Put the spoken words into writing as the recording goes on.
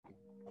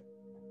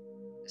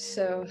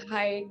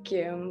Hi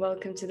Kim,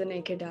 welcome to the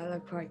Naked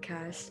Dialogue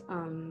podcast.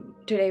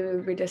 Today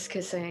we'll be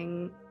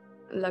discussing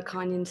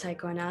Lacanian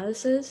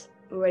psychoanalysis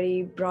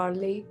very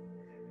broadly.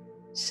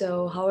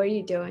 So, how are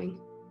you doing?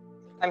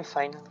 I'm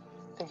fine.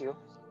 Thank you.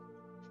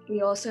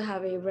 We also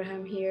have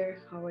Abraham here.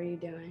 How are you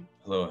doing?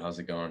 Hello, how's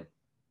it going?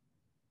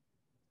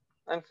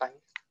 I'm fine.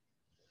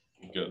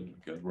 Good,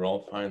 good. We're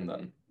all fine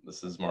then.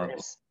 This is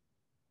marvelous.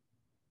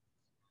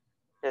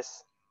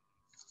 Yes.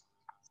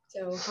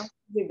 So, how do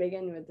we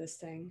begin with this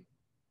thing?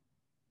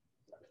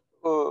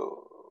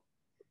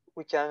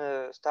 We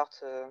can start.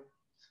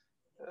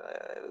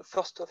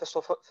 First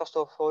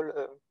of all,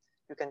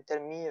 you can tell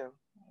me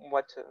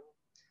what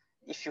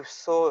if you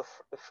saw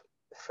a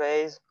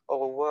phrase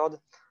or a word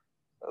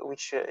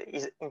which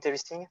is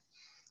interesting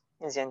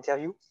in the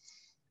interview,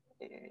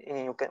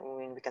 and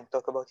we can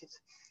talk about it.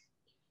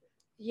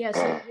 Yeah,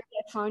 so what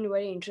I found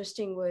very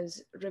interesting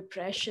was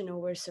repression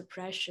over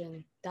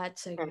suppression, that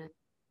segment.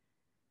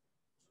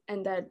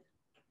 And that,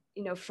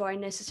 Freud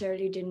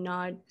necessarily did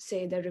not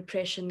say that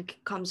repression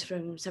comes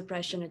from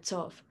suppression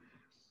itself.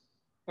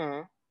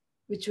 Mm-hmm.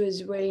 Which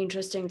was very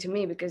interesting to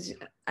me because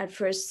at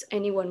first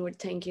anyone would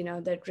think,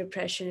 that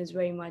repression is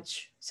very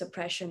much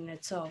suppression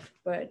itself,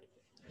 but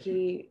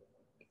he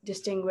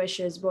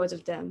distinguishes both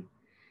of them.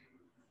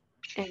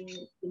 And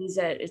he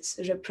said it's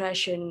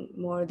repression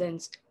more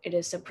than it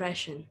is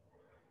suppression.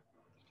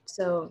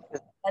 So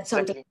that's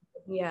something,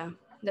 Exactly. yeah,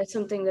 that's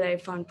something that I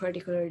found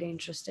particularly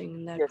interesting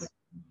in that. Yes.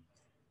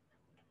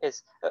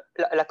 Yes.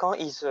 Lacan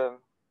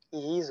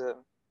he is a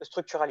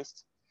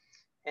structuralist,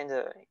 and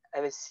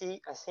I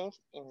think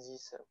in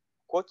this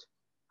quote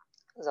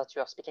that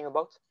you are speaking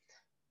about,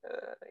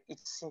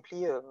 it's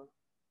simply a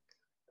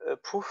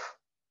proof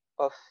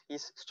of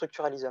his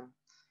structuralism,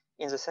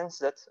 in the sense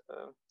that,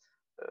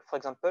 for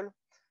example,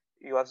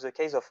 you have the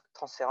case of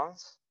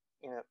transference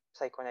in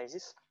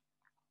psychoanalysis,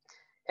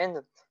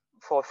 and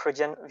for a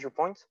Freudian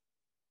viewpoint,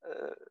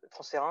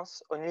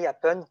 transference only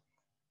happen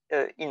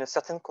in a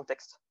certain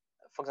context.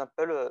 For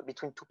example,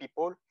 between two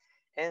people,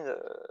 and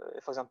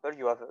for example,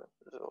 you have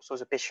also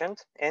the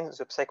patient and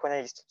the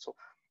psychoanalyst. So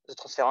the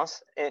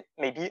transference and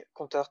maybe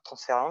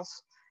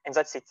counter-transference, and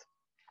that's it.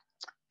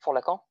 For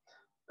Lacan,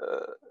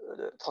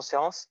 the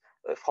transference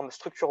from a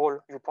structural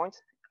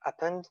viewpoint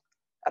happens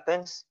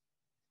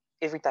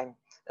every time.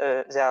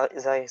 There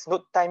is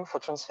no time for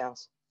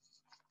transference.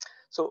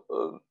 So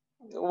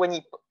when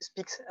he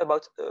speaks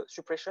about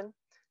suppression,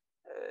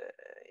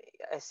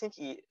 I think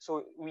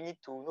so we need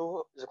to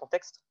know the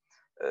context.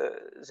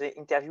 The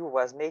interview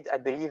was made, I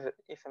believe,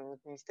 if I'm not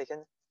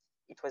mistaken,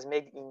 it was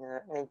made in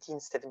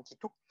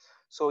 1972.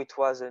 So it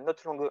was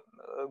not long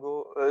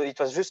ago. It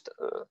was just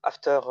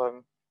after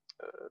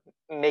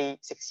May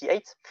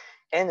 68.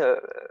 And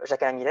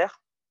Jacques Miller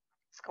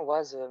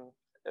was a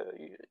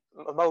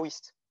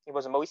Maoist. He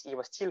was a Maoist. He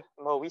was still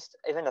a Maoist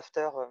even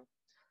after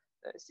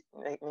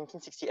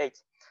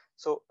 1968.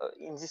 So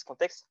in this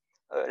context,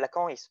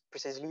 Lacan is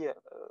precisely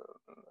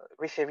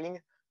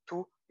referring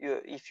to,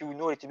 if you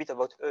know a little bit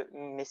about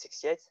May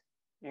 68,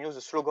 you know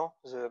the slogan,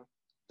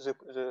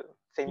 the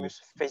famous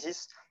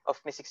phrases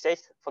of May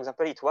 68. For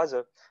example, it was,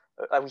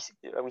 we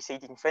say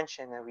it in French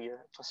and we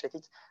translate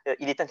it,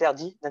 il est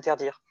interdit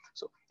d'interdire.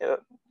 So,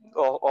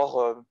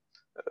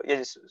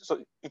 yes,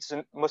 so it's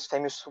the most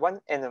famous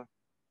one, and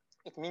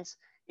it means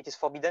it is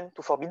forbidden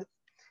to forbid.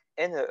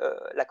 And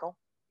Lacan,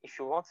 if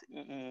you want,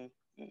 he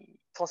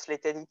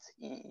translated it,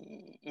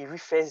 he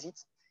rephrased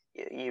it,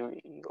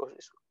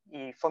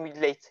 he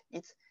formulated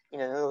it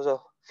in another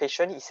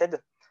fashion. He said,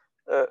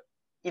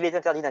 il est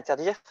interdit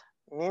d'interdire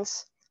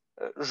means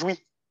jouir,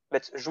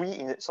 but jouir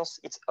in a sense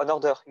it's an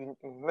order. You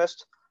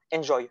must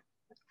enjoy,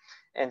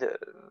 and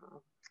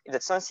in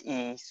that sense,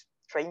 he's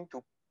trying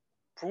to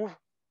prove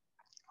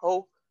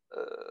how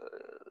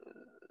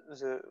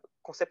the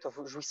concept of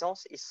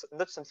jouissance is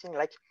not something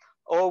like,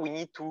 oh, we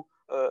need to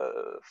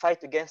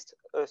fight against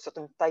a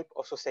certain type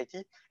of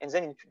society, and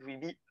then it will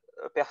be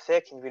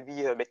perfect, it will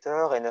be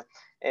better,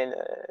 and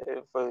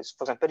for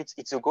example,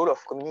 it's the goal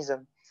of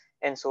communism.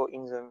 And so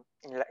in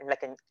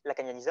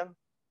Lacanianism,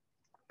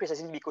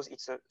 precisely because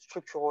it's a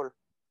structural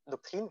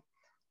doctrine,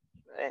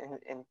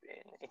 and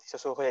it's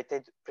also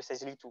related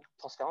precisely to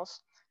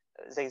transference,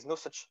 there is no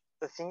such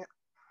a thing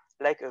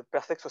like a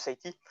perfect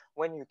society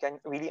when you can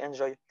really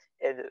enjoy.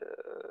 And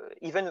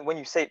even when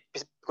you say,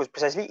 because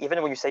precisely,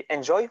 even when you say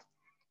enjoy,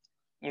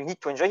 you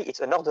need to enjoy, it's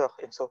an order.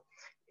 And so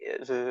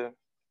the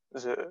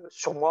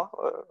surmoi,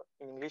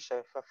 in English,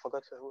 I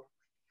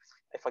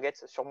forget,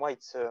 surmoi,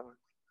 it's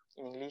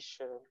in English,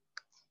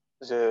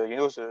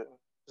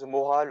 the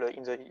moral,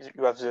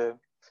 you have the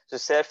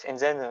self, and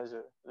then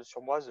the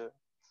surmoi,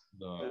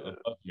 the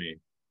above me.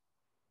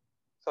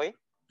 Sorry?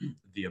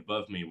 The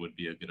above me would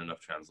be a good enough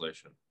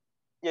translation.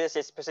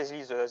 Yes,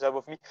 precisely the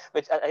above me.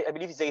 But I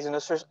believe there is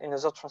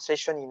another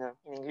translation in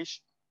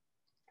English.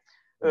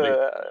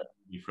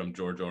 From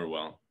George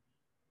Orwell.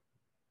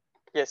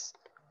 Yes.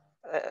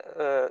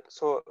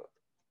 So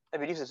I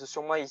believe that the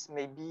surmoi is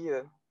maybe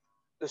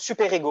the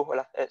superego,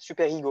 voilà,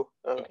 superego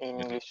in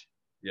English.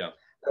 Yeah.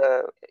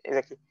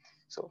 Exactly.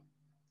 So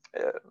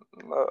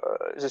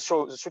the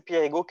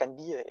superior ego can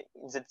be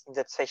in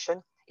that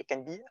session. It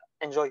can be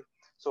enjoy.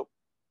 So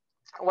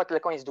what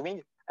Lacan is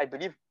doing, I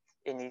believe,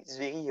 and it's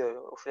very,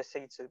 should I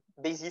say, it's a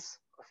basis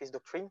of his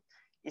doctrine,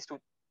 is to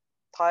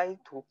try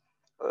to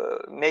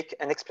make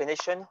an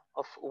explanation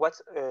of what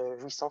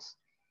jouissance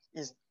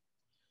is,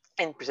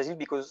 and precisely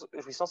because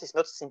jouissance is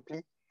not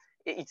simply,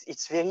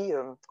 it's very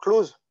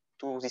close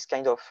to this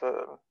kind of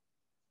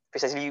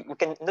precisely, we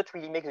cannot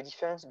really make the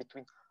difference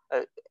between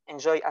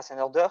enjoy as an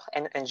order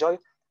and enjoy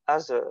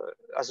as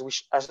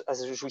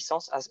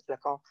jouissance, as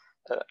Lacan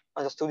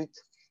understood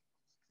it.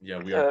 Yeah,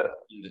 we are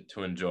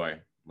to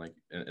enjoy, like,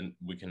 and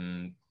we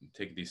can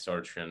take the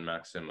Sartrean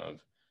maxim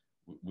of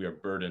we are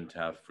burdened to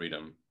have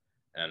freedom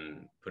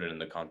and put it in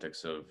the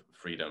context of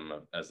freedom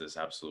as this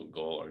absolute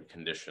goal or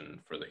condition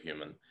for the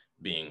human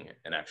being,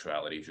 in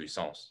actuality,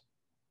 jouissance.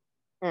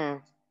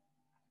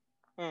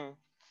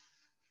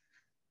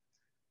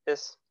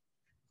 Yes.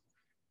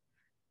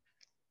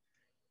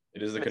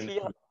 It is the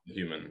condition of the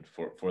human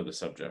for the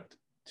subject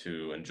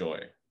to enjoy.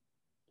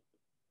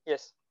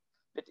 Yes,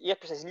 but here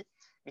precisely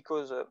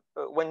because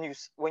when you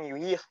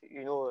hear,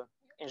 you know,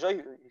 enjoy,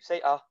 you say,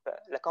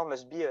 Lacan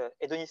must be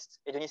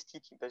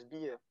hedonistic, he must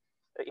be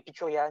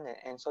Epicurean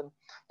and so on.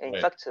 And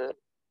Right.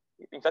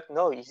 in fact,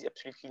 no, he's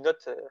absolutely not.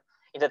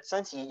 In that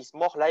sense, he's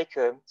more like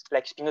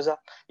Spinoza,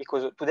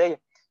 because today,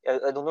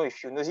 I don't know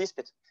if you know this,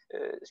 but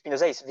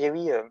Spinoza is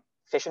very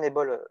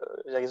fashionable.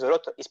 There is a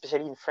lot,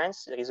 especially in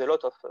France, there is a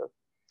lot of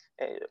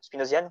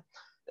Spinozian,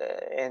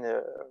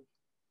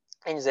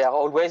 and they are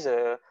always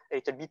a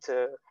little bit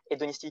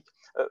hedonistic.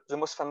 The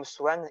most famous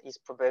one is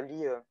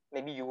probably,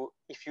 maybe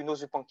if you know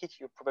the Pancake,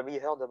 you probably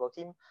heard about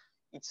him.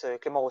 It's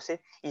Clément Rosset.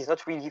 He's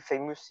not really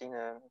famous in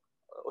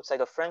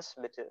outside of France,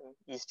 but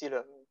he's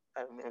still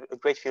a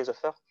great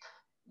philosopher.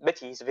 But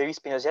he's very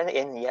Spinozian,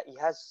 and he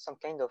has some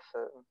kind of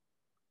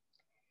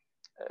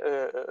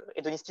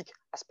hedonistic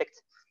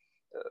aspect.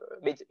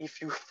 But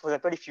for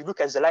example, if you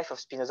look at the life of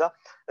Spinoza,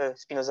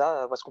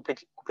 Spinoza was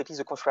completely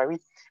the contrary,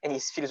 and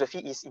his philosophy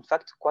is in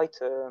fact quite,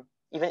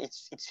 even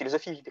it's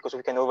philosophy, because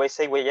we can always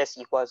say, well, yes,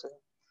 he was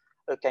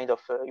a kind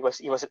of, he was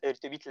a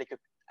little bit like a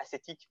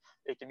ascetic,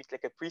 a little bit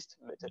like a priest,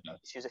 but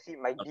his philosophy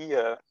might be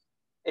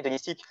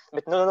hedonistic.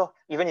 But no,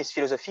 even his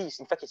philosophy is,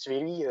 in fact, it's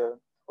very,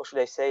 how should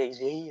I say, it's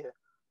very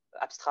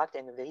abstract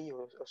and very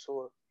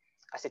also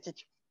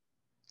ascetic.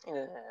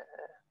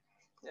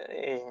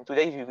 And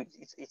today,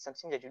 it's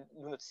something that you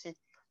do not see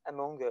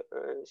among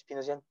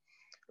Spinozian.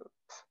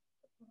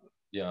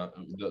 Yeah,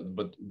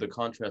 but the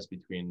contrast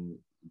between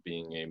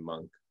being a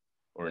monk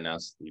or an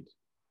aesthete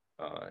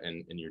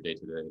in your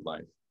day-to-day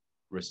life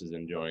versus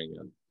enjoying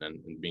it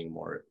and being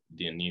more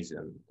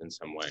Dionysian in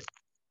some way,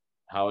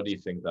 how do you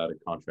think that a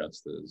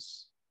contrast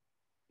is,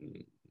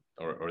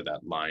 or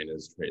that line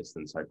is traced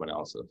in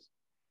psychoanalysis?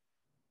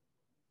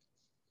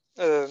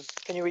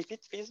 Can you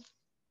repeat, please?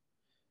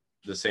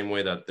 The same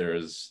way that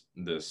there's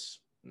this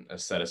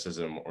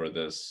asceticism or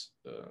this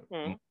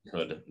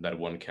monkhood that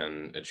one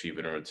can achieve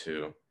in order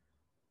to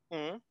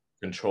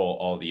control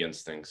all the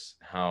instincts,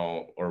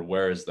 how or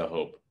where is the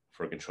hope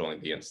for controlling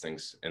the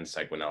instincts in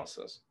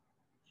psychoanalysis?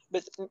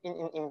 But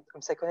in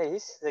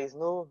psychoanalysis, there is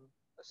no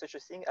such a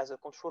thing as a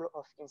control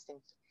of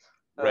instinct.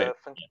 Right.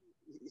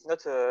 It's not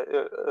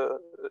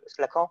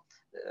Lacan.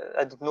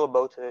 I don't know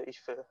about if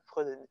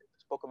Freud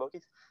spoke about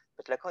it,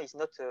 but Lacan is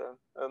not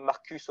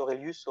Marcus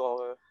Aurelius,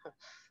 or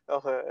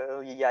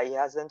he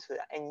hasn't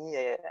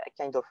any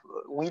kind of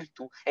will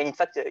to. And in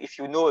fact, if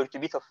you know a little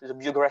bit of the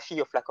biography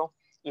of Lacan,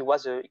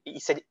 he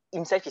said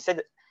himself,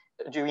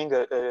 during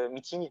a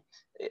meeting,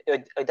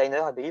 a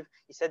diner, I believe,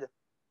 he said,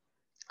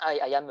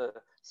 I am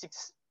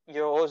 6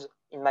 years old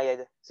in my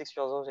head. 6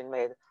 years old in my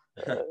head.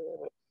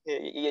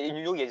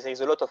 You know, there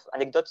is a lot of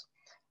anecdotes,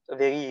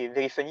 very,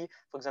 very funny.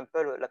 For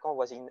example, Lacan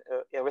was in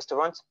a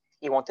restaurant.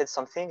 He wanted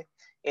something,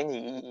 and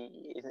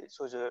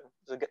so the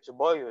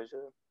boy,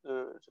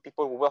 the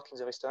people who work in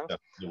the restaurant,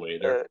 the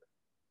waiter,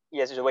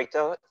 yes, the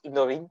waiter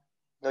ignored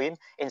him,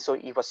 and so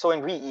he was so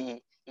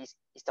angry. He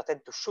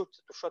started to shoot.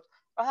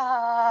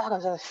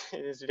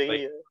 It's very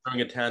like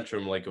throwing a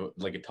tantrum like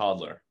a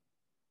toddler.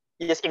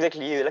 Yes,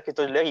 exactly. Like a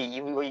toddler,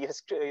 he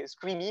was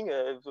screaming,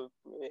 and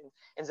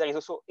there is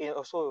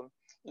also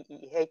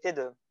he hated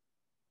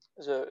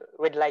the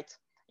red light.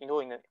 You know,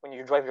 when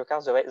you drive your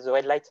car, the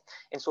red light.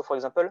 And so, for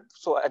example,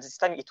 at this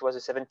time it was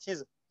the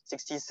 70s,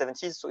 60s,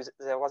 70s, so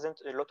there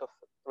wasn't a lot of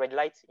red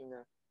light in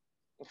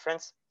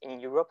France and in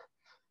Europe,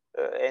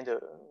 and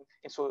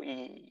so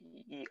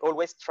he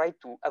always tried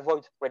to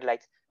avoid red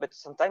light. But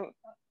sometimes,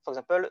 for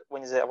example,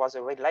 when there was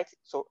a red light,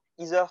 so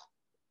either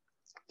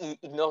he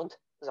ignored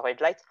the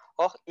red light,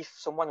 or if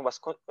someone was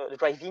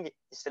driving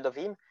instead of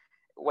him,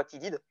 what he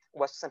did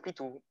was simply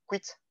to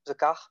quit the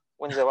car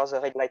when there was a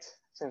red light.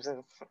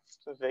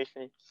 It's very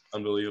funny.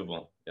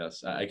 Unbelievable.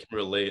 Yes, I can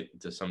relate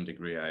to some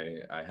degree.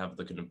 I have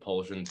the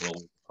compulsion to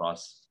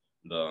cross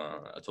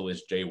to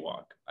always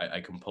jaywalk. I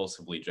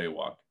compulsively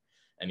jaywalk.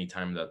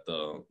 Anytime that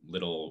the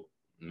little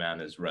man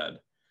is red,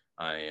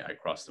 I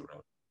cross the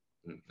road.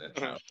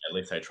 At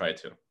least I try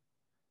to.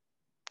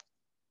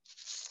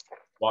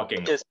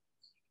 Walking. Yes.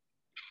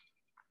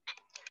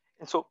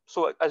 And so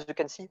as you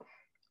can see,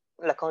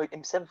 Lacan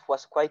himself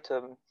was quite,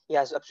 he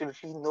has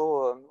absolutely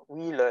no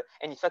will,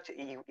 and in fact,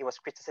 he was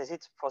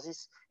criticized for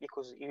this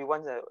because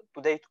everyone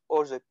today,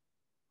 all the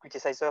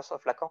criticizers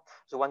of Lacan,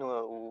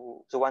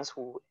 the ones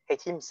who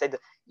hate him, said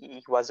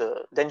he was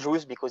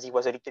dangerous because he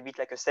was a little bit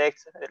like a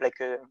sect, like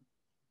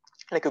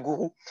a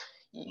guru.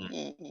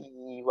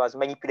 He was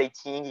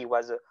manipulating. He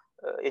was,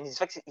 and in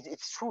fact,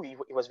 it's true. He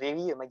was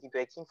very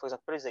manipulating. For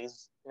example, there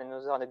is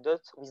another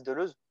anecdote with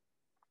Deleuze.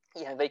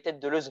 He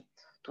invited Deleuze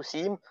to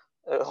see him,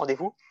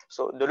 rendezvous.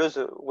 So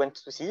Deleuze went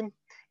to see him,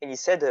 and he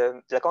said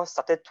Lacan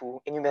started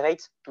to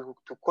enumerate, to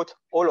quote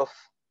all of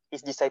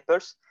his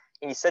disciples,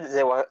 and he said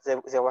they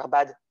were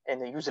bad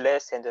and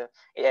useless. And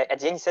at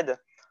the end, he said,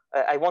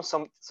 "I want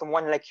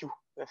someone like you."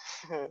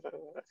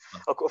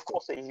 Of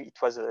course, he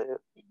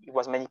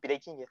was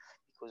manipulating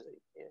because,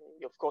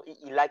 of course,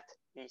 he liked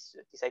his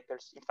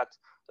disciples. In fact,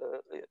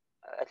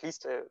 at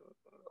least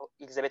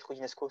Elisabeth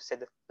Rodinesco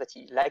said that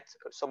he liked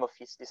some of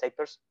his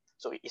disciples,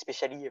 so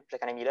especially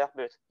Jacques and Miller,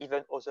 but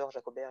even other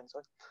Jacobert and so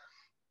on.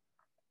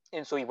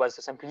 And so he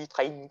was simply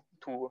trying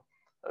to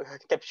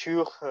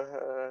capture,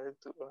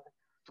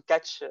 to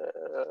catch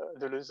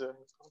Deleuze.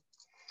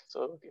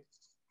 So okay.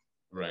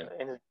 Right.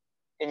 And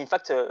in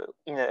fact,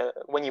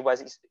 when he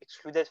was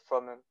excluded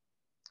from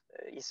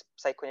his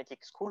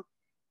psychoanalytic school,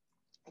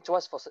 it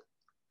was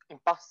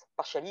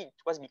partially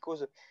it was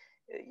because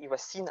he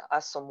was seen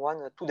as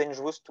someone too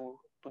dangerous to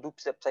do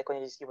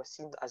psychoanalysis. He was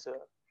seen as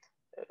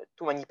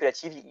too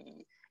manipulative,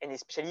 and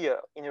especially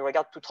in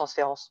regard to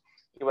transference,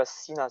 he was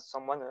seen as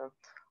someone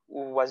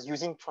who was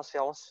using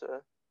transference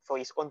for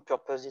his own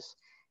purposes.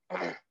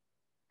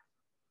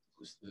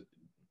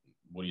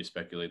 Would you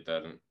speculate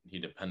that he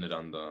depended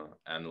on the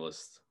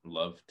analyst's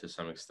love to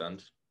some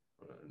extent?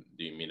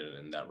 Do you mean it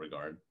in that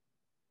regard?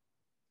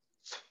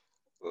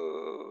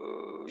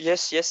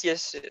 Yes.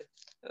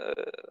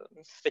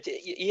 But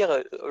here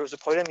the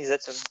problem is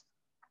that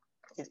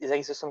there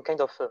is some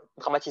kind of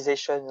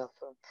dramatization of,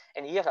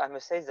 and here I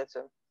must say that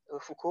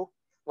Foucault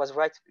was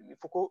right.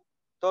 Foucault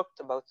talked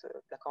about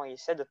Lacan. He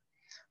said,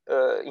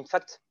 in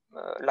fact,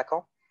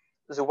 Lacan,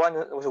 the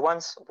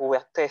ones who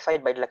were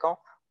terrified by Lacan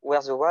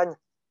were the ones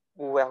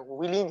who were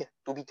willing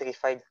to be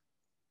terrified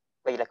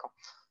by Lacan.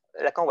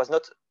 Lacan was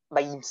not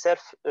by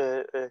himself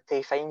a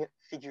terrifying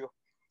figure.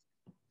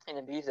 And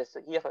I believe that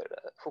here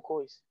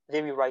Foucault is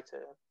very right.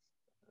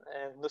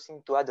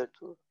 Nothing to add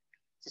to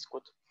this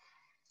quote.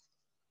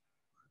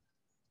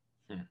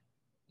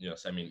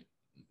 Yes, I mean,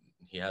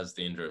 he has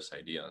dangerous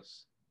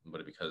ideas,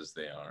 but because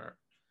they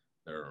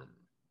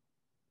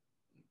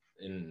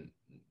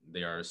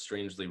are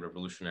strangely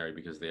revolutionary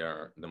because they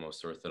are the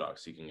most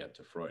orthodox you can get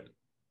to Freud.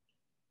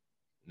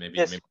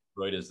 Maybe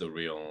Freud is the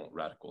real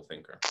radical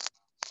thinker.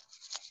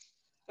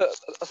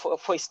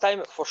 For his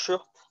time, for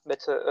sure,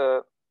 but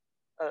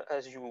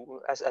as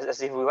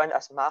everyone,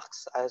 as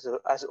Marx, as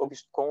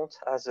Auguste Comte,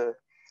 as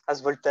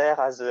Voltaire,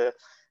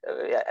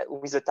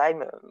 with the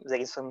time, there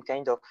is some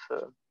kind of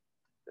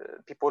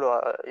people.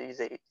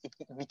 It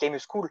became a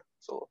school.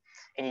 So,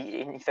 and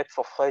in fact,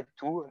 for Freud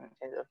too.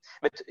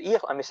 But here,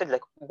 I must say,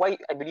 like, why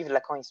I believe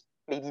Lacan is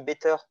maybe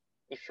better,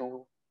 if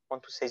you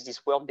want to say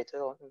this word,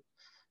 better.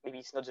 Maybe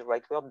it's not the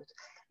right word, but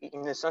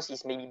in a sense,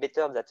 it's maybe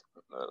better than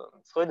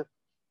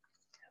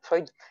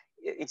Freud.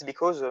 It's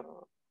because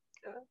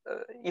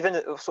even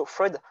so,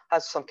 Freud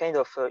has some kind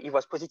of he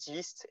was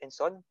positivist and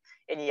so on,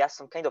 and he has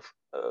some kind of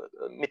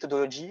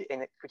methodology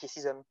and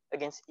criticism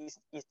against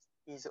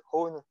his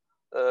own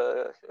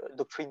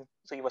doctrine.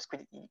 So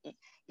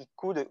he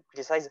could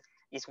criticize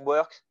his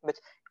work, but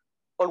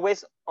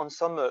always on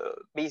some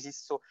basis.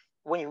 So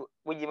when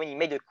he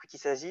made a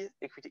criticism,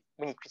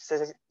 when he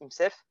criticized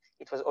himself,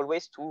 it was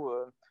always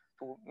to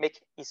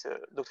make his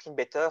doctrine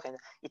better, and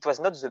it was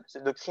not the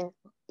doctrine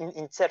in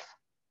itself.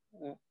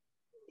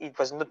 It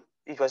was not.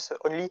 It was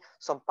only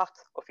some part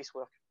of his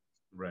work.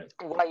 Right.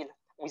 While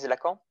with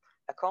Lacan,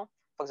 for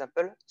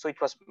example, so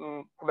it was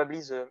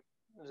probably the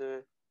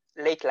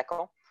late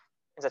Lacan,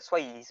 and that's why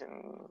he's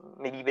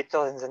maybe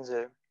better than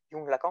the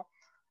young Lacan.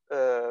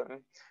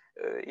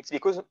 It's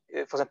because,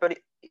 for example,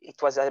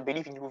 it was, I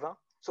believe, in Louvain.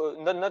 So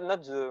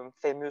not the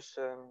famous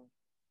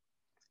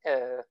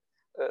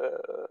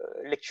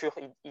lecture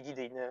he did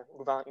in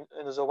Louvain,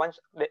 another one,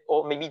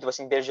 or maybe it was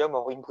in Belgium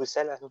or in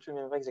Brussels. I don't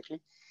remember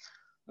exactly,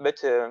 but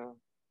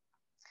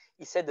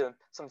he said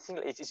something.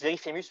 It's very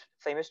famous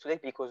today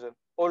because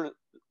all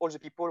the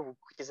people who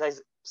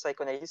criticize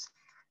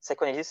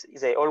psychoanalysis,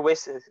 they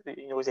always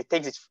they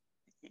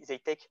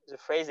take the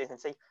phrase and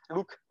say,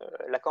 look,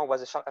 Lacan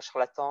was a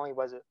charlatan. He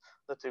was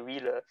not a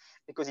real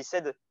because he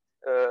said.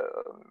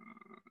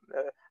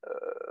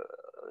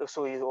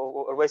 So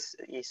always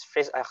his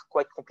phrases are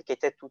quite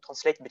complicated to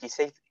translate, but he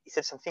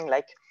said something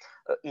like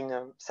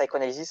in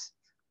psychoanalysis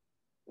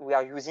we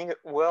are using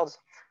words,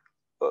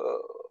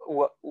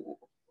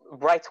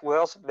 bright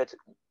words, but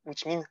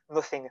which mean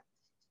nothing.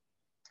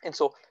 And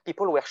so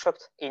people were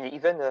shocked, and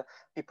even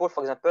people,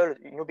 for example,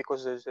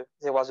 because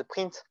there was a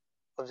print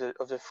of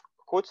the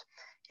quote,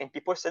 and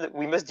people said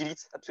we must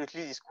delete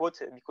absolutely this quote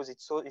because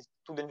it's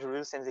too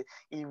dangerous and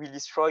it will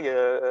destroy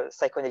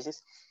psychoanalysis.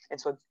 And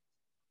so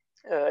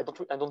I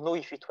don't know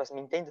if it was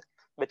maintained,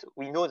 but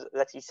we know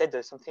that he said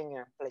something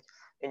like,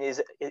 and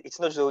it's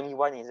not the only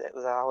one.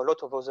 There are a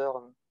lot of other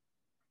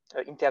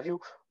interview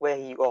where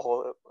he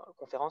or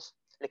conference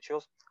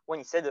lectures when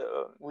he said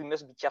we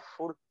must be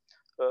careful.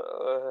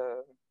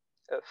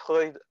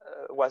 Freud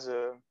was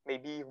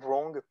maybe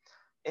wrong,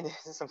 and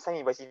sometimes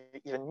he was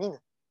even mean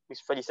with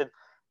Freud. He said,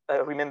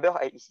 remember,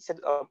 he said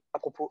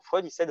apropos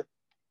Freud, he said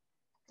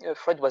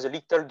Freud was a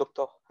little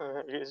doctor,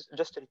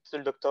 just a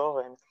little doctor,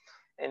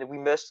 and we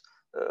must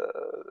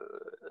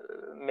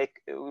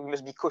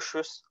be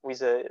cautious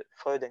with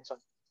Freud and so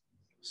on.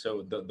 So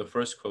the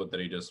first quote that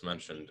he just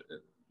mentioned,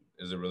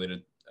 is it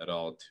related at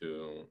all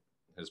to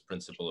his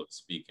principle of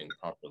speaking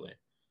properly,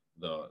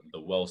 the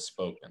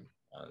well-spoken,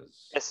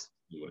 as yes,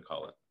 you would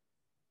call it?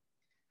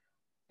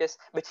 Yes,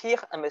 but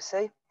here I must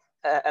say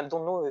I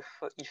don't know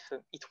if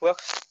it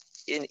works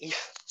and if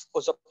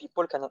other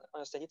people can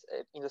understand it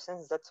in the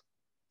sense that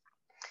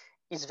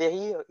it's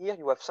very here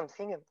you have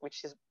something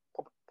which is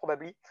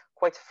probably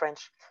quite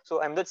French.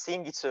 So I'm not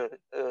saying it's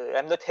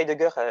I'm not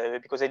Heidegger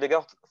because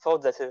Heidegger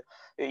thought that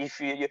if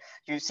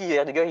you see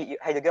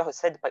Heidegger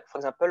said, for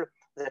example,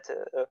 that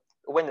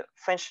when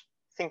French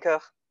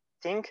thinkers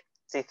think,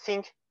 they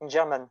think in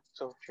German.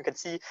 So you can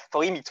see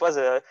for him it was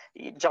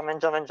German,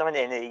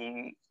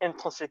 and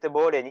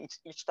untranslatable, and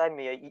each time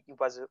he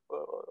was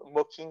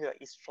mocking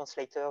his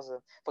translators.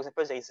 For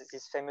example, there is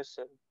this famous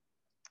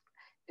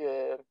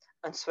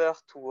answer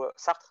to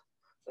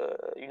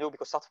Sartre,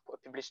 because Sartre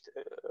published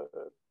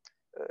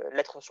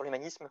Lettres sur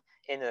l'humanisme,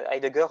 and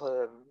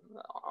Heidegger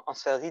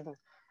answered it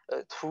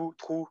through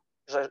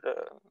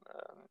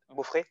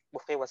Beaufret.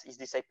 Beaufret was his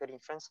disciple in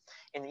France,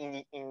 and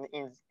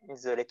in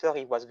the letter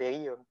he was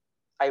very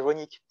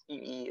ironic.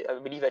 I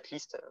believe, at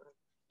least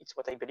it's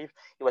what I believe,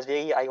 he was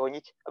very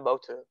ironic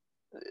about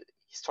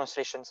his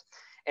translations.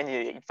 And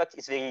in fact,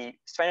 it's very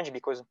strange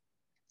because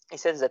he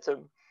says that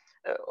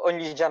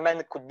only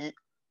German could be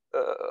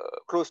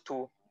close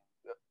to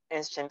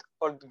ancient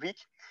Old Greek,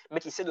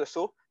 but he said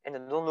also, and I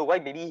don't know why,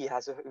 maybe he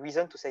has a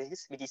reason to say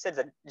this, but he said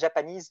that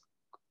Japanese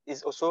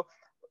is also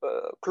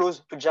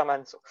close to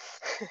German. So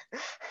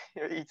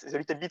it's a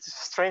little bit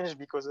strange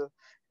because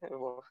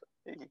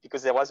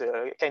there was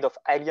a kind of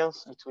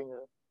alliance between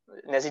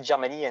Nazi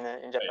Germany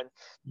and Japan.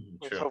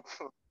 Right. Sure.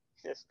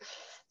 Yes.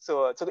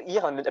 So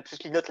here I'm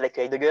absolutely not like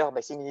Heidegger by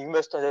saying you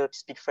must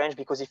speak French,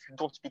 because if you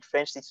don't speak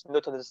French, it's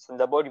not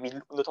understandable. You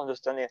will not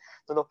understand it.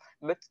 No.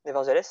 But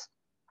nevertheless,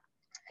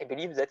 I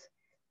believe that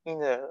in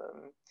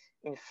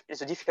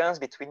the difference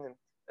between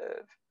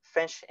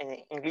French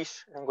and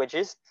English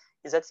languages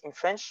is that in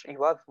French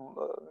you have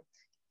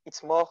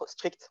it's more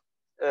strict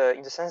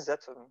in the sense that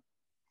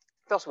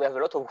first we have a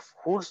lot of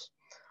rules,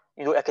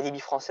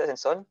 Académie Française and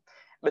so on,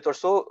 but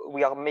also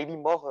we are maybe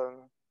more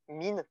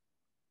mean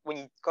when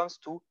it comes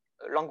to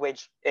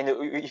language. And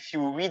if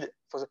you read,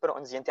 for example,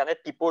 on the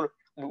internet, people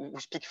who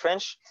speak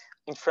French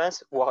in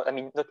France, who are,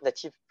 not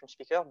native French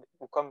speakers,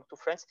 who come to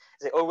France,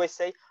 they always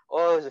say,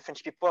 oh, the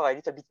French people are a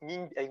little bit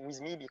mean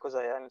with me because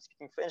I am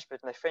speaking French,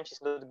 but my French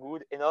is not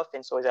good enough,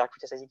 and so they are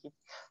criticizing it.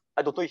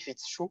 I don't know if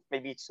it's true,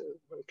 maybe it's a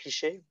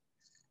cliche,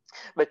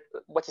 but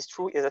what is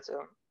true is that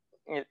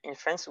in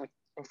France, we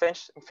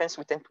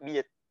tend to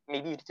be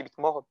maybe a little bit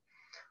more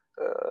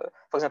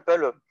for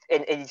example,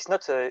 and it's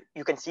not,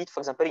 you can see it,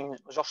 for example, in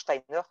George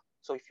Steiner.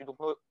 So if you don't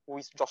know who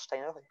is George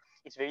Steiner,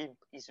 it's very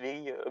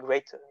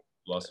great.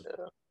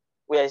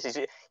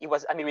 He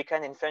was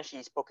American and French.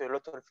 He spoke a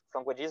lot of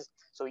languages,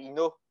 so he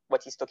knows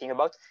what he's talking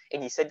about.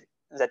 And he said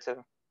that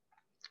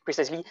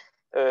precisely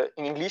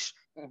in English,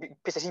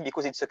 precisely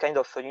because it's a kind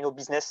of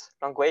business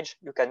language,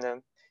 you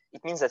can.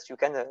 It means that you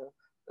can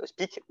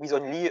speak with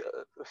only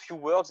a few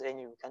words, and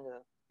you can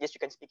you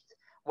can speak it.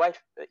 While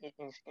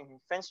in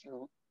France,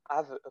 you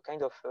have a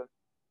kind of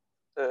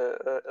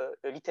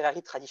a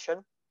literary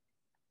tradition,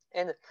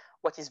 and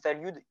what is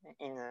valued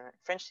in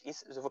French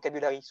is the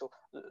vocabulary. So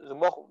the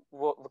more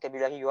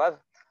vocabulary you have,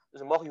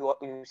 the more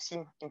you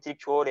seem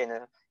intellectual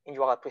and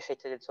you are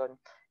appreciated and so on.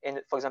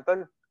 And for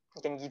example,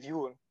 I can give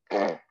you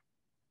an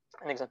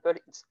example.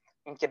 It's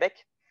in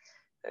Quebec.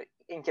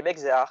 In Quebec,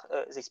 they are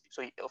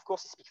so of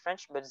course they speak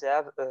French, but they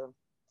have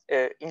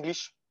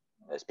English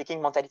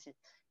speaking mentality,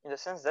 in the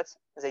sense that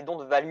they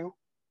don't value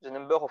the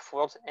number of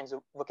words and the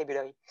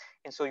vocabulary.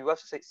 And so you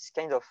have this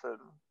kind of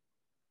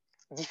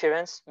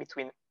difference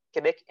between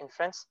Quebec and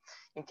France.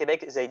 In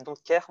Quebec, they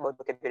don't care about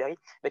vocabulary,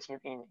 but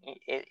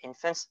in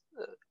France,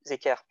 they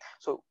care.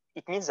 So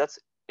it means that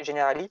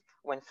generally,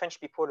 when French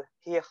people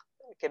hear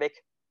Quebec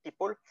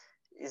people,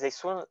 they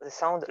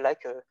sound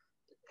like,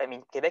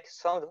 Quebec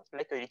sound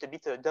like a little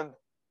bit dumb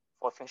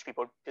for French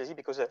people,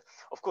 because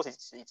of course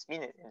it's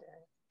mean,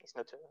 it's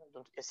not.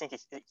 I think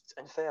it's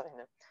unfair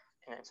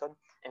and so on.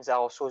 And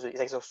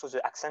there's also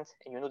the accent,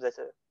 and you know that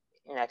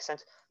in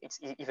accent it's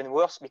even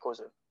worse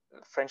because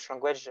French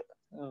language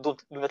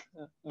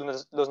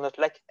does not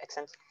like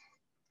accent.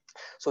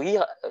 So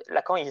here,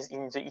 Lacan is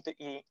in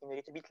a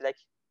little bit like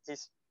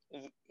this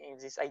in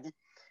this idea,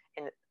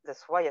 and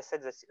that's why I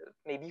said that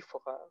maybe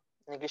for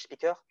an English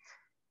speaker,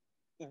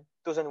 it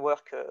doesn't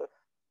work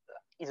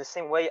in the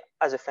same way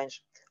as a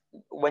French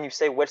when you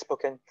say well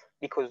spoken,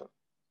 because,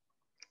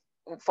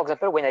 for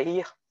example, when I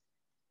hear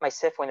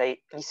myself, when I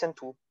listen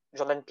to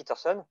Jordan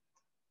Peterson,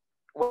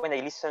 when I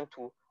listen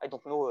to, I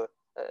don't know,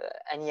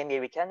 any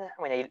American,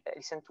 when I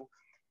listen to,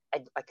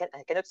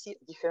 I cannot see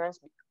a difference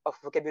of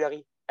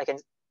vocabulary. I can,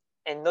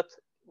 and not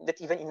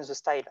even in the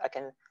style.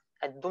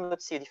 I do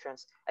not see a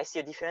difference. I see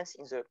a difference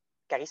in the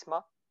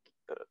charisma.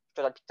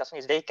 Jordan Peterson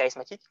is very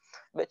charismatic,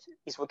 but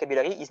his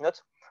vocabulary is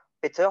not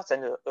better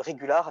than a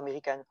regular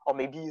American, or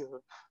maybe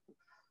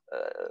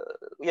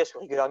yes, a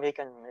regular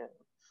American.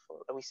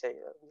 I will say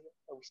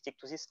I will stick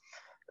to this.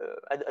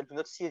 I do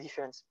not see a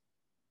difference.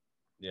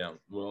 Yeah,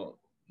 well,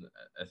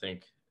 I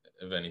think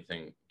if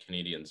anything,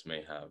 Canadians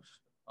may have,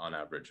 on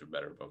average, a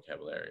better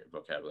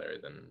vocabulary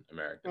than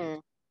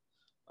Americans.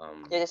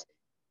 Yes,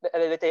 but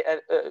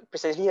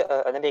precisely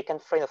an American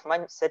friend of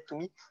mine said to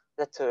me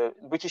that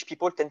British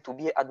people tend to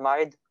be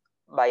admired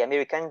by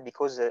Americans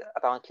because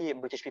apparently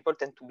British people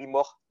tend to be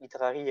more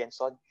literary and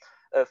so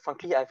on.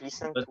 Frankly, I've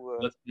listened to.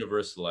 Let's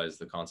universalize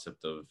the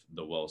concept of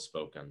the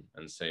well-spoken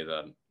and say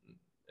that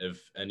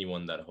if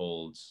anyone that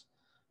holds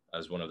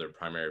as one of their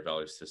primary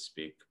values to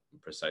speak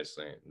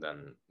precisely,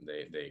 then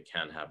they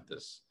can have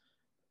this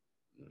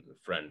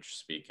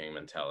French-speaking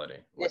mentality.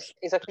 Yes,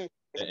 exactly.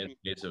 In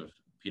the case of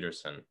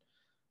Peterson,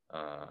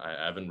 I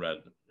haven't read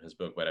his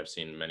book, but I've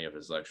seen many of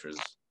his lectures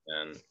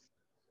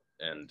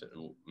and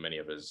many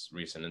of his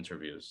recent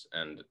interviews.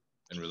 And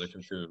in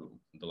relation to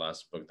the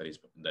last book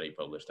that he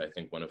published, I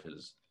think one of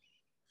his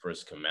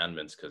first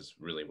commandments, because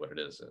really what it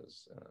is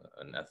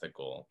an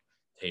ethical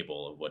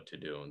table of what to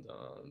do,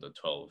 the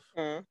 12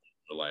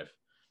 for life.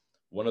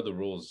 One of the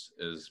rules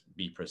is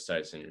be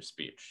precise in your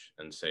speech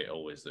and say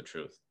always the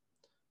truth.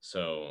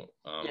 So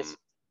yes.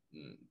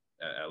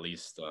 at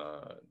least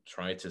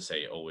try to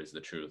say always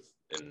the truth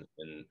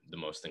in the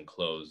most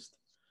enclosed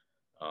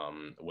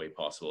way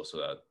possible, so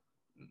that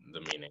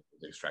the meaning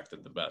is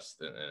extracted the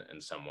best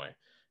in some way.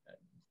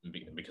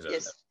 Because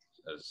yes.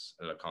 as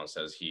Lacan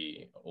says,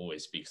 he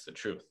always speaks the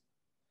truth.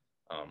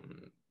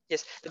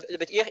 Yes,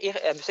 but here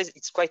says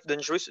it's quite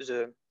dangerous,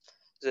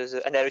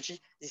 the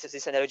analogy,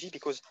 this analogy,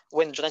 because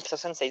when Jordan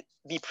Peterson says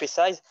be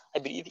precise, I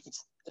believe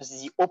it's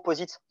the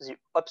opposite, the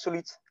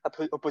absolute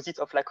opposite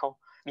of Lacan,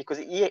 because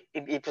here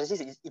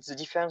it's the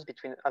difference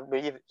between, I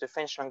believe, the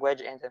French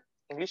language and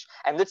English.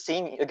 I'm not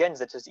saying again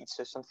that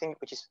it's something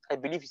which is, I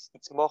believe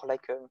it's more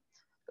like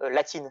a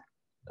Latin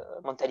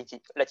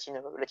mentality,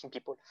 Latin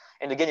people.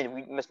 And again,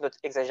 we must not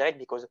exaggerate,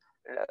 because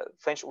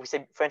French, we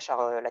say French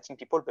are Latin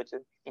people, but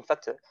in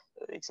fact,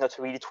 it's not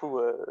really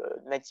true.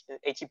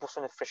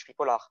 80% of French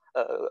people are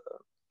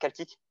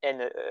Celtic,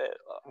 and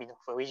I mean, of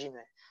origin,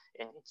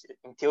 and it's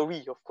in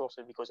theory, of course,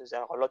 because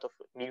there are a lot of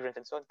migrants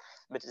and so on,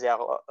 but they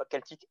are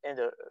Celtic and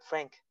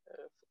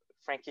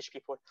Frankish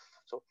people.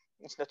 So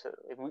it's not,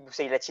 we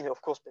say Latin,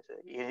 of course, but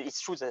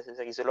it's true that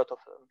there is a lot of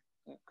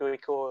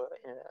Greco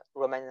and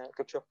Roman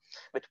culture,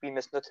 but we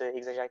must not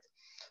exaggerate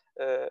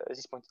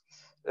this point.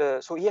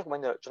 So here,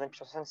 when Jordan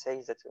Peterson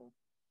says that to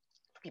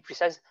be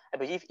precise, I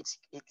believe it's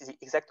the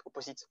exact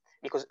opposite,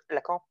 because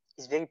Lacan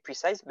is very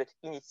precise, but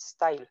in its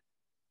style,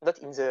 not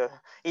in the.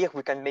 Here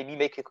we can maybe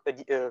make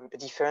a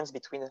difference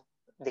between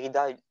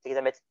Derrida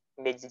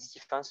made this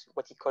difference,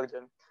 what he called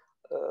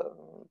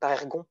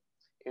parergon.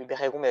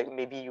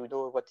 Maybe you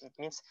know what it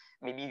means.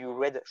 Maybe you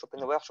read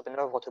Schopenhauer.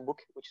 Schopenhauer wrote a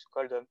book which is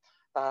called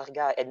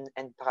Parerga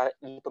and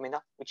Paralipomena,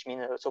 which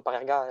means so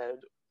Parerga.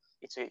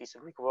 It's a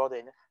Greek word,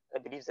 and I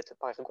believe that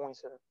parergon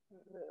is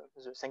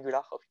the singular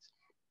of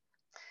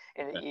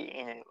it. And,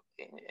 okay.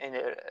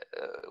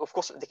 Of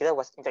course, Derrida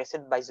was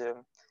interested by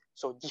the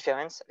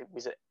difference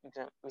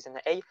with an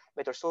A,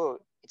 but also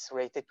it's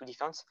related to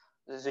difference,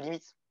 the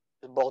limits,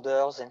 the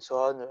borders, and so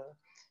on.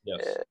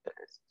 Yes.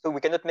 So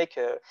we cannot make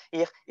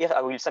here.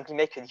 I will simply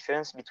make a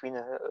difference between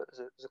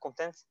the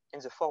content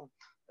and the form.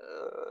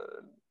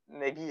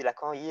 Maybe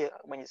Lacan here,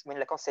 when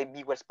Lacan say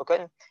be well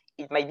spoken,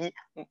 it might be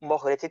more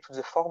related to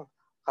the form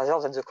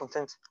rather than the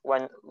content.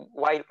 While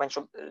when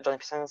John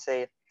Peterson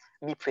say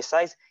be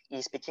precise,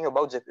 he's speaking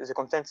about the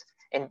content,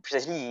 and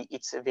precisely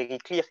it's very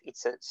clear.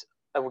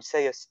 I would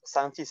say a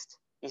scientist.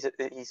 He's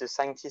a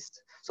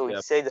scientist. So yeah.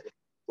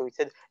 He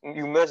said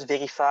you must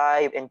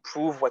verify and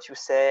prove what you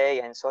say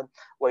and so on.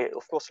 Well,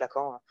 of course,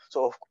 Lacan.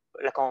 So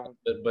Lacan.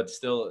 But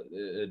still,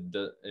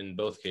 in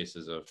both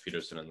cases of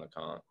Peterson and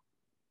Lacan,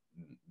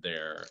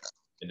 they're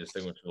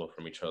indistinguishable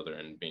from each other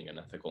in being an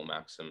ethical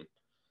maxim,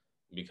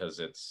 because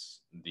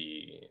it's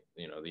the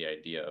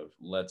idea of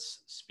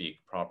let's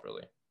speak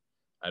properly.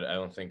 I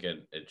don't think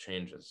it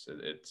changes.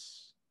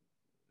 It's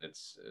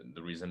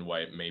the reason why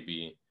it may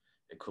be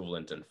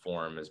equivalent in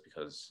form is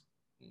because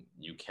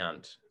you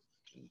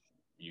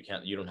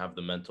don't have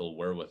the mental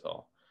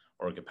wherewithal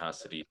or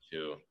capacity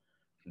to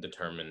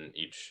determine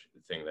each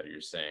thing that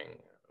you're saying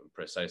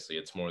precisely.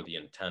 It's more the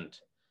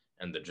intent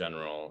and the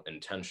general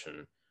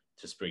intention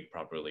to speak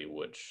properly,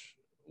 which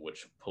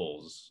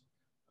pulls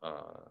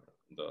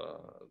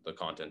the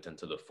content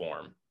into the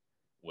form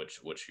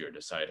which you're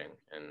deciding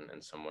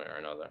in some way or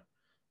another.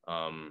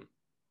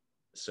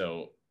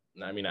 So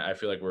I mean, I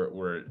feel like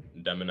we're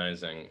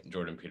demonizing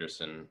Jordan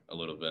Peterson a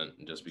little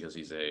bit just because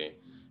he's a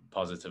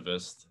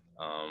positivist,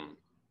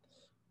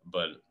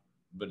 but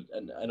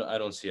I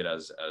don't see it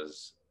as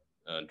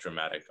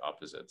dramatic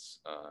opposites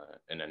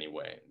in any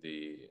way.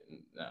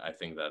 I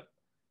think that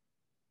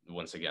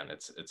once again,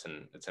 it's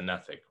an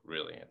ethic,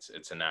 really.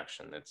 It's an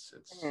action. It's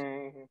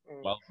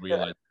well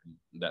realized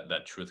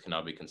that truth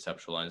cannot be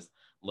conceptualized.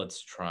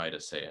 Let's try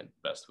to say it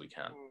best we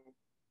can.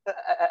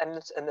 I'm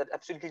not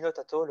absolutely not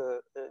at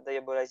all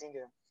demonizing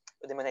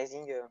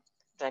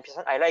Jordan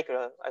Peterson. I like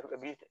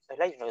Jordan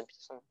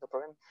Peterson, no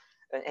problem.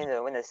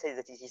 And when I say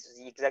that it is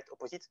the exact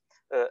opposite,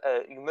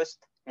 you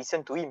must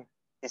listen to him.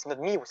 It's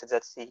not me who said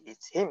that.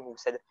 It's him who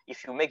said,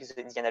 if you make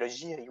the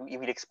analogy, he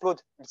will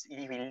explode.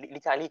 He will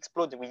literally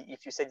explode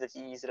if you say that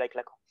he is like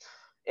Lacan.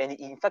 And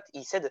in fact,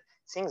 he said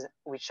things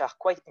which are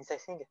quite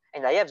interesting.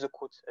 And I have the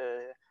quote.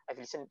 I've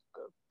listened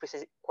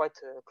quite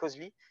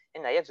closely,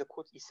 and I have the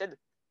quote. He said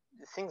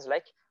things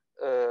like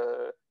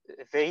a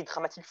very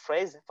dramatic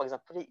phrase. For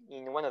example,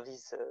 in one of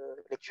his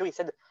lectures, he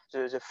said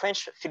the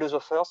French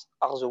philosophers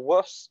are the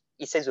worst.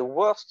 He said the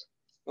worst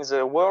in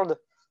the world.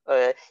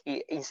 I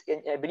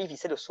believe he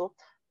said also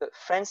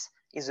France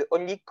is the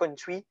only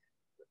country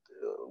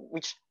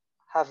which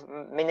have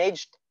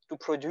managed to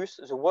produce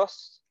the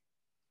worst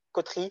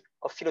coterie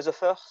of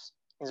philosophers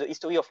in the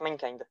history of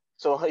mankind.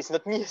 So it's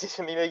not me.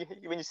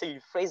 When you say a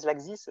phrase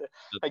like this,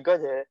 my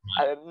God,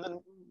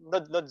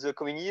 not the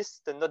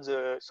communist, not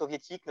the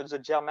Soviet, not the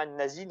German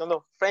Nazi,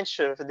 no, French,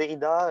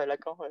 Derrida,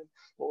 Lacan.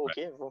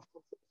 Okay. Right.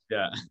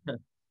 Yeah,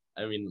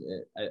 I mean,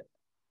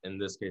 in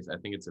this case, I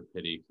think it's a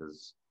pity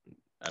because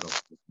I don't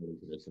think the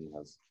tradition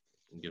has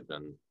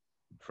given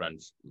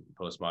French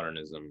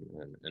postmodernism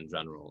in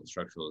general,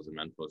 structuralism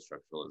and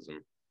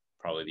post-structuralism,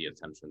 probably the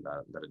attention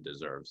that it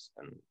deserves.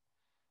 And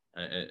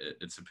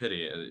it's a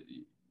pity.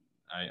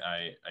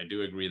 I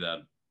do agree that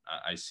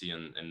I see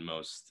in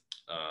most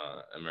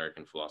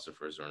American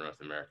philosophers or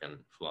North American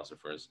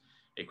philosophers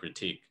a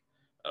critique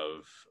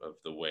of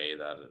the way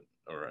that,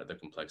 or the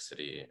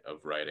complexity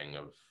of writing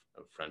of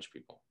French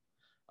people.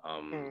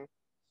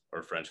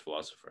 Or French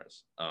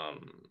philosophers.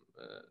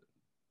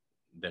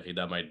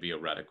 Derrida might be a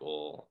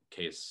radical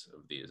case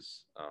of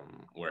these,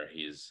 where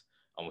he's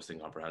almost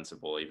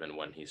incomprehensible even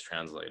when he's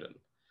translated.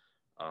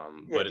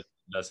 But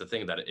that's the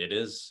thing, that it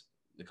is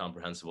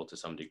comprehensible to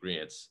some degree.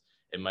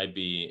 It might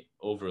be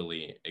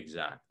overly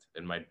exact.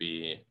 It might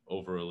be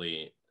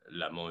overly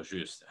la mot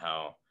juste,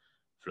 how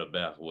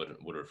Flaubert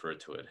would refer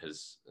to it.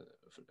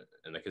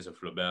 In the case of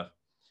Flaubert,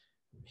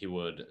 he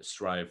would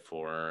strive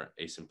for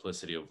a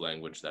simplicity of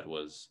language that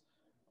was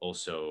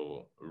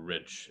also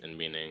rich in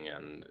meaning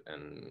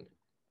and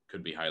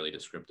could be highly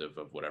descriptive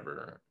of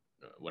whatever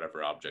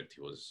object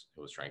he was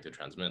trying to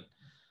transmit.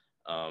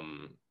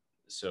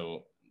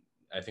 So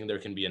I think there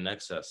can be an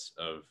excess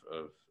of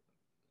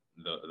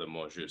the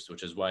mot juste,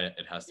 which is why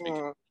it has to be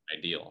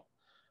ideal.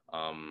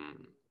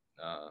 And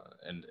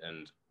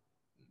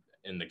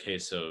in the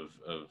case of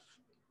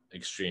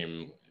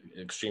extreme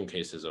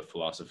cases of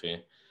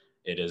philosophy,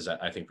 it is,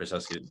 I think,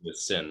 precisely the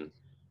sin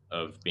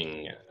of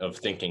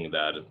thinking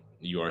that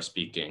you are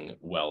speaking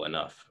well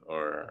enough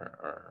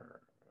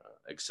or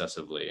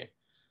excessively,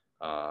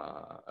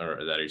 or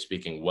that you're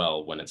speaking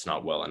well when it's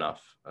not well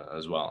enough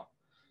as well.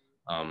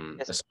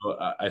 So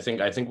I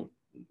think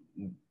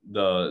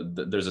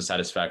there's a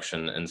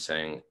satisfaction in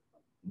saying,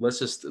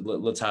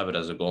 let's have it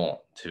as a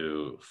goal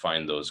to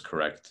find those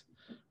correct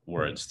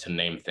words, to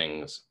name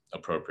things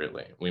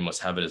appropriately. We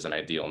must have it as an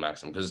ideal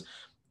maximum, because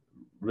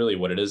really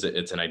what it is,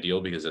 it's an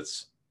ideal because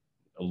it's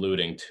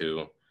alluding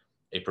to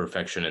a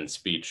perfection in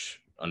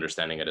speech,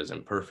 understanding it as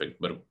imperfect,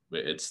 but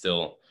it's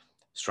still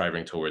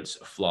striving towards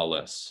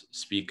flawless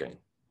speaking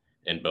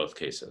in both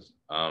cases,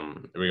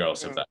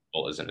 regardless if that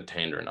goal isn't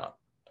attained or not.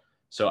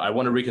 So I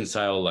want to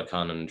reconcile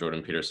Lacan and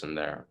Jordan Peterson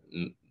there,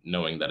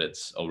 knowing that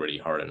it's already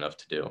hard enough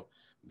to do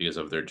because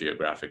of their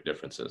geographic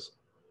differences.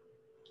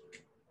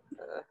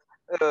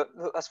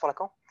 As for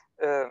Lacan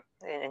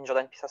and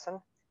Jordan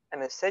Peterson, I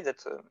must say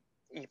that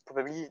he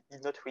probably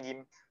did not read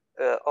him,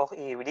 or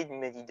he read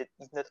him and he did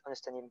not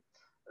understand him.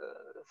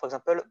 For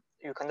example,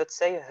 you cannot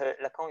say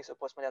Lacan is a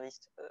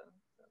postmodernist.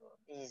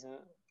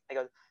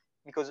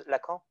 Because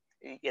Lacan,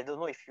 I don't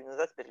know if you know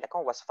that, but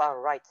Lacan was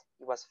far right.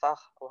 He was far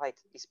right.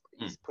 He's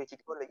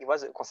political. He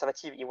was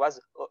conservative. He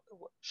was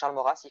Charles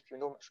Maurras, if you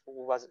know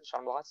who was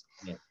Charles Maurras.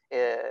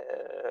 Yeah.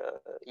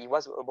 He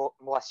was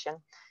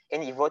Maurrasian,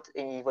 and he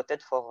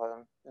voted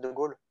for De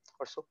Gaulle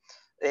also,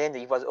 and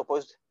he was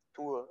opposed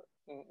to.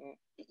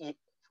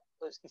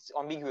 It's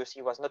ambiguous.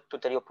 He was not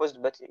totally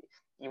opposed, but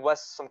he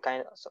was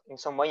in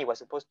some way he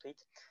was opposed to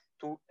it,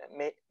 to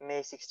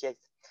May 68.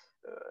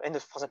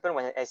 And for example,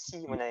 when I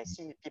see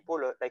people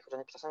like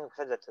Jordan Peterson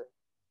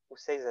who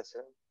say that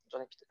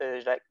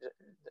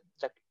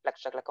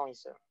Jacques Lacan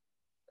is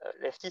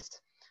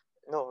leftist,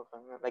 no,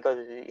 my God,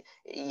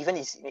 even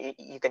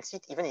you can see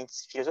it even in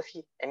its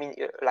philosophy. I mean,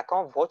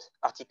 Lacan wrote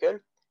article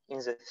in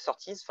the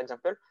 30s, for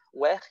example,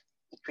 where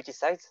he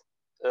criticized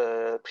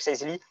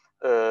precisely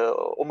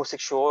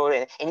homosexual,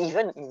 and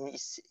even in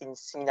his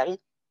seminary,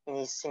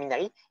 he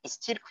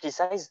still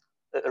criticized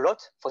a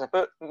lot. For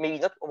example, maybe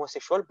not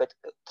homosexual, but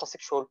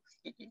transsexual,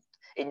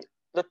 and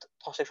not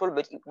transsexual,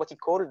 but what he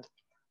called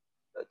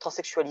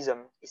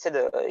transsexualism. He said,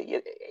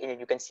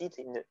 you can see it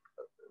in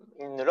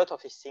a lot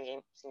of his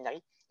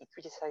seminary, he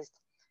criticized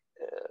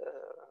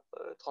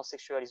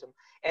transsexualism.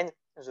 And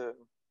the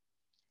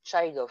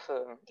child of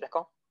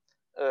Lacan,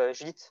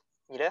 Judith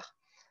Miller,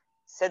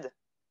 said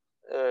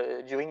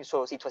during,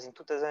 so it was in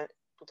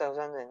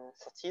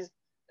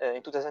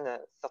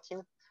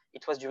 2013,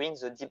 it was during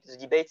the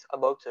debate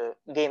about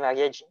gay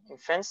marriage in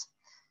France.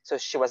 So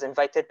she was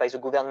invited by the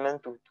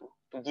government to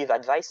give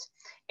advice.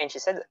 And she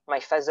said, my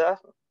father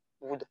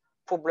would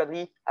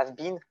probably have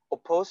been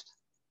opposed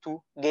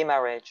to gay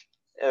marriage.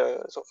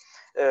 So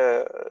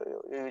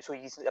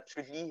he's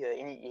absolutely, I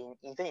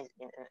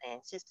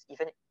insist,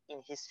 even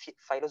in his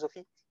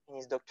philosophy, in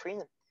his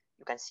doctrine,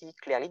 you can see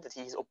clearly that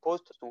he is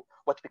opposed to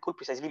what we call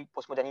precisely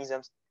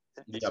postmodernism.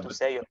 Yeah, but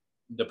say,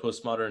 the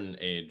postmodern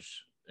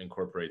age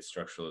incorporates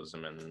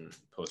structuralism and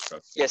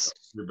post-structuralism. Yes,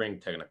 we're being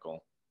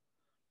technical.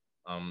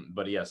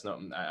 But yes, no,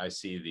 I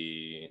see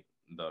the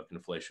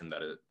conflation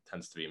that it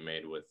tends to be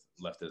made with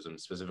leftism,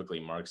 specifically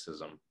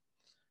Marxism,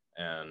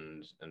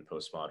 and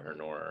postmodern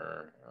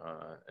or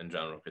in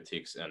general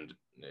critiques. And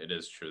it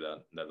is true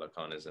that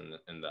Lacan is in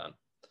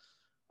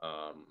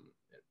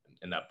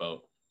that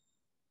boat.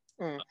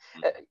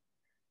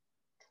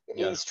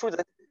 It's true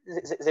that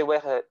they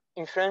were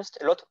influenced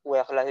a lot.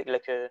 Were like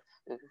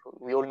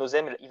we all know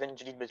them, even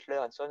Judith Butler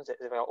and so on.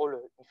 They were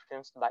all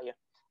influenced by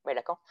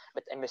Lacan.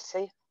 But I must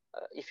say,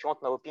 if you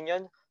want my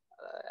opinion,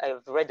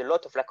 I've read a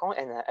lot of Lacan,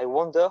 and I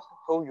wonder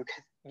how you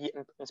can be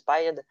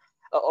inspired.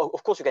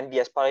 Of course, you can be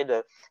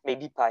inspired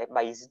maybe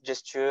by his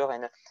gesture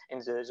and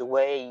the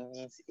way he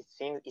did his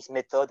thing, his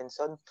method, and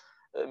so on,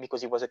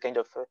 because it was a kind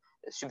of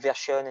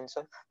subversion and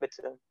so on. But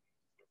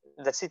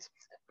that's it.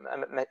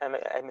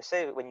 I must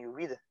say, when you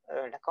read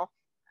Lacan,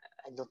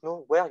 I don't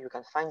know where you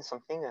can find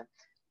something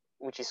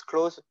which is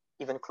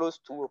even close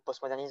to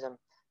postmodernism.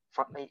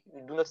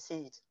 You do not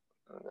see it.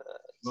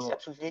 It's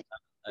absolutely.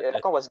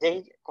 Lacan was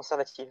very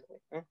conservative.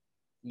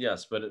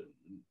 Yes, but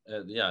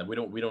yeah, we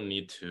don't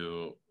need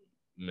to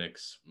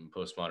mix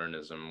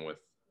postmodernism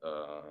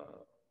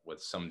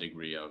with some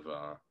degree of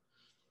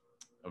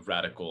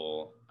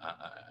radical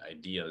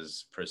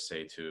ideas per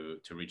se to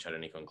reach at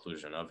any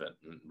conclusion of it.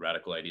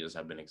 Radical ideas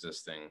have been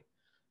existing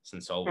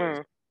since always,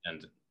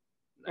 and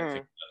I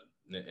think that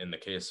in the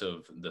case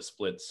of the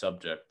split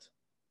subject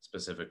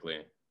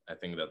specifically, I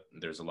think that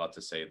there's a lot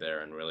to say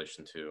there in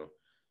relation to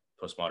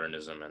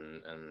postmodernism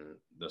and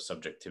the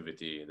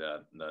subjectivity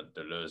that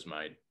Deleuze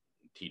might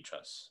teach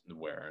us,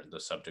 where the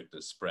subject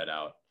is spread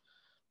out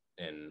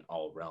in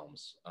all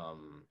realms.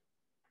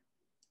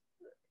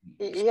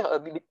 Here,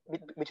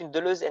 between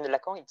Deleuze and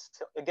Lacan,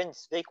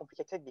 it's very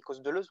complicated because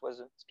Deleuze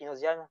was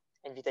Spinozian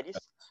and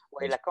vitalist,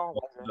 while Lacan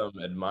was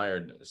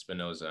admired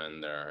Spinoza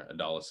in their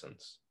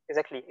adolescence.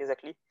 Exactly,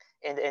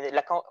 and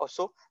Lacan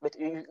also. But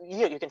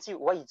here you can see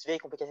why it's very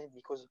complicated,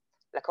 because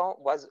Lacan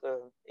was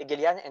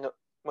Hegelian and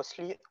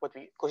mostly what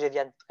we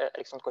Kojevian,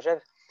 Alexandre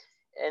Kojev,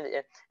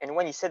 and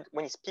when he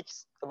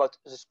speaks about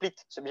the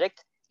split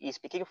subject, he's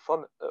speaking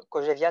from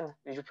Kojevian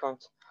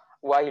viewpoint,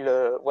 while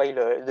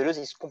Deleuze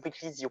is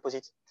completely the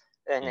opposite,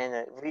 and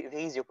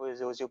very the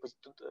opposite.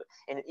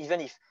 And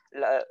even if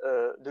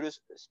Deleuze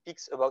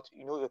speaks about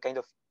a kind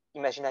of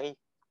imaginary,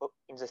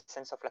 in the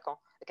sense of Lacan,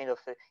 a kind of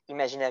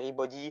imaginary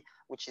body,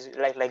 which is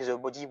like the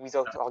body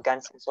without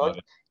organs and so on.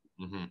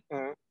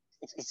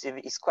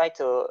 It's quite.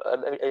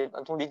 I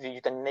don't believe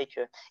you can make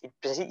it.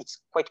 It's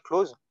quite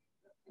close,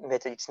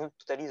 but it's not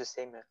totally the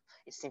same.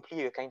 It's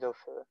simply a kind of.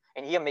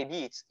 And here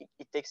maybe it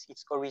takes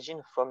its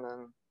origin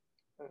from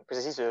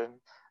precisely the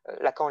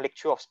Lacan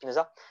lecture of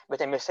Spinoza.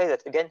 But I must say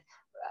that again,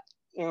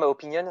 in my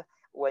opinion,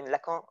 when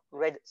Lacan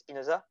read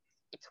Spinoza,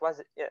 it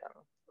was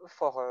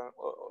for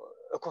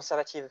a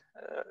conservative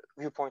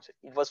viewpoint.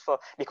 It was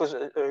because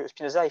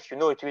Spinoza, if you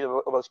know a little bit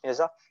about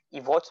Spinoza,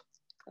 he wrote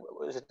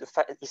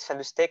his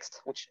famous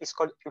text, which is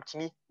called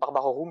Ultimi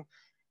Barbarorum.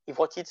 He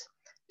wrote it,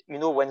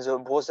 when the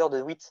brothers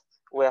de Witt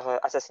were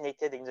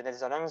assassinated in the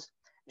Netherlands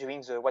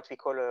during what we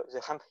call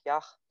the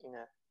Rampjaar in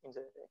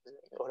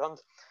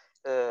Holland.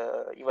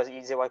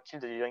 They were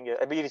killed during,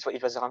 I believe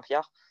it was the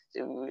Rampjaar,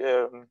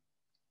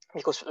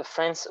 because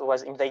France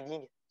was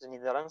invading the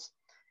Netherlands,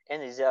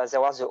 and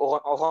there was the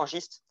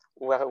Orangists,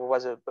 who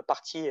was a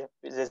party.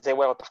 They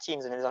were a party in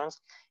the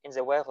Netherlands, and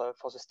they were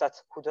for the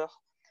Stadthoeder,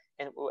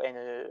 and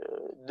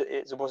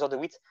the brothers de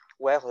Witt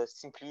were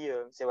simply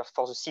they were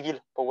for the civil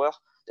power.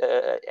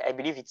 I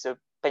believe it's a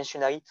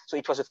pensionary, so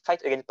it was a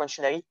fight against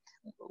pensionary.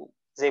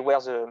 They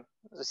were the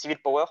civil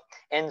power,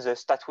 and the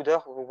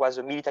Stadthoeder, who was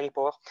the military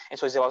power, and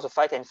so there was a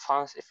fight, and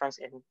France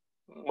and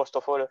most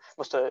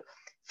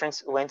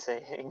friends went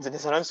in the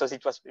Netherlands, so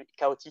it was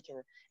chaotic,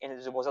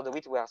 and the brothers of the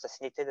wheat were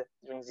assassinated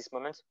during this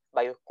moment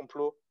by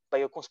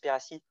a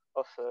conspiracy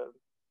of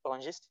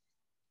orangists.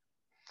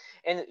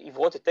 And he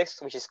wrote a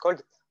text which is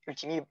called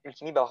Ultimi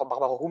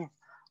Barbarorum,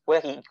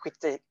 where he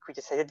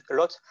criticized a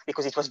lot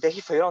because it was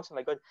very violent. Oh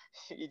my God,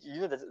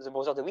 you know that the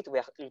brothers of the wheat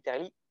were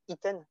literally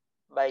eaten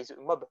by the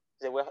mob.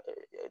 They were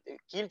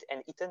killed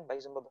and eaten by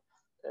the mob.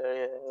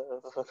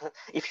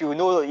 If you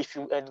know, I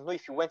don't know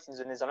if you went in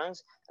the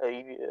Netherlands,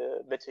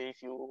 but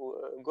if you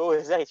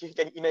go there, if you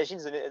can imagine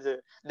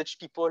the Dutch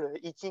people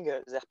eating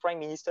their prime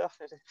minister.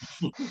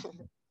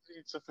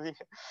 It's totally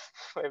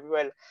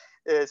well.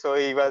 So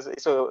he was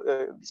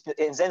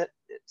and then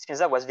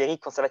Spinoza was very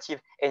conservative,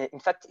 and in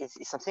fact,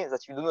 it's something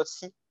that you do not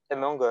see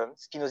among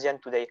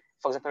Spinozian today.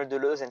 For example,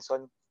 Deleuze and so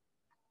on.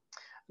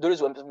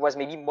 Deleuze was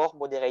maybe more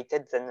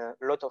moderated than a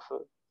lot of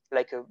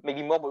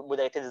maybe more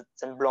moderated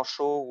than Blanchot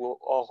or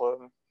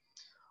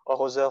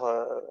other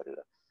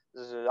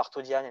the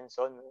Artodian and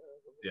so on.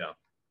 Yeah.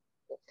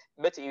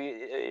 But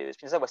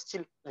Spinoza was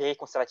still very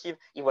conservative.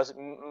 He was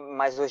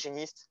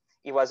misogynist.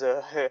 He was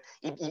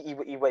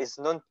he was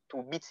known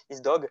to beat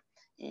his dog.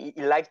 He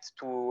liked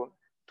to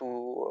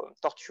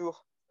torture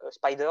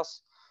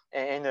spiders,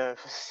 and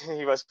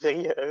he was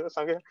very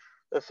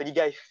funny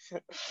guy.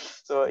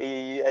 So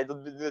I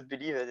don't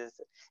believe this.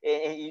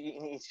 And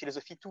in his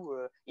philosophy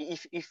too.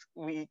 If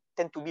we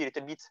tend to be a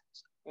little bit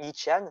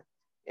Nietzschean,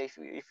 if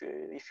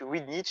you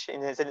read Nietzsche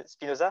and then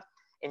Spinoza,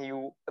 and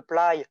you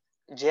apply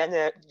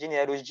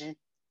genealogy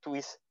to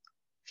his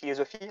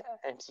philosophy,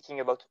 I'm speaking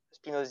about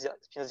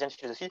Spinozian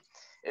philosophy,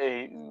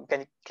 you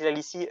can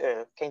clearly see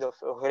a kind of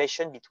a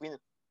relation between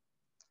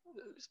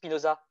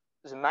Spinoza,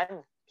 the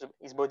man,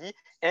 his body,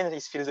 and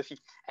his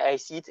philosophy. I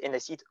see it, and I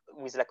see it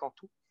with Lacan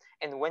too.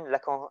 And when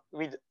Lacan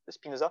read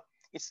Spinoza,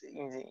 it's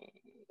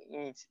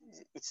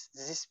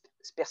this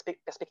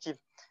perspective,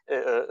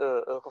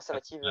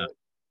 conservative.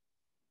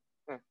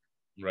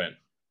 Right.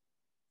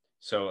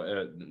 So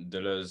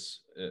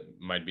Deleuze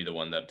might be the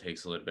one that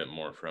takes a little bit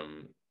more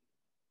from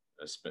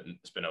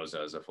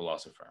Spinoza as a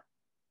philosopher.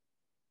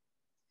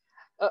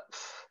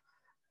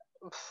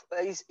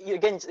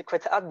 Again, it's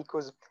quite hard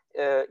because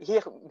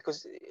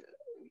because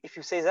if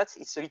you say that,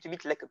 it's a little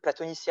bit like a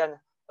Platonician,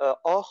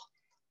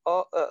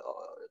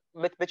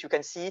 but you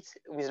can see it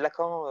with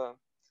Lacan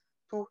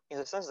too, in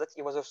the sense that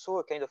he was also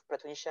a kind of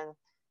Platonician.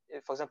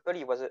 For example,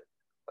 he was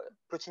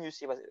Plotinus.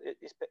 He was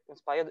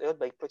inspired a lot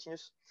by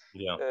Plotinus.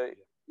 Yeah.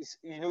 He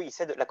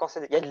said, Lacan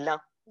said, il y a de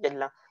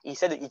l'un. He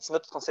said it's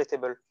not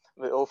translatable.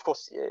 But of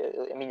course,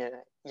 I mean,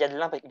 il y a de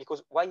l'un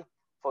because why?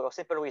 For a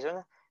simple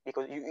reason,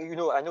 because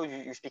I know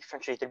you speak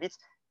French a little bit.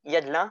 Il y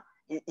a de l'un.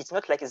 It's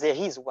not like there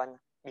is one,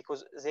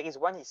 because there is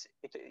one. It's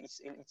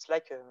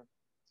like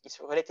it's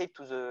related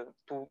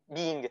to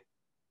being.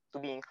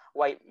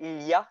 Why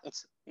il y a?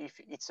 It's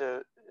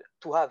to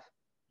have.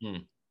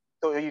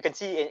 So you can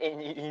see, and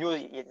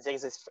there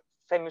is this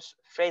famous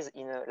phrase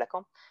in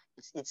Lacan.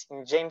 It's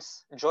in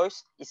James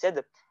Joyce. He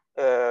said,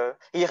 here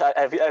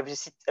I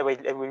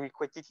will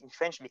quote it in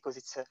French because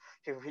it's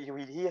you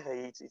will hear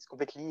it's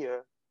completely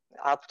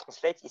hard to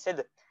translate. He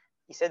said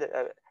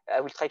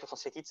I will try to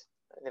translate it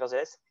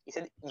nevertheless. He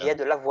said, il y a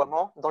de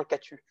l'avoiement dans le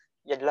catu.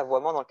 Il y a de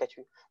l'avoiement dans le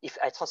catu. If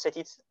I translate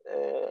it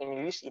in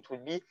English, it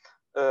would be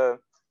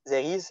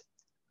there is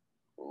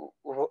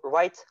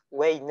right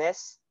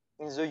wayness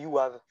in the you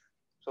have.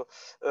 So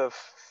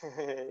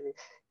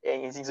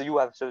in the you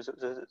have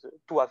the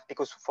to have,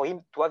 because for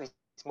him to have is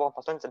more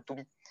important than to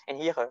be. And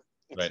here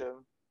it's right.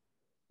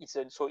 It's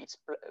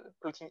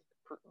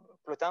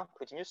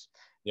Plotinus,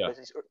 yeah. But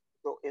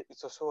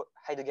it's also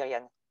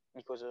Heideggerian,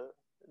 because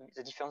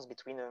the difference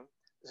between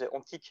the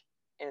ontic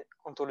and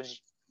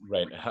ontology.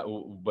 Right.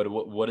 But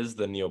what is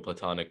the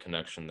Neoplatonic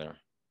connection there?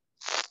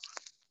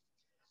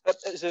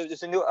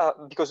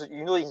 Because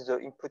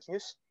in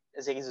Plotinus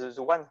there is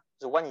the one.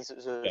 The one is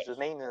the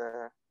main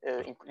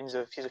in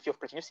the philosophy of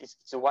Plotinus. It's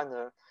the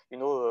one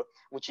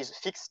which is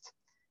fixed,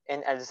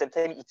 and at the same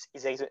time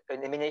there is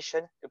an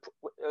emanation.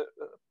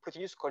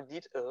 Plotinus called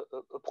it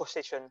a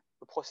procession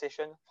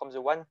from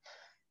the one,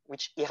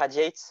 which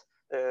irradiates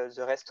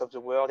the rest of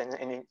the world,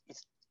 and it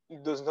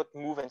does not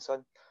move and so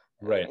on.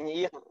 Right.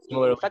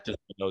 Similar to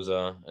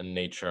Spinoza and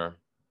nature,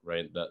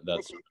 right?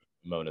 That's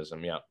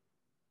monism, yeah.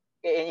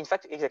 In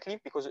fact, exactly,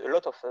 because a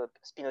lot of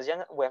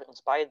Spinozians were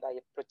inspired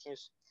by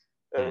Plotinus.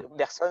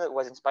 Bergson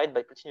was inspired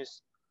by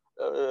Plotinus.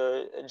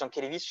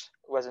 Jankelevich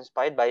was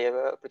inspired by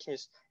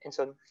Plotinus, and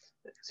so on.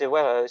 They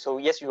were so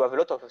yes, you have a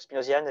lot of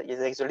Spinozian.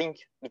 There is a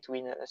link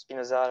between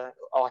Spinoza,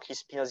 or at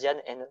least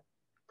Spinozian, and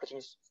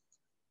Plotinus.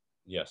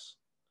 Yes.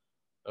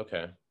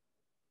 Okay.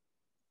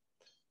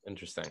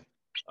 Interesting.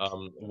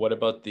 What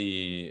about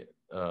the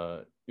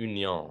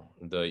union,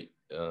 the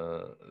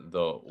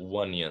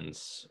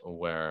oneians,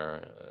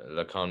 where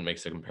Lacan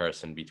makes a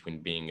comparison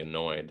between being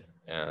annoyed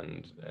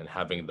and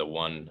having the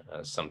one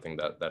as something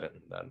that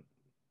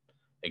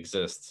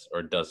exists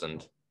or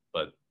doesn't,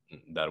 but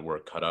that we're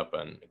cut up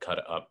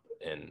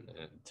in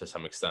to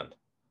some extent.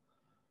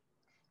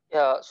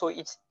 Yeah. So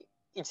it's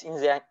it's in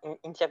the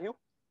interview.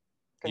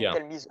 Can you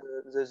tell me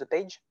the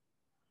page?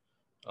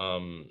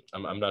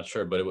 I'm not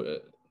sure, but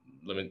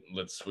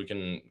we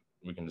can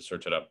just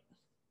search it up.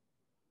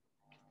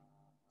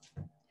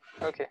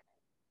 Okay.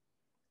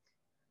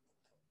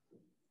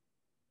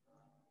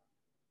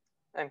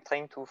 I'm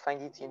trying to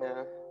find it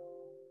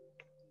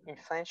in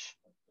French.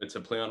 It's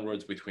a play on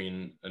words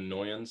between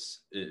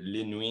annoyance,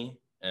 l'ennui,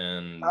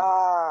 and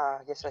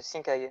yes, I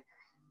think I.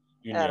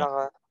 union.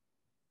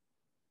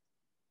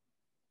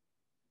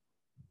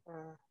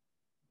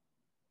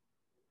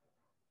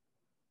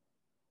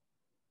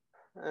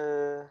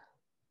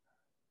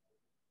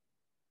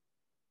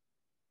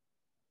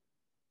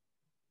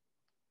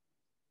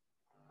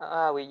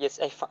 Alors, oui, yes,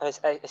 I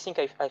think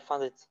I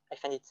found it. I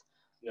found it.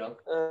 Yeah.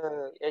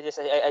 Yes,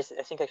 I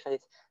think I found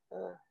it.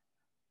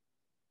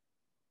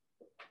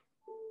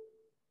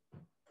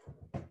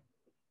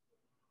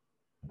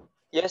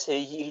 Yes,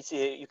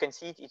 you can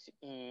see it.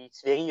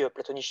 It's very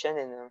Platonician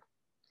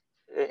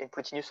and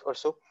Plotinus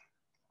also.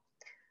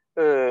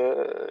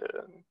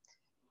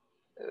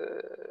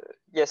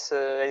 Yes,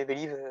 I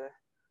believe.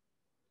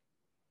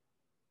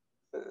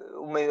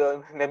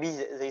 Maybe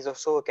there is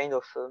also a kind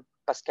of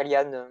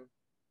Pascalian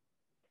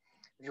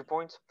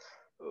viewpoint,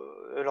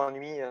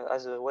 l'ennui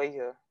as a way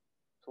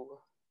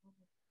to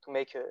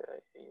make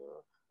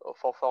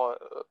for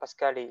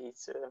Pascal.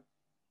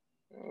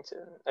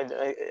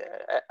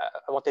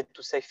 I wanted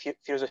to say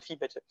philosophy,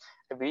 but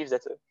I believe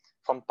that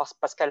from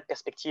Pascal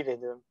perspective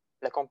and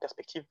Lacan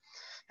perspective,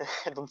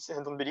 I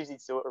don't believe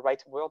it's the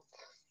right word,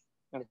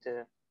 but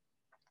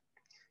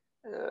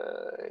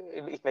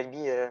it might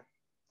be the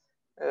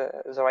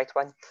right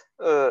one,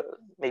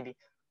 maybe.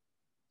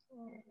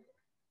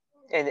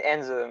 And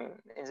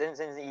then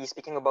he's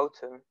speaking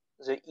about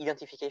the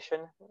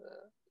identification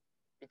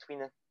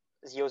between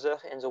the other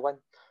and the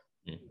one.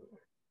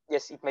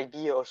 Yes, it might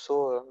be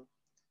also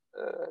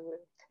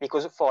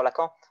because for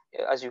Lacan,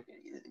 as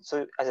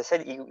I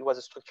said, he was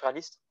a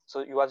structuralist.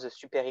 So you have the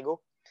superego,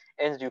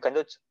 and you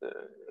cannot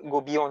go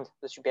beyond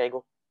the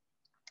superego.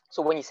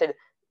 So when he said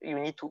you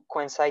need to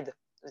coincide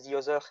the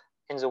other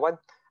and the one,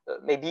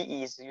 maybe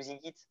he is using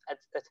it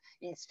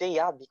it's very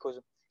hard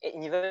because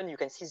even you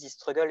can see this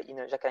struggle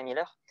in Jacques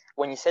Miller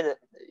when he said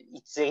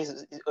there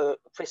is a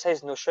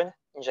precise notion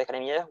in Jacques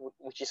Miller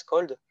which is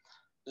called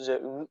the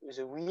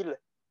real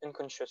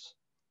unconscious.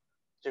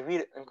 The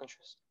real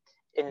unconscious.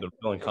 And the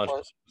real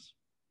unconscious.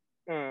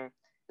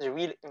 The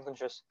real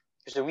unconscious.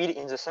 The real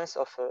in the sense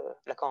of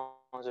Lacan,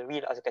 the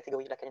real as a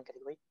category, Lacanian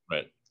category.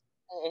 Right.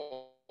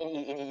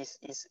 And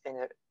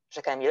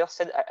Jacques Miller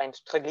said, I'm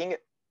struggling,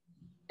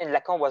 and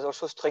Lacan was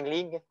also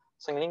struggling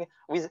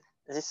with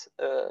this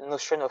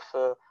notion of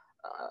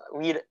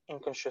real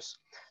unconscious.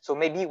 So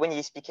maybe when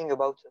he's speaking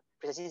about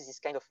precisely this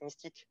kind of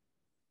mystic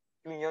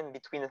union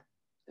between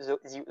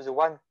the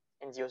one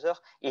and the other,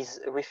 is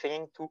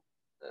referring to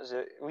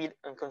the real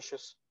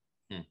unconscious.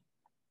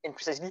 And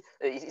precisely,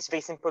 it's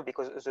very simple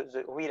because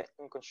the real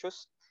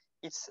unconscious,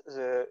 it's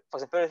for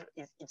example,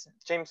 it's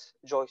James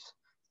Joyce.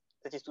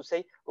 That is to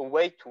say, a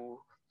way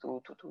to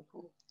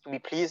be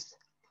pleased,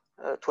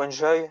 to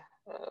enjoy,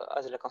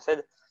 as Lacan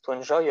said, to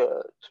enjoy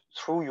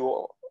through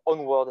your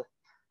own words.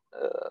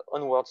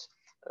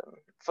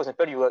 For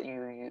example,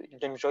 you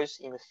James Joyce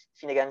in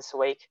Finnegan's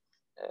Wake,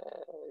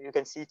 you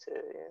can see it,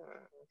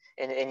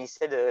 and he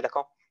said,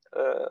 Lacan,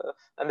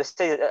 I must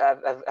say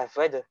that I've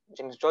read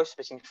James Joyce,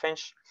 but in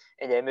French,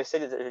 and I must say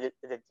that I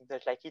did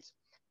not like it,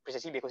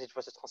 precisely because it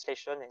was a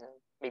translation, and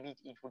maybe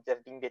it would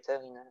have been better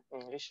in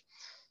English.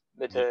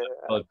 But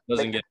well, it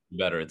doesn't get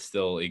better. It's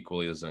still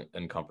equally as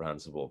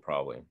incomprehensible,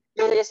 probably.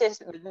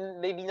 Yes.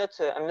 Maybe not.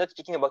 I'm not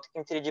speaking about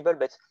intelligible,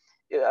 but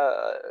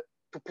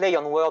to play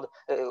on word.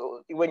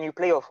 When you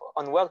play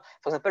on word,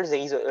 for example, there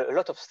is a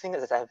lot of things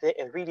that I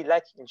really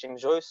like in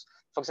James Joyce.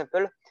 For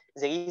example,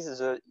 there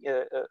is a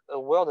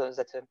word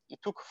that he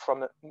took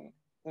from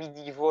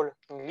medieval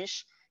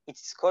English. It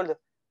is called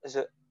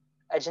the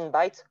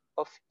agenbite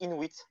of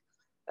Inuit.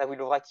 I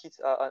will write it.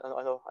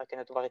 No, I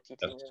cannot write it.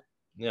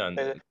 Yes.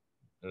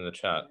 In the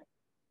chat.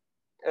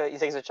 Is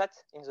there the chat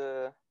in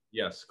the?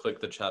 Yes, click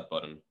the chat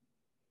button.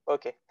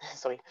 Okay,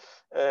 sorry.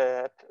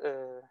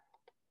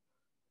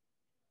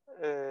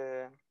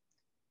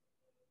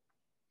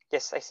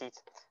 Yes, I see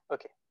it.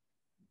 Okay.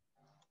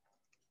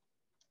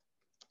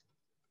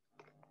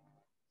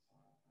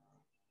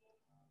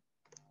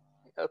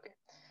 Okay.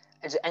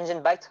 And the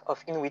engine bite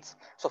of Inuit.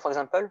 So, for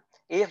example,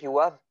 here you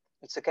have,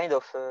 it's a kind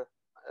of,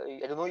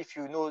 I don't know if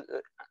you know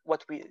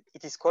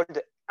it is called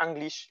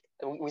English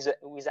with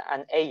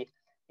an A.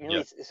 You know,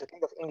 it's a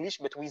kind of English,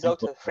 but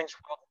without a French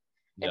word.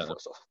 And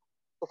so,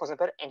 for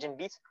example, engine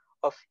bit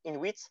of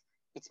Inuit,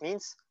 it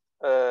means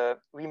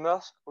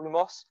remorse,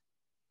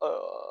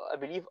 I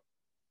believe,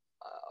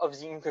 of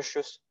the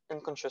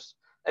unconscious.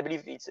 I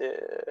believe it's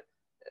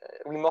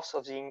remorse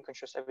of the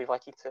unconscious. I will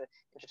write it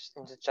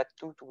in the chat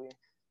too to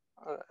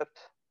up.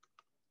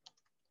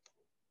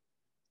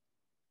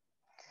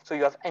 So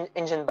you have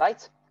engine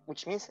bite,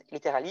 which means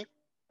literally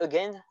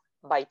again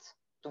bite,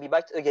 to be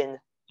bite again.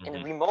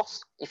 And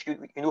remorse, if you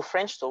know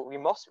French, so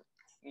remorse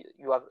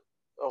you have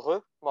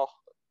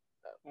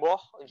more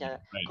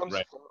comes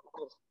right. from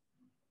re.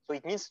 So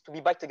it means to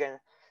be back again.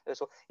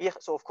 So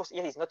of course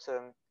here is not.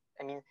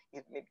 I mean,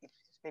 it's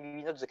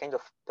maybe not the kind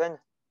of pun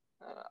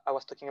I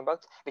was talking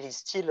about, but it's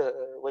still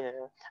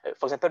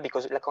for example,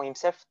 because Lacan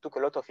himself took a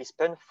lot of his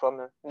pun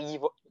from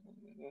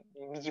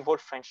medieval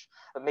French,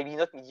 maybe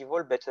not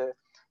medieval, but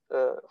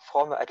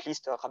from at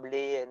least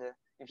Rabelais and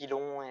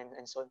Villon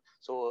and so on.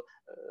 So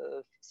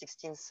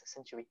 16th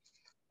century.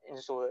 And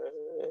so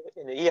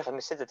here I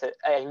must say that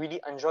I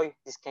really enjoy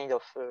this kind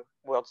of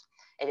words.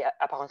 And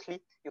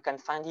apparently you can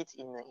find it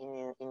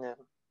in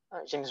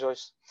James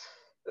Joyce.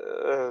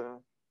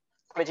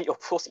 But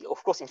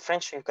of course, in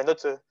French you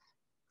cannot.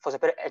 For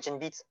example,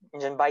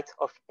 engine bite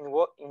of in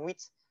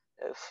wit,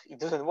 it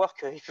doesn't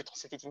work if you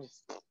translate it in.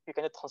 You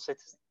cannot translate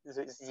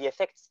the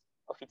effects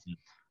of it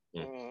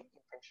in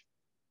French.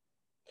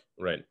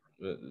 Right.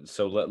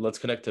 So let's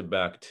connect it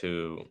back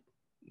to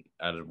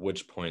at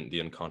which point the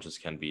unconscious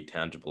can be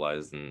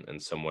tangibilized in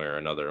some way or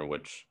another, in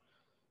which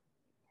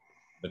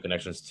the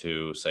connections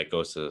to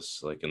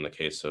psychosis, like in the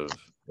case of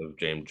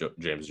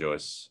James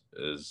Joyce,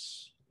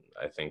 is,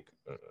 I think,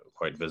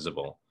 quite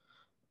visible.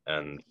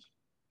 And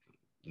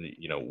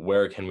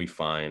where can we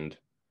find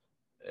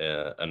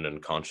an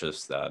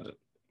unconscious that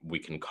we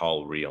can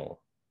call real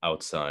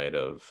outside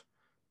of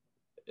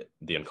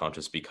the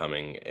unconscious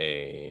becoming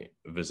a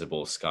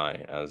visible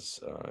sky, as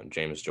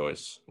James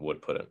Joyce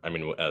would put it. I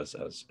mean, as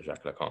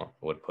Jacques Lacan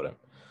would put it.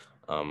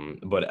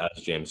 But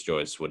as James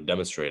Joyce would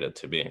demonstrate it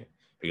to be,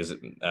 because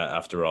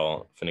after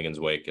all, Finnegan's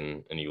Wake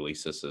and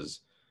Ulysses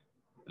is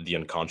the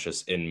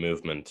unconscious in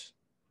movement,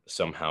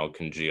 somehow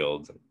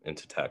congealed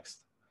into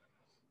text.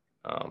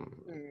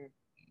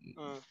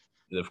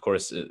 Of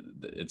course,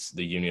 it's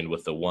the union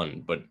with the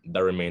one, but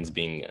that remains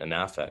being an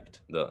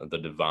affect, the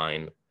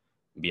divine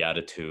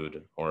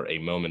beatitude, or a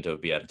moment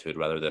of beatitude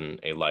rather than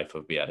a life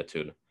of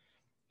beatitude,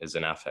 is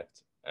an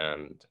affect,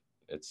 and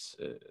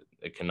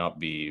it cannot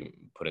be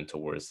put into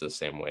words the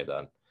same way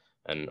that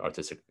an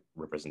artistic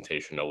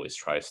representation always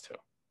tries to.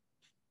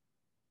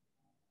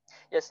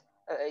 Yes,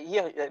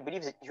 here I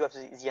believe that you have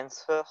the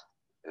answer.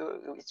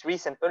 It's really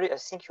simple. I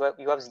think you have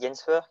the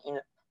answer in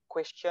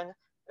question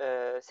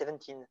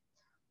 17.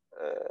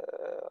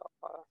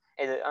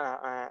 And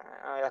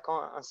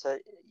Lacan answer,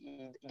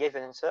 he gave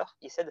an answer.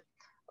 He said,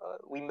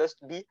 "We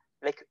must be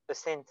like a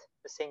saint,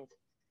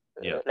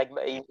 like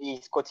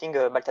he's quoting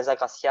Balthazar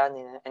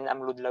Gracian and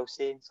Amelot de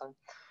Lausset and so on.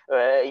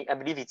 I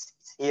believe it's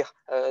here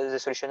the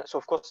solution. So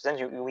of course, then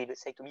you will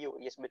say to me, oh,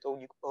 yes, but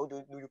how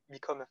do you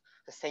become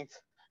a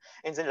saint?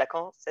 And then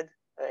Lacan said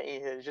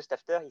just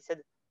after he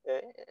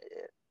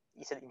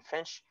said in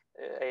French,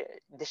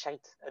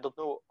 décharite. I don't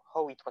know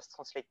how it was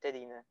translated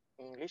in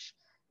English,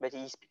 but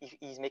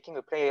he's making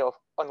a play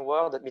on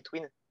word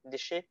between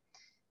déchet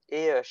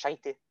et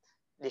charité.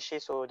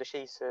 Déchet, so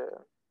déchet is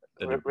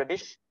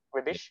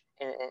rubbish,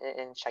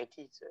 and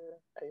charity.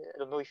 I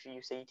don't know if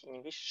you say it in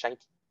English.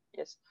 Charity,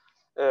 yes.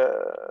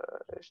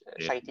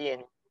 Charity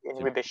and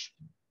rubbish.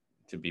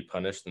 To be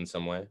punished in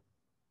some way.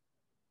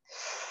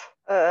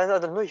 No, I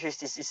don't know if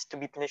it is to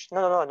be punished.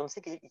 No, I don't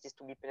think it is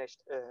to be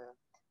punished.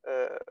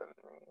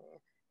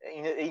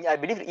 I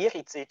believe here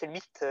it's a little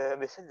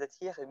bit said that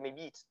here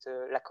maybe it's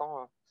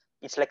Lacan.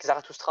 It's like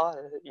Zarathustra,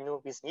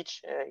 with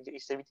Nietzsche.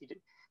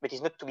 But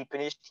it's not to be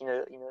punished in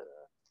a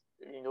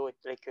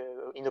like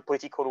in a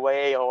political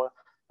way or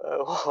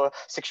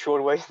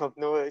sexual way.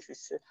 No,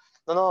 it's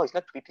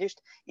not to be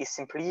punished. It's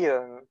simply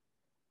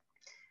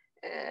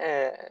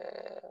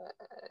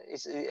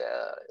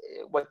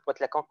what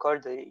Lacan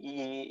called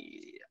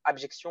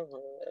abjection.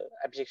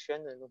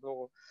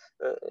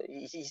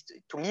 Is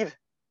to live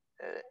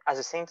as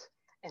a saint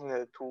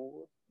and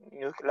to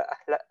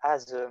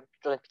as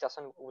Jordan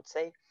Peterson would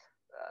say,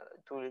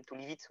 to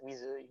leave it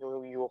with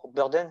your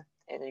burden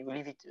and you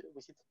leave it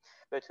with it.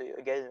 But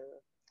again,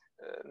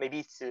 maybe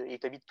it's a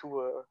little bit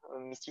too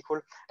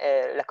mystical.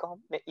 Lacan,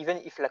 even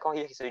if Lacan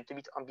here is a little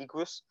bit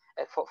ambiguous,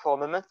 for a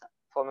moment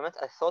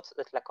I thought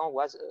that Lacan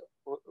was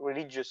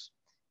religious,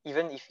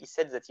 even if he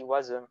said that he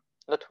was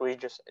not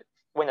religious.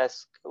 When I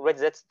read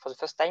that for the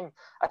first time,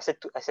 I said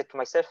to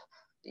myself,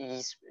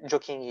 he's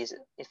joking.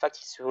 In fact,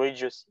 he's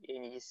religious.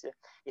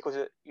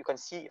 Because you can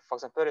see, for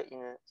example,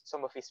 in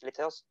some of his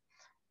letters,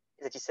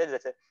 that he said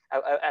that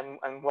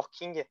I'm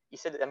working. He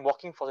said I'm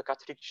working for the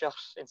Catholic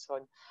Church and so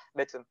on.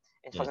 But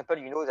and for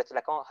example, that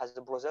Lacan has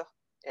a brother,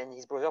 and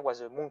his brother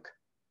was a monk.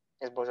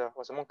 His brother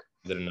was a monk.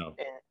 Didn't know.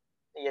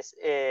 Yes.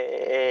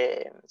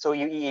 So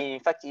in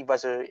fact, he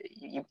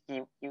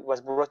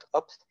was brought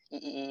up.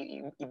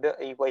 He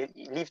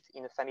lived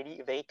in a family,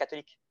 a very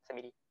Catholic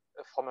family,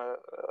 from a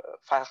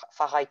far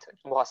right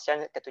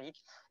Maurrassian Catholic.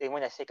 And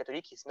when I say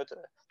Catholic, it's not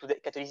today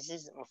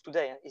Catholicism of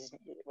today.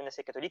 When I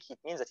say Catholic, it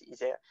means that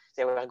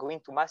they were going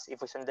to mass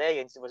every Sunday,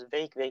 and it was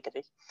very, very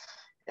Catholic.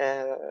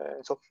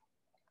 So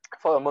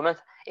for a moment,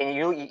 and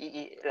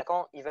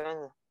Lacan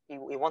even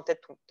he wanted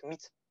to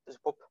meet the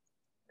Pope.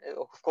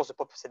 Of course, the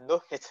Pope said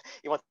no, but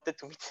he wanted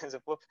to meet the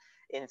Pope,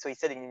 and so he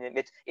said,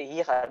 but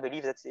here I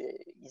believe that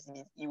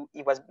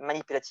he was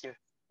manipulative,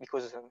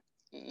 because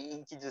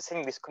he did the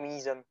same with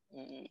communism.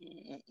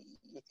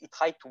 He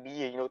tried to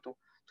be,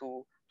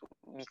 to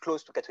be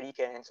close to Catholic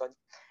and so on.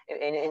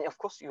 And of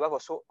course, you have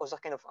also other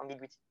kind of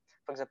ambiguity.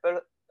 For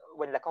example,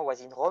 when Lacan was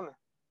in Rome,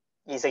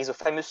 there is a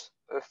famous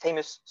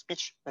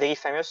speech, very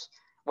famous,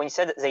 when he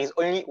said there is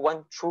only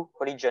one true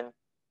religion.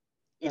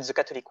 It's the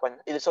Catholic one.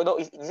 So no,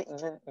 he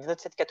did not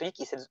say Catholic,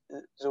 he said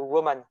the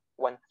Roman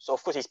one. So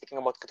of course he's speaking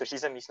about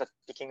Catholicism, he's not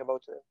speaking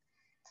about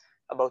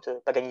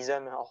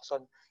paganism or so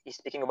on. He's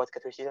speaking about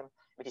Catholicism.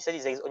 But he said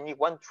there is only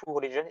one true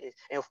religion.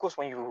 And of course,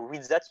 when you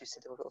read that, you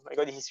said, oh my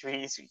God, he's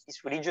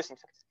religious, in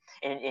fact.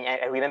 And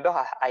I remember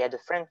I had a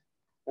friend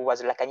who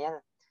was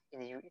Lacanian,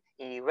 and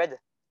he read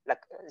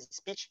this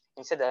speech,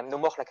 and he said, I'm no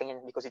more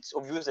Lacanian, because it's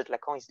obvious that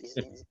Lacan is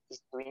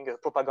doing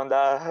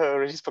propaganda,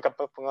 religious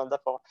propaganda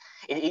for.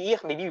 And here,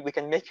 maybe we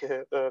can make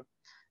an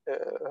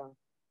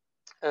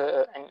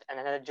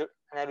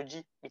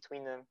analogy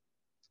between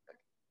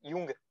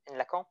Jung and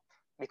Lacan,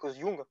 because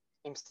Jung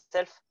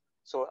himself,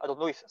 so I don't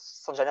know if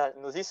Sanjana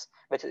knows this,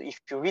 but if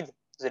you read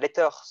the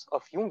letters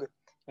of Jung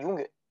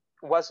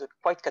was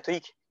quite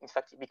Catholic, in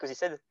fact, because he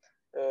said,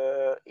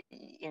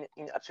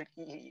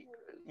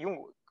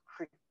 Jung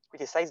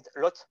criticized a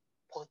lot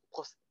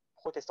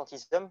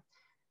Protestantism,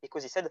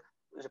 because he said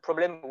the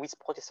problem with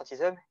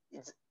Protestantism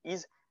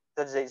is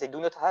that they do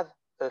not have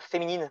a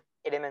feminine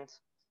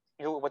element.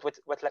 You know what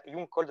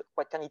Jung called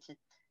quaternity.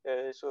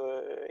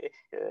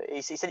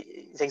 He said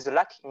there is a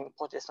lack in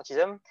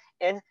Protestantism,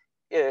 and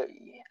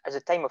at the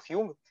time of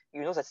Jung,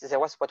 you know that there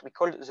was what we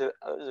call the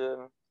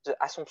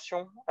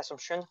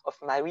Assumption of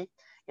Mary,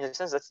 in the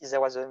sense that there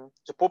was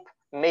the Pope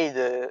made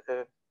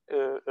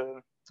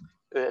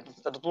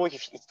I don't know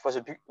if it was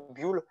a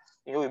bull.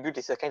 You know, a bull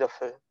is a kind of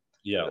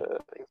you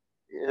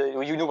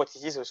know what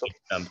it is. So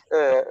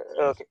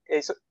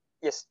okay, so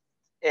yes,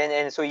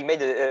 and so he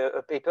made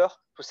a paper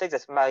to say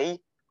that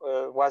Mary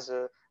was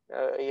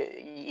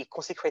he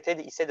consecrated.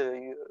 He said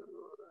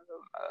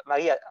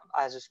Mary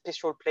has a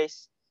special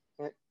place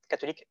in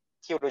Catholic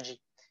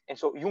theology, and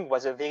so Jung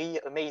was very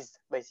amazed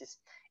by this.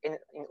 And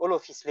in all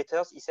of his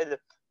letters, he said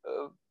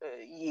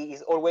he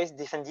is always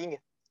defending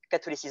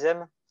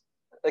Catholicism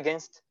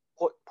against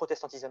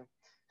Protestantism.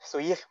 So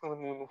here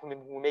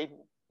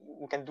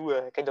we can do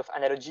a kind of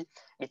analogy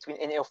between,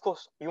 and of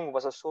course Jung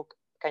was also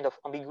kind of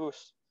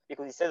ambiguous,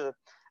 because he said at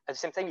the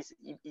same time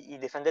he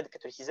defended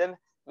Catholicism,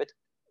 but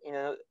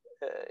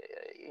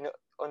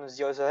on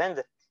the other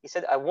hand he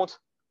said, I won't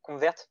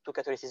convert to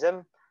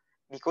Catholicism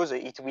because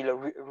it will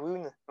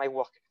ruin my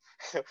work.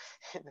 So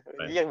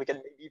right. Here we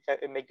can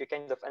maybe make a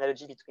kind of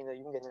analogy between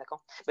Jung and Lacan.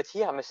 But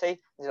here I must say,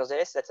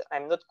 nevertheless, that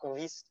I'm not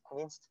convinced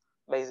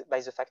by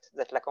the fact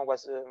that Lacan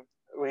was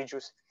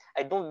religious.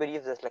 I don't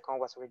believe that Lacan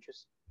was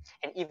religious.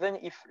 And even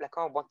if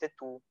Lacan wanted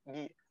to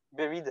be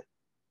buried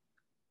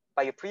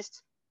by a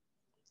priest,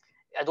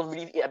 I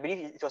believe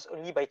it was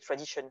only by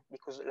tradition,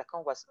 because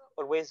Lacan was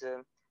always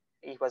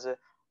he was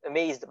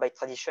amazed by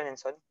tradition and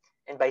so on,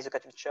 and by the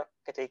Catholic Church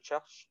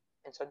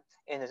and so on.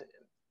 And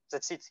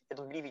that's it. I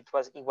don't believe he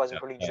was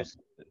religious.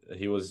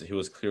 He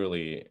was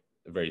clearly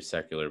very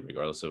secular,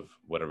 regardless of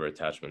whatever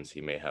attachments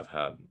he may have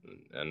had,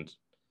 and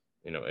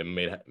you know,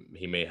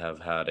 he may have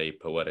had a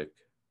poetic,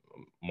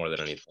 more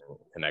than anything,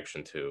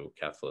 connection to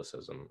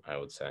Catholicism, I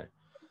would say.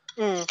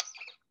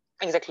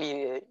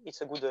 Exactly,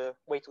 it's a good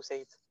way to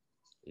say it.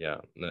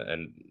 Yeah,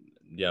 and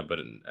yeah, but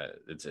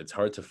it's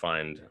hard to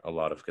find a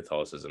lot of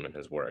Catholicism in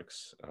his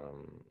works,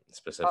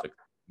 specific.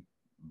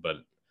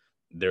 But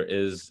there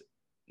is,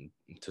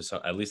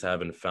 at least I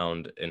haven't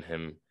found in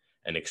him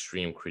an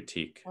extreme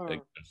critique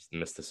against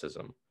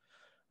mysticism.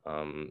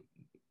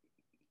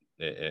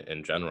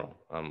 In general,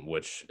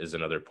 which is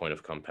another point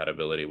of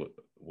compatibility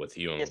with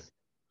Jung. Yes.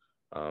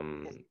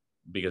 Yes.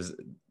 Because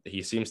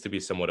he seems to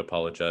be somewhat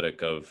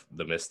apologetic of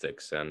the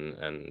mystics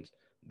and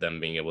them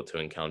being able to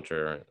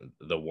encounter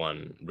the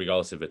one,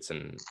 regardless if it's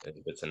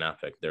an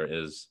affect.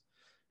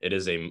 It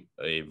is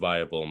a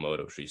viable mode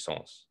of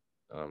jouissance.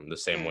 The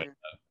same way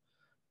that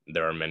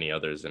there are many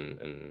others,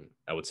 and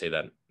I would say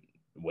that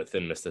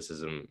within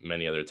mysticism,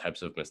 many other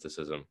types of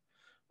mysticism,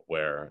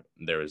 where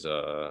there is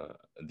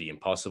the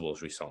impossible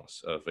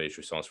jouissance of a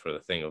jouissance for the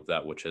thing of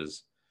that which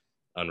is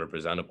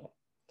unrepresentable.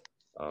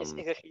 Yes,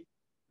 exactly.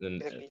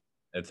 And exactly.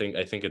 I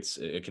think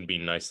it can be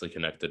nicely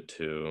connected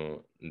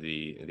to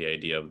the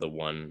idea of the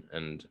one,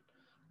 and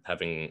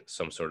having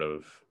some sort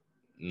of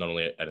not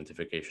only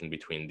identification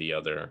between the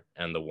other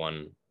and the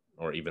one,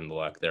 or even the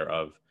lack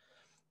thereof.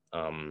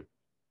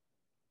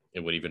 It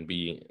would even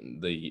be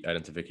the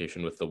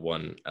identification with the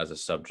one as a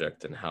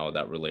subject, and how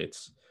that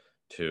relates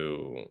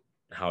to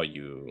how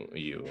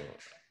you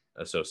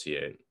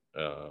associate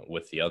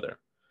with the other.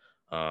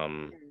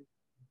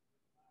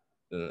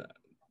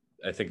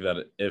 I think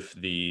that if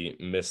the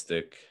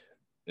mystic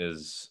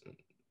is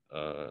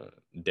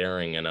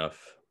daring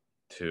enough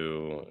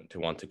to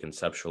want to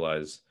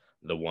conceptualize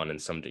the one in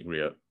some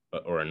degree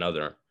or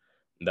another,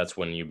 that's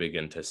when you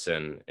begin to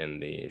sin in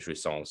the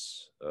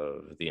jouissance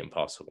of the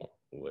impossible,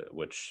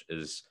 which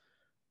is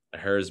a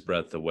hair's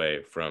breadth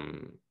away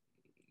from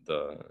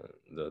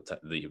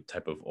the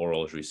type of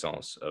oral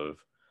jouissance of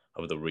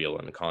the real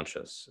and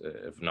conscious,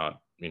 if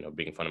not,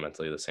 being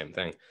fundamentally the same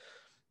thing.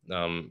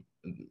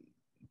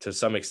 To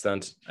some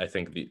extent, I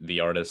think the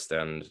artist,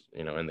 and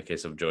in the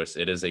case of Joyce,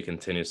 it is a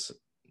continuous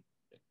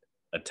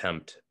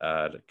attempt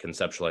at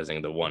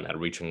conceptualizing the one, at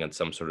reaching at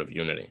some sort of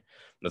unity.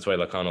 That's why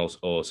Lacan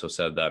also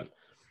said that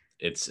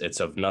it's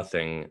of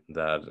nothing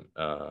that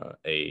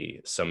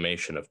a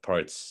summation of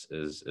parts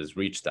is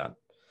reached at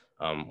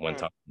when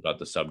talking about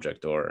the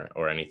subject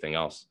or anything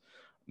else,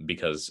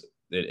 because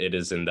it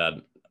is in that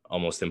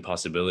almost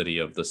impossibility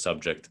of the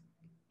subject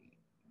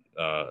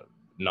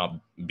not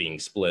being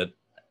split,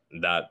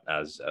 that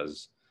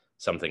as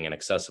something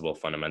inaccessible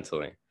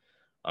fundamentally,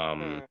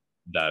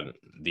 that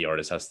the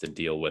artist has to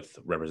deal with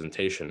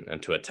representation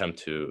and to attempt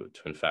to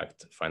in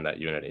fact find that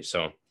unity.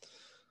 So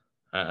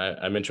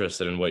I'm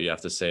interested in what you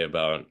have to say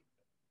about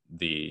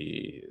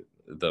the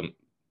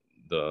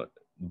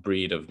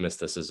breed of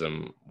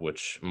mysticism,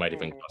 which might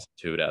even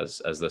constitute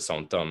as the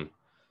Saint-Homme,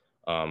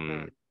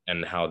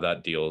 and how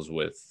that deals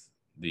with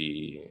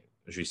the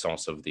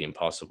jouissance of the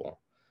impossible,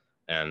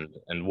 and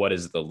what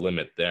is the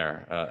limit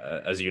there.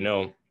 As you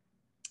know,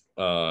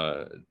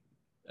 I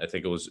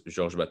think it was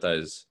Georges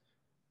Bataille's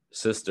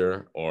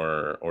sister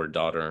or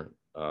daughter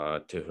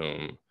to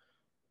whom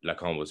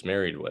Lacan was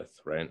married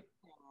with, right?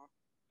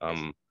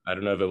 I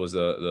don't know if it was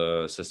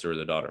the sister or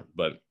the daughter,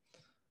 but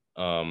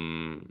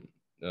the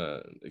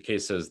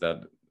case says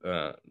that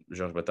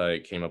Georges Bataille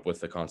came up with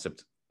the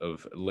concept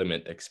of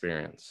limit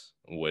experience,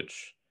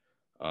 which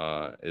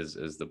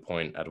is the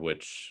point at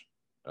which,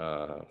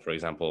 for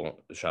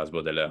example, Charles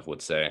Baudelaire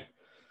would say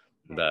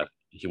that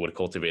he would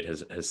cultivate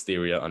his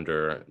hysteria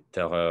under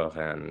terreur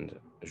and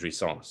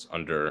jouissance,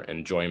 under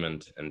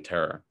enjoyment and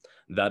terror.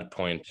 That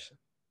point,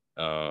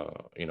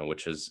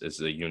 which is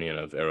the union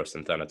of Eros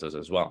and Thanatos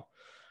as well,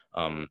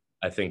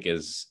 I think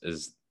is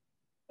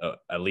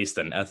at least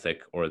an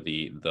ethic, or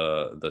the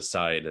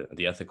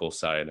ethical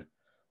side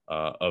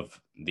of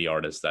the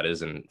artist that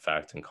is in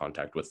fact in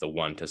contact with the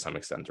one to some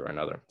extent or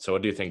another. So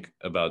what do you think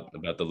about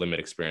the limit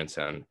experience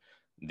and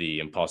the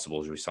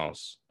impossible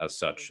jouissance as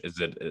such?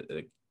 Is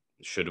it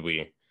should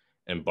we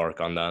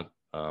embark on that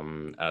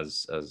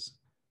as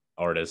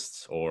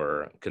artists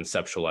or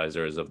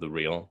conceptualizers of the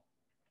real?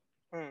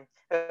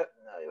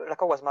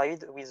 Lacan was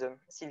married with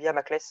Sylvia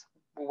Maclès,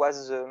 who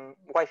was the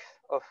wife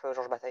of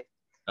Georges Bataille.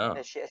 Oh.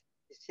 She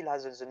still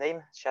has the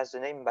name. She has the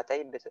name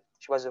Bataille, but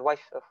she was the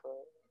wife of.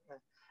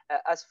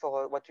 As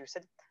for what you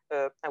said,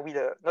 I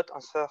will not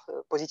answer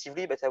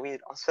positively, but I will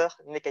answer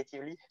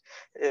negatively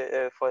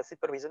for a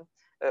simple reason.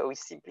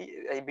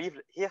 I believe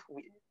here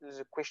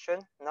the question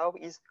now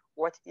is,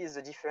 what is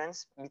the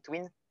difference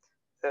between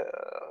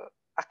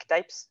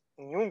archetypes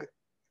in Jung,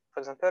 for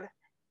example,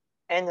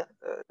 and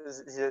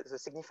the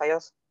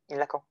signifiers in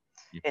Lacan?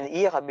 And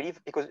here I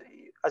believe, because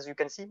as you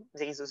can see,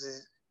 there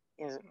is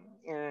in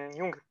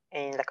Jung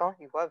and in Lacan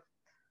you have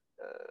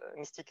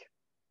mystic.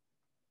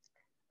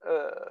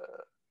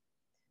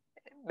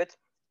 But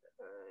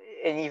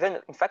and even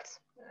in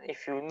fact,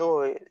 if you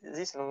know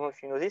this, I don't know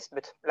if you know this,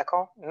 but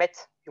Lacan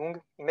met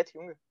Jung. He met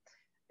Jung,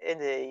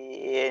 and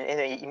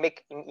he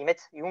met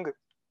Jung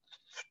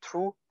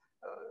through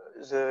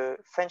the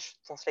French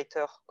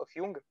translator of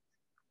Jung,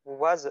 who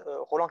was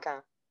Roland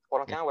Quin.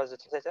 Roland Quin was the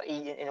translator,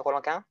 and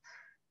Roland Quin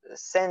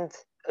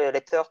sent a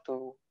letter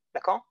to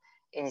Lacan,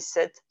 and he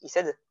said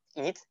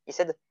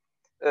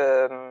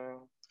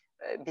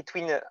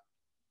between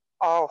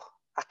our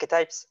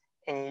archetypes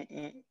and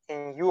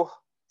your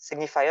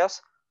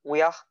signifiers,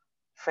 we are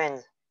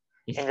friends.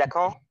 And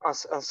Lacan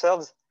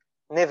answered,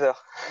 never.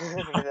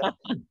 Never.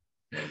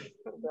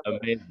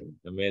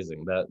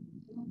 Amazing. That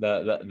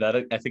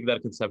I think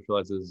that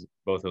conceptualizes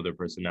both of their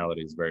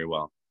personalities very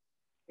well.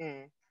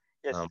 Yes.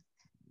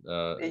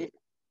 But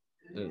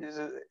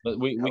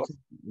we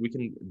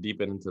can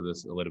deepen into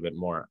this a little bit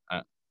more.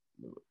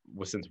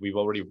 Since we've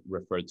already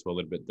referred to a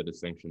little bit the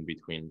distinction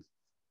between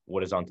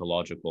what is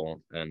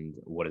ontological and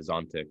what is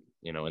ontic,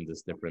 in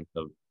this difference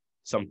of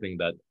something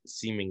that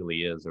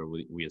seemingly is, or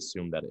we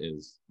assume that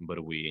is, but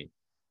we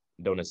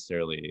don't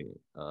necessarily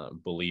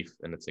believe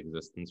in its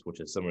existence, which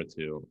is similar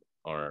to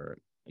our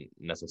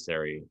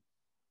necessary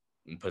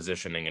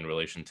positioning in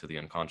relation to the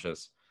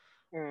unconscious.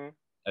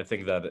 I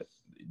think that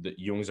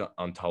Jung's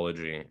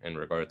ontology in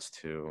regards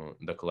to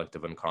the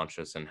collective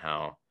unconscious and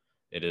how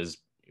it is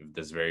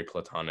this very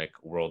Platonic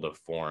world of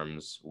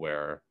forms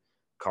where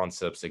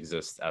concepts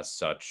exist as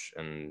such,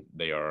 and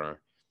they are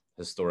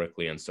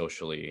historically and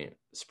socially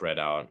spread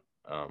out,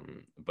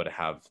 but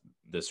have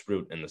this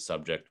root in the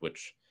subject,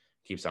 which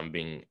keeps on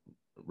being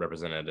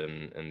represented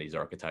in these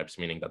archetypes,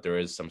 meaning that there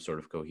is some sort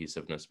of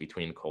cohesiveness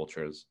between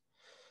cultures,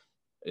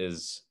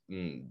 is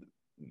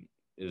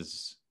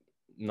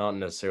not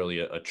necessarily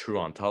a true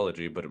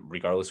ontology, but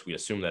regardless, we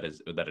assume that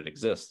it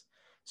exists.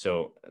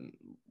 So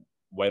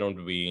why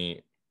don't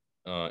we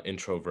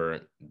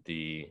introvert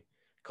the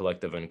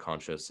collective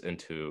unconscious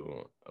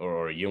into,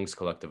 or Jung's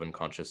collective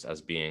unconscious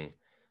as being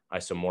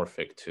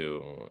isomorphic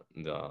to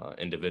the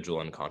individual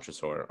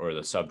unconscious or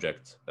the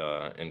subject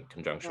in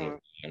conjunction with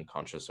the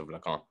unconscious of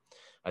Lacan.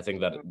 I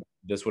think that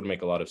this would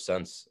make a lot of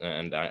sense,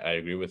 and I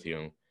agree with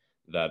you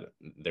that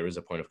there is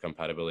a point of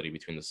compatibility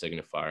between the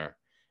signifier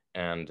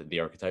and the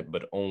archetype,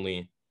 but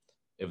only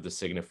if the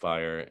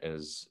signifier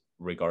is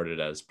regarded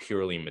as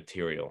purely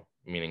material,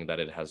 meaning that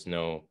it has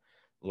no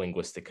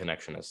linguistic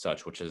connection as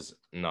such, which is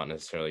not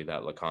necessarily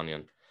that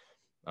Lacanian.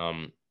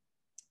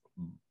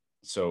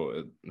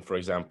 So, for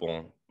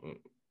example,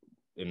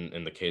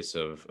 in the case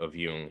of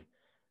Jung,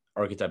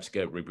 archetypes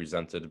get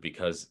represented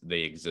because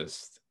they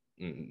exist,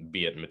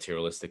 be it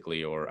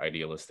materialistically or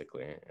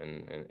idealistically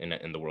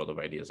in the world of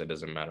ideas. It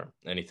doesn't matter.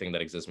 Anything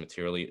that exists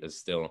materially is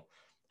still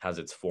has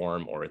its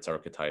form or its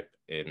archetype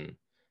in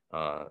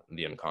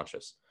the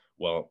unconscious.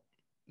 Well,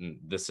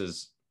 this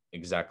is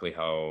exactly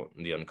how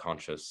the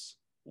unconscious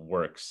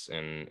works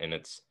in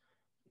its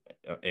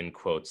in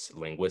quotes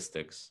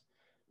linguistics,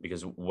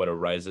 because what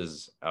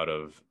arises out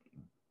of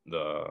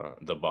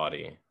the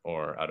body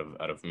or out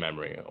of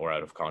memory or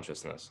out of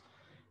consciousness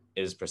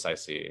is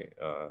precisely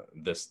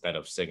this set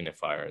of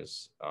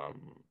signifiers,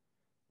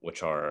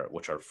 which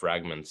are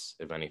fragments,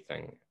 if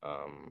anything,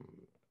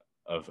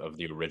 of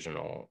the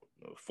original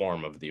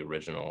form of the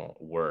original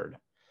word,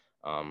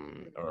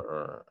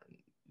 or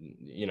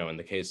you know, in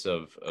the case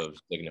of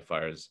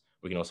signifiers,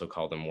 we can also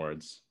call them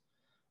words.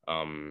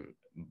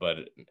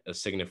 But a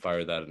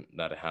signifier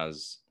that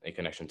has a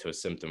connection to a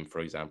symptom, for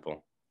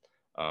example,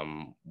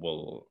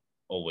 will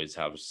always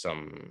have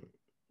some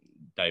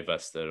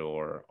divested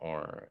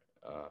or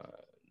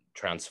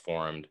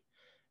transformed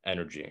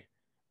energy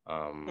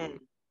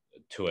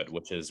to it,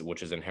 which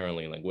is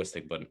inherently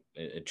linguistic, but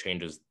it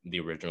changes the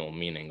original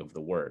meaning of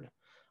the word.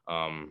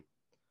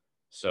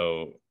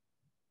 So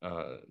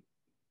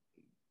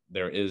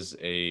there is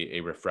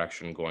a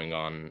refraction going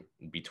on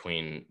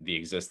between the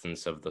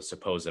existence of the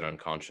supposed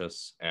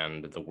unconscious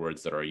and the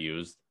words that are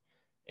used,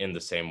 in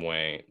the same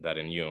way that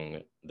in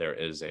Jung there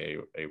is a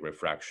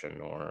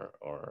refraction or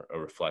a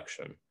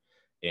reflection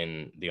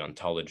in the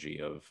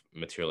ontology of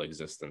material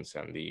existence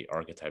and the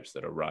archetypes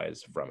that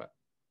arise from it.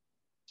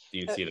 Do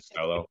you see the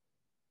parallel?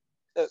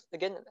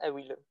 Again, I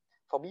will,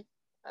 for me,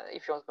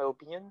 if you want my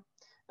opinion,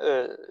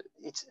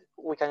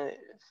 we can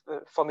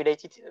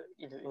formulate it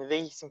in a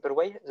very simple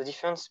way. The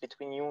difference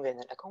between Jung and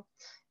Lacan.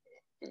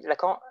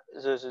 Lacan,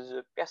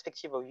 the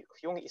perspective of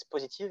Jung is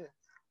positive,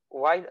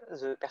 while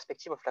the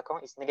perspective of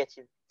Lacan is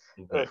negative.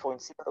 For a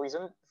simple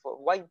reason.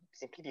 Why?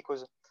 Simply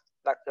because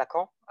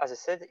Lacan, as I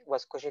said,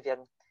 was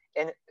Cogévian,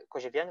 and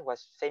Cogévian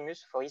was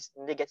famous for his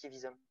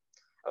negativism.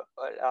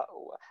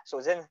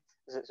 So then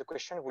the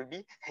question will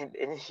be,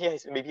 and here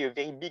is maybe a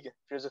very big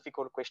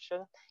philosophical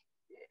question,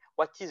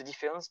 what is the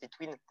difference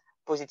between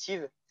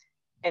positive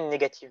and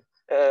negative?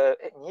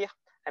 And here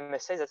I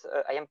must say that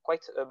I am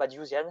quite a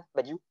Badiousian,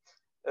 Badiou,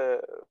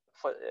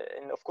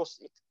 and of course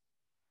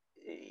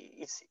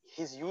it's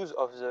his use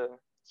of the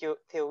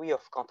theory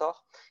of Cantor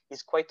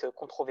is quite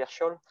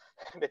controversial.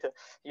 But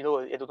you know,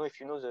 I don't know if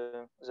you know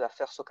the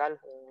affaire Sokal.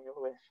 You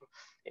know,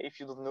 if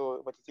you don't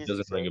know what it is, it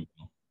doesn't ring a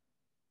bell.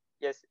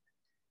 Yes,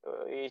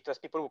 it was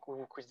people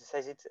who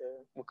criticized it,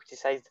 who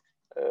criticized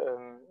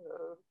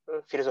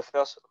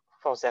philosophers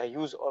for their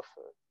use of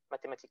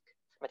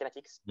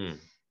mathematics.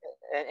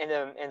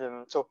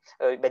 So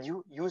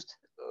Badiou used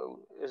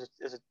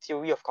the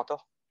theory of Cantor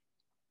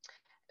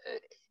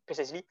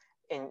precisely,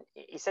 and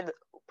he said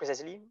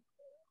precisely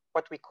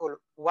what we call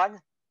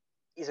one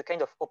is a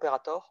kind of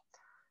operator,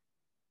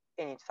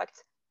 and in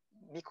fact,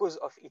 because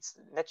of its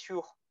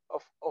nature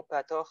of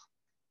operator,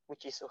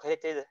 which is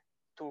related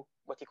to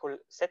what he call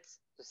sets,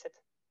 the set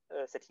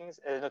settings,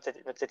 not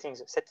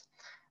settings, set,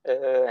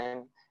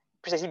 and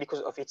precisely because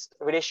of its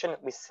relation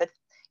with set,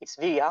 it's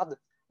very hard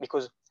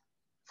because,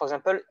 for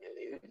example,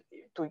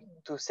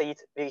 to say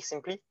it very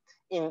simply,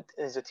 in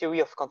the theory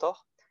of Cantor,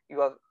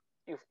 you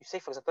say,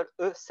 for example,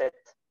 a set.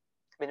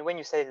 But when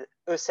you say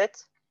a set,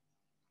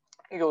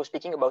 you're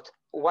speaking about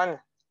one.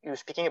 You're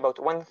speaking about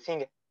one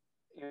thing.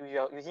 You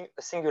are using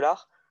a singular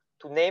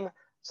to name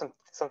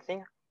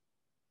something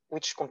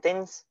which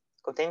contains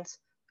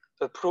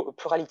a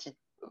plurality,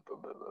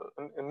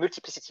 a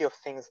multiplicity of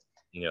things.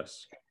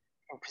 Yes.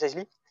 And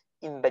precisely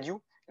in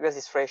Badiou, you have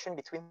this relation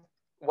between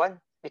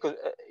one, because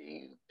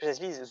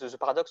precisely the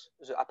paradox,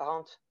 the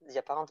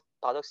apparent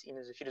paradox in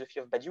the philosophy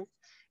of Badiou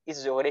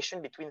is the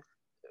relation between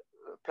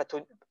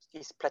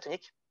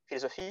Platonic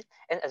philosophy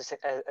and at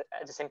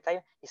the same time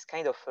is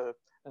kind of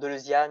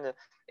Deleuzian,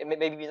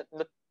 maybe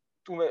not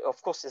too much.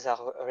 Of course, there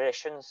are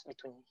relations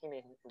between him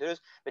and Deleuze,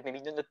 but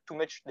maybe not too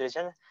much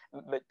Deleuzian,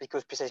 but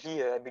because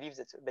precisely I believe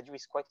that Badiou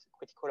is quite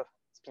critical of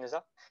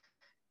Spinoza,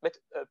 but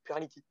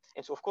plurality.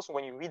 And so, of course,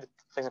 when you read,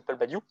 for example,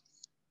 Badiou,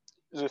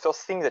 the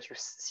first thing that you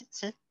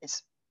see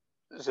is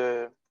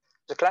the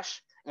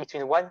clash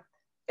between one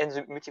and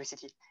the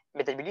multiplicity.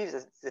 But I believe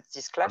that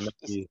this clash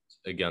is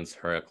against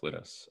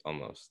Herclinze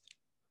almost.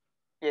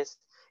 Yes,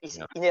 it's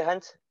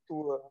inherent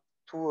to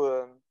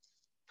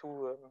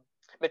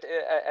but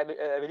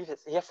I believe that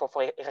here for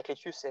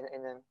Heraclitus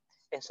and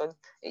and so on.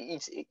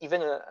 It's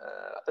even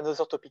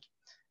another topic.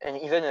 And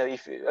even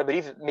if I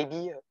believe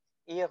maybe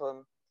here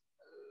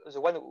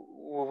the one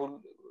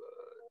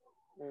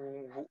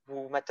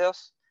who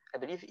matters, I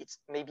believe it's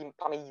maybe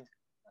Parmenid.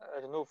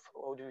 I don't know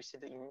how do you say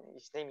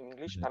his name in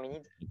English,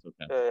 Parmenid.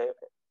 Okay.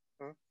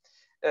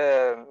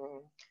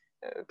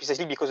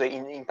 Precisely because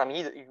in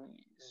Parmenid,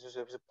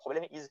 the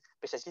problem is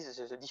precisely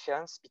the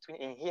difference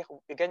between, and here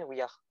again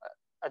we are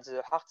at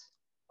the heart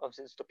of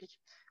this topic,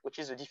 which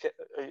is a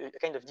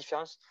kind of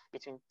difference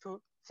between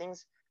two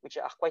things which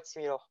are quite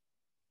similar.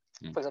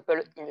 For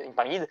example, in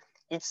Parmenid,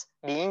 it's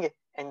being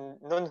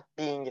and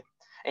non-being.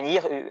 And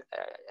here,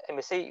 I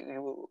must say,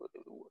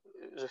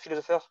 the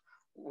philosopher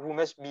who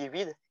must be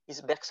read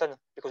is Bergson,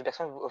 because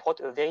Bergson wrote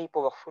a very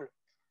powerful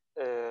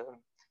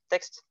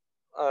text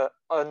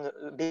on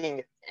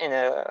being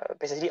and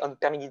precisely on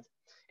Parmenid.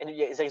 And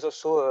there is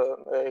also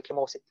Clément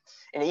Rosset.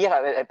 And here,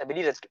 I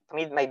believe that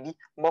Parmenid might be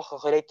more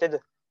related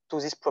to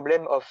this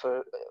problem of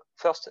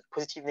first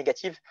positive,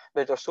 negative,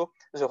 but also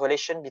the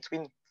relation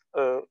between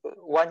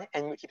one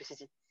and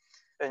multiplicity.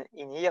 And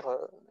in here,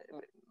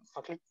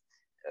 frankly,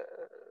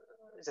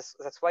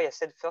 that's why I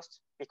said first,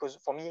 because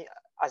for me,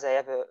 as I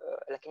have a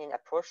Lacanian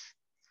approach,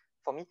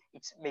 for me,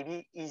 it's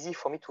maybe easy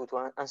for me to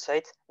answer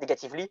it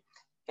negatively,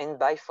 and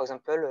by, for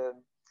example,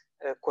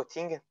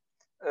 quoting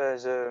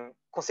the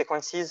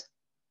consequences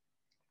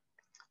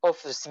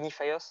of the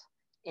signifiers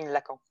in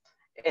Lacan.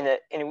 And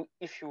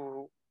if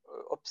you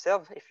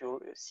observe, if you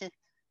see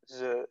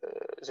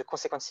the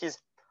consequences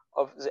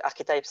of the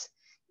archetypes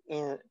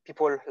in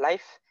people's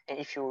life, and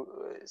if you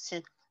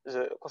see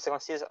the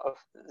consequences of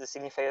the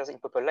signifiers in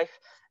people's life,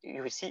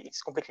 you will see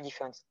it's completely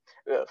different.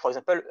 For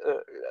example,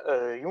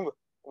 Jung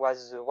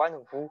was the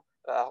one who,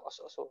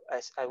 also,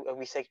 as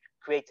we say,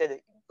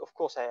 created. Of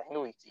course, I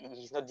know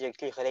he's not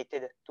directly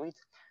related to it,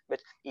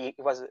 but he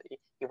was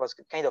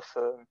kind of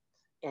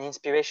an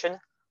inspiration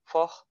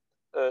for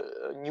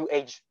New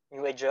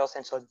Agers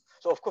and so on.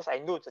 So of course, I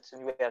know that the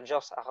New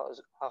Agers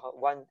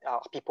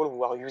are people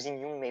who are using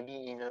Jung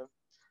maybe in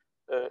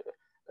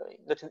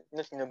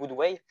not in a good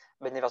way,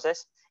 but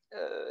nevertheless,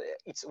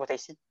 it's what I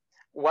see.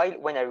 While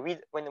when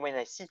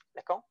I see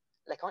Lacan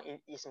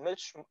is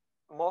much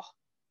more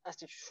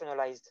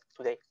institutionalized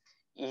today.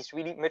 Is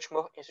really much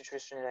more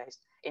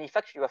institutionalized. And in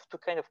fact, you have two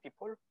kinds of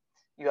people.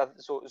 You have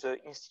the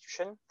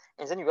institution,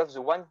 and then you have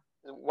the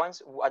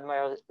ones who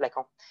admire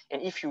Lacan.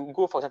 And if you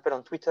go, for example,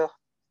 on Twitter,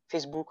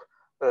 Facebook,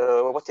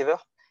 whatever,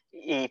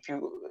 if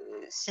you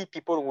see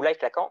people who like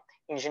Lacan,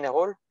 in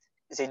general,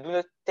 they do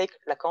not take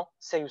Lacan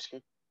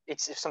seriously.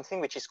 It's something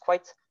which is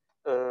quite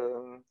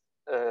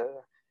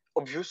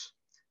obvious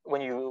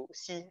when you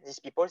see these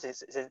people. They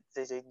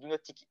do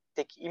not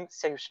take him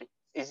seriously.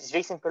 It's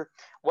very simple.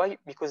 Why?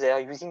 Because they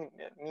are using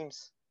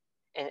memes.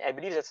 And I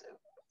believe that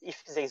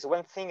if there is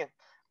one thing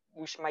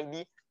which might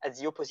be at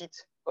the opposite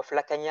of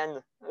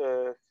Lacanian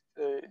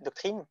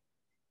doctrine,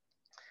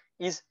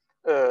 is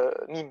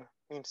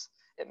memes.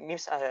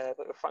 Memes,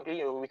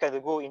 frankly, we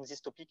can go in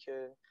this topic.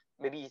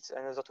 Maybe it's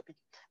another topic,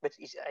 but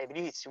I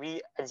believe it's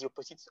really at the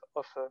opposite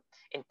of,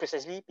 and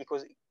precisely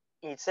because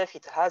in itself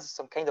it has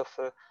some kind of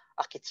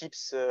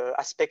archetypes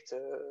aspect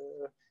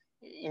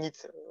in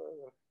it.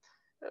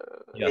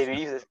 Yes. I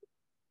believe that,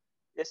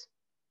 yes.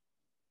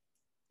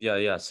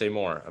 Yeah. Say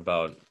more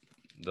about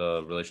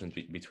the relation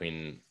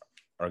between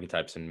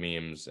archetypes and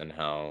memes, and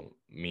how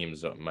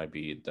memes might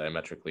be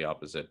diametrically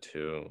opposite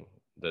to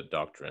the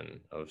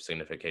doctrine of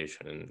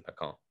signification in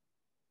Lacan.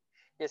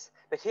 Yes,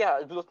 but here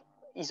I do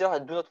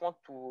not want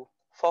to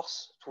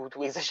force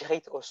to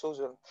exaggerate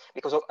also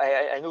because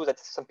I know that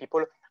some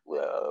people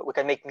we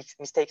can make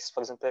mistakes.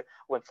 For example,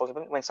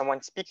 when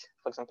someone speaks,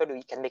 for example,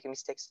 we can make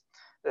mistakes.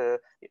 For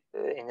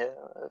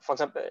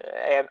example,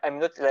 I'm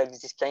not like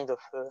this kind of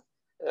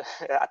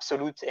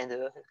absolute,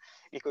 and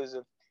because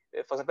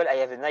for example, I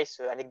have a nice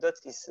anecdote.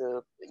 Is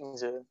in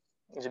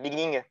the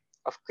beginning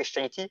of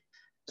Christianity,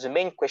 the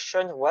main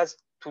question was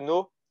to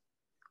know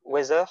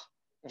whether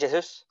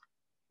Jesus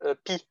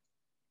P.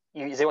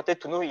 They wanted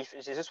to know if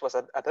Jesus was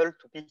able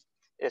to P.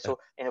 So,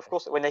 and of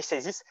course, when I say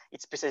this,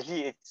 it's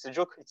a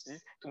joke. It's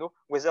to know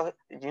whether,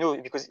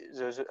 because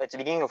at the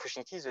beginning of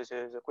Christianity,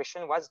 the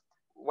question was,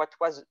 what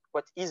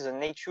is the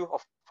nature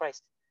of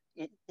Christ?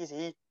 Is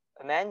he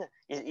a man?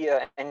 Is he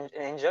an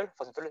angel?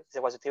 For example,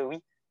 there was a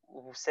theory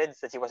who said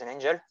that he was an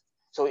angel.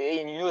 So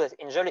you know that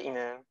angel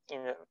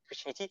in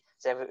Christianity,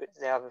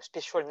 they have a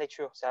special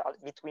nature. They are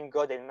between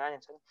God and man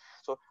and so on.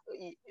 So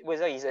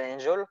whether he's an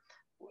angel,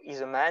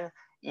 he's a man,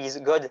 is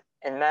God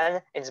and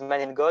man, and is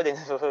man and God, and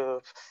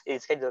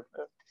it's kind of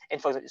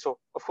and so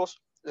of course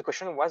the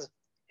question was,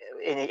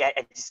 and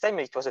at this time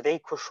it was a very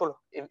crucial,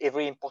 a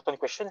very important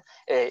question.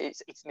 It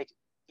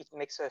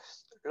makes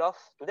us laugh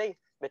today,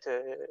 but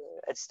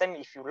at this time,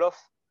 if you laugh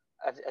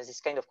at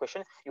this kind of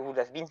question, you would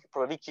have been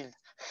probably killed.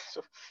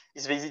 So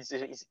it's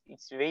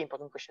a very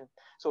important question.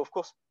 So of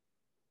course,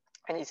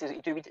 and it's a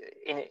bit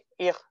in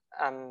here.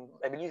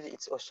 I believe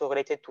it's also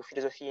related to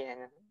philosophy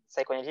and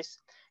psychoanalysis.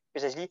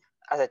 Precisely,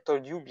 as I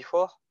told you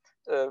before,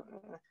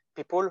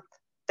 people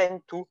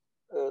tend to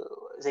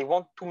they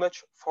want too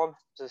much from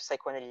the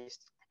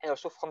psychoanalyst and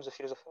also from the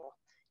philosopher,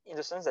 in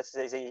the sense that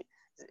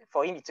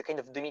for him it's a kind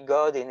of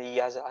demigod and he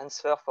has an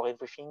answer for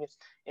everything,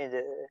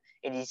 and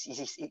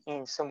he's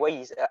in some way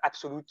he's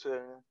absolute,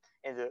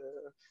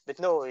 but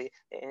no,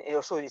 and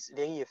also it's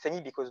very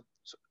funny because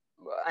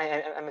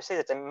I must say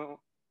that I'm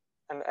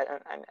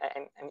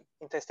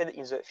interested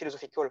in the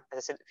philosophical, as I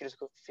said,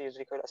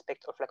 philosophical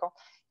aspect of Lacan,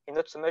 and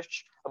not so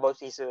much about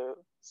his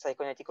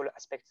psychoanalytical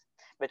aspect.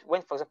 But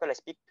when, for example, I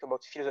speak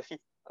about philosophy,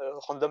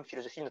 random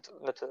philosophy,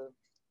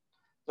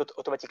 not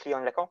automatically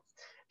on Lacan,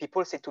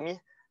 people say to me,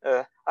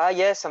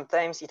 yes,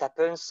 sometimes it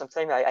happens,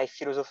 sometimes I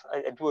philosoph,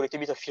 I do a little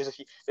bit of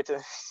philosophy, but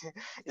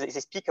they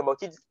speak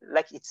about it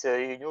like it's,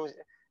 you know,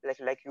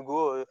 like you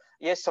go,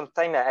 yes,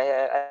 sometimes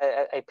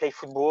I play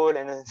football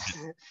and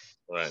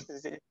right.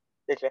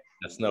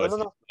 That's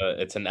no.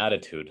 It's an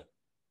attitude.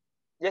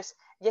 Yes,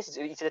 it's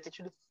an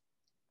attitude,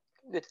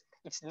 but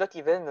it's not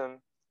even.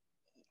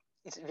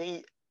 It's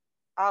very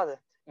hard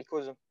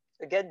because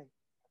again,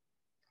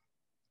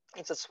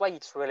 that's why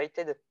it's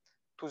related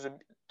to the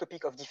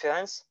topic of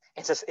difference,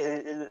 and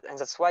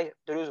that's why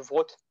Deleuze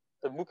wrote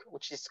a book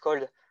which is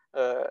called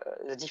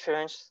The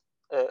Difference.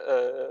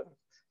 I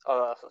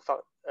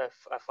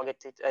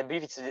forget it. I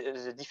believe it's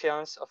the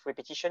difference of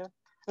repetition.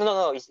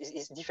 No.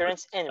 It's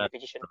difference and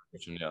repetition.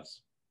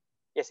 Yes.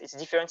 Yes, it's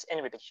difference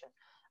and repetition.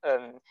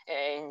 And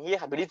here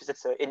I believe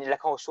that and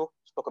Lacan also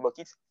spoke about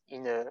it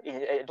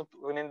I don't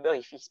remember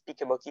if he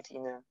spoke about it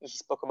in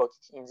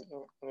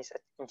his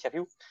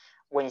interview,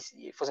 when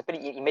for example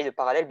he made a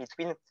parallel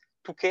between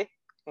touquet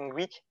in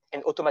Greek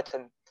and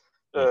automaton.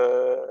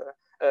 I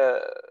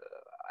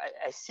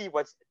see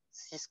what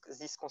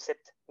this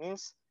concept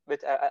means,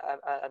 but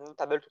I'm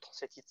not able to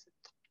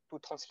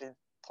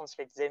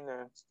translate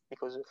them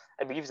because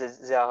I believe that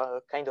they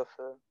are kind of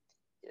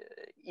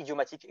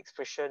idiomatic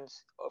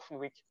expressions of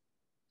Greek.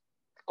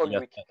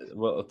 Greek.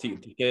 Well,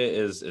 touquet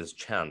is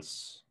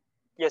chance.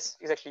 Yes,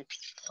 exactly.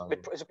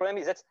 But the problem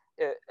is that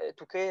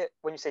touquet,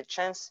 when you say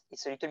chance,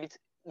 it's a little bit,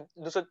 it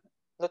does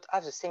not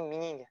have the same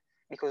meaning,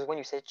 because when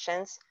you say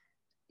chance,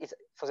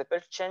 for example,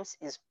 chance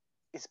is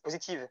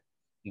positive.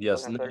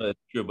 Yes, no,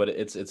 it's true, but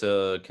it's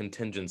a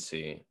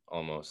contingency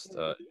almost.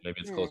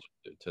 Maybe it's closer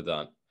to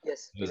that.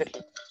 Yes,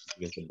 exactly.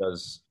 Because it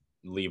does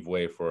leave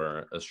way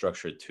for a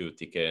structure to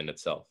touquet in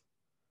itself.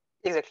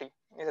 Exactly.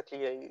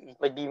 It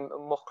might be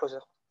more close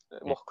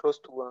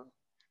to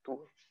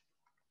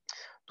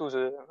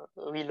the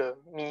real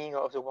meaning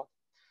of the word.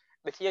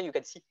 But here you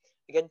can see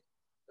again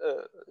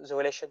the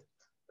relation.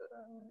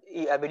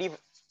 I believe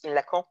in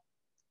Lacan,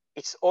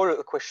 it's all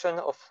a question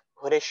of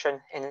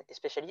relation, and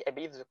especially I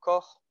believe the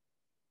core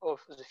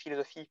of the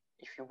philosophy,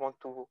 if you want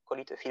to call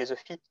it a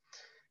philosophy,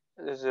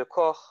 the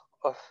core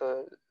of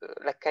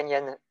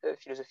Lacanian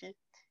philosophy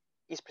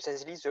is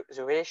precisely the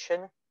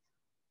relation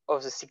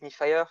of the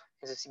signifier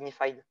and the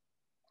signified.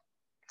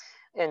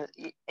 And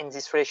in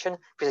this relation,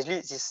 precisely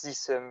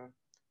this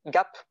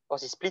gap or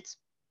this split,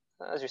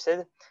 as you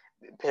said,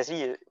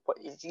 precisely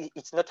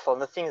it's not for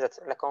nothing that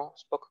Lacan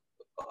spoke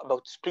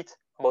about split,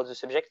 about the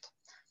subject.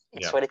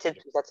 It's related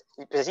to that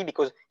precisely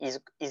because he's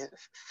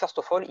first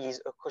of all he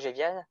is a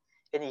Kojèvian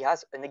and he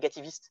has a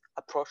negativist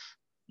approach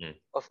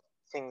of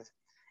things,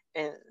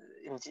 and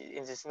in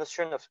this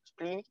notion of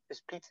split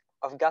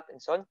of gap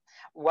and so on.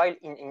 While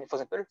in for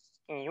example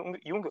in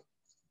Jung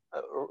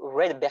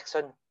read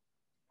Bergson.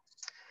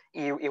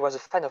 He was a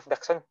fan of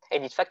Bergson,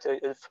 and in fact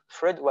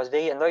Freud was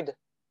very annoyed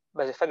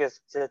by the fact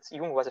that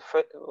Jung was a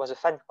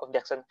fan of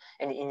Bergson,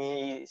 and in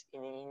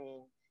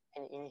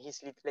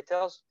his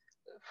letters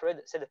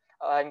Freud said,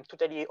 I'm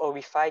totally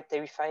horrified,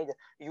 terrified.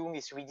 Jung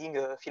is reading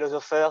a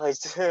philosopher.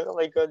 Oh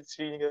my God, it's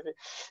reading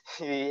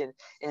and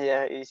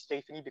it's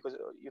very funny because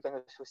you can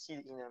also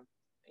see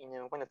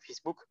in one of his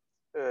books,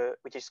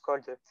 which is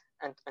called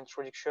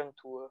Introduction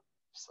to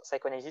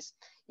Psychoanalysis.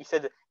 He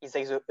said, it's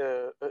like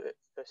a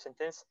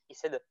sentence. He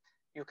said,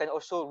 you can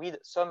also read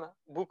some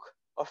book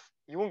of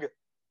Jung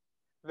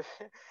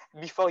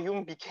before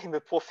Jung became a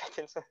prophet.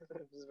 And so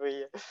it's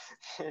very,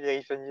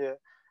 very funny.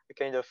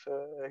 Kind of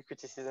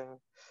criticism,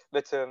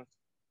 but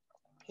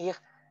here,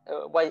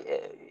 why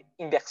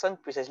in Bergson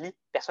precisely,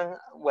 Bergson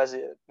was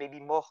maybe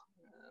more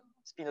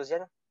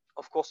Spinozian.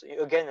 Of course,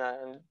 again,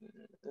 I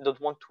don't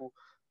want to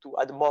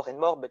add more and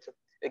more, but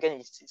again,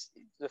 it's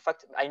the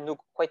fact I know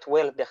quite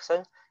well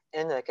Bergson,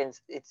 and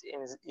it's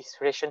in its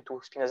relation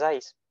to Spinoza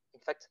is in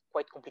fact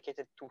quite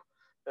complicated too.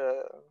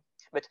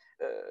 But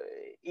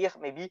here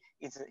maybe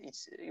it's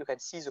you can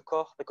see the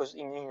core, because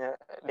in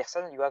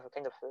Bergson you have a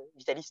kind of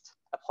vitalist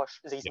approach.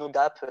 There is no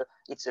gap.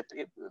 It's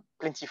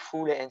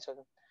plentiful and so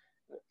on.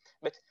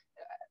 But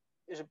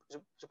the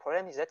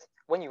problem is that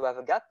when you have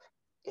a gap,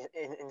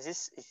 and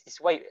this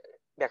is why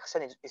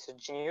Bergson is a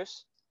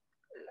genius.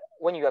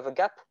 When you have a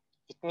gap,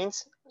 it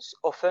means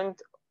often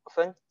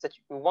that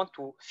you want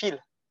to feel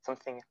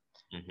something,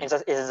 and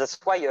that's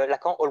why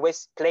Lacan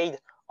always played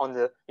on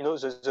the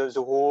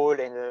the wall,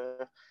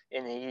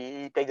 and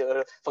he played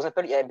for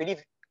example, I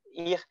believe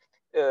here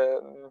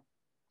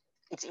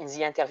it's in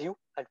the interview.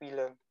 I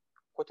will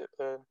quote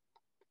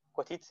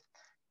quote it.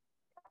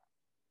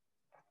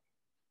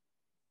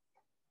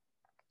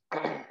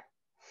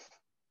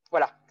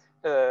 Voilà.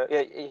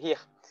 Here.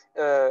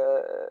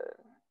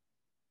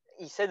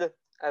 He said,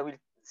 I will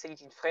say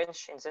it in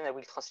French and then I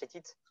will translate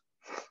it.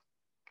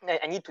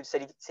 I need to say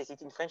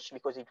it in French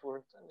because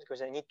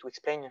I need to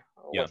explain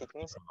what it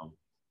means.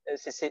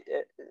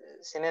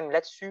 C'est même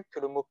là-dessus que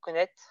le mot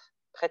connaître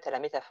prête à la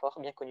métaphore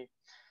bien connue.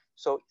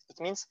 So it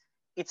means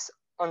it's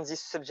on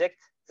this subject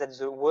that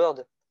the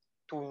word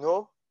to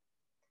know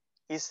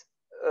is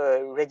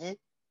ready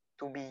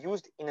to be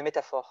used in a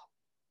metaphor,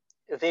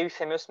 a very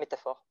famous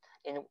metaphor.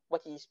 And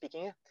what he is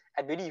speaking,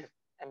 I believe,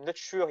 I'm not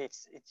sure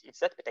it's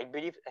that, but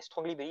I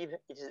strongly believe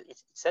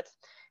it's that,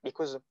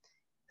 because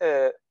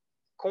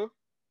con,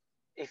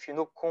 if you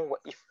know con,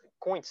 if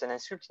con it's an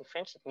insult in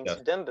French, it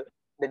means dumb, but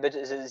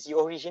the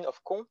origin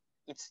of con,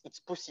 it's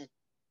pussy.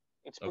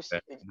 It's pussy.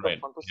 Okay. It Right.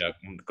 from pussy. Yeah.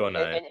 Gona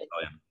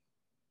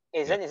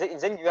and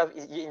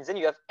then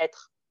you have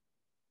être.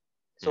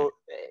 So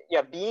you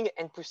have being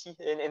and pussy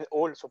and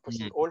all, so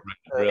pussy all.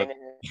 Really?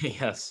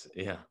 Yes.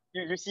 Yeah.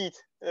 You see it.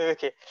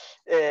 Okay.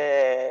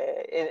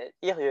 And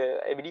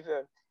here I believe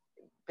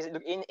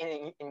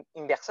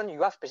in Bergson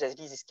you have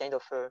precisely this kind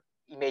of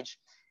image.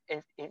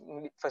 And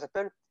for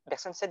example,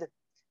 Bergson said,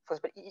 for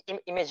example,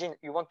 imagine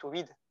you want to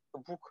read a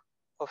book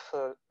of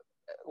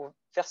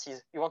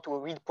verses. You want to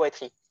read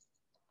poetry.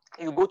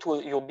 You go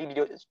to your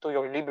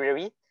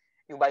library,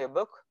 you buy a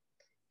book,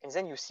 and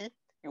then you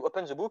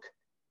open the book,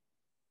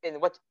 and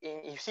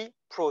you see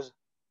prose.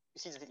 You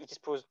see that it is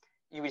prose.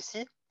 You will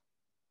see,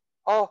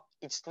 oh,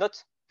 it's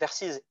not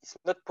verses, it's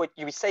not poetry.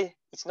 You will say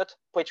it's not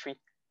poetry,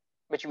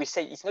 but you will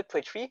say it's not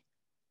poetry.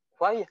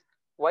 Why?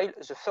 While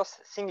the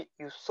first thing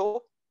you saw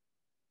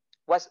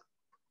was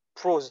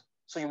prose.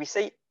 So you will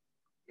say,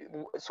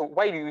 so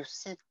while you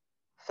see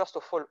first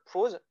of all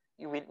prose,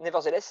 you will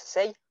nevertheless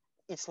say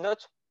it's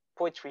not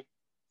poetry.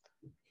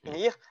 And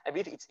here, I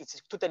believe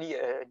it's totally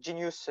a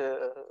genius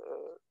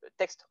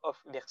text of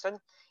Bergson.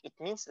 It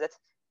means that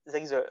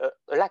there is a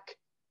lack,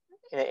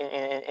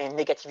 and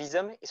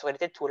negativism is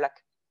related to a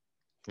lack.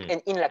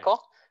 And in Lacan,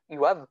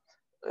 you have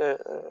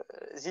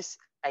this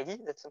idea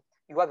that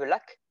you have a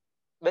lack,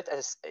 but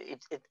as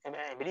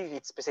I believe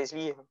it's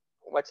precisely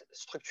what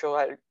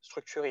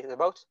structure is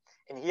about.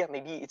 And here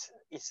maybe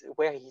it's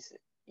where he's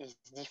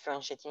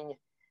differentiating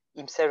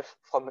himself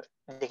from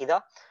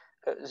Derrida.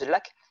 The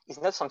lack is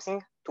not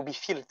something to be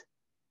filled.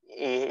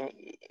 And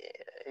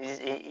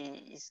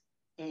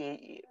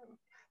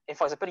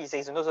for example, there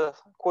is another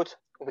quote.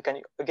 We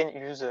can again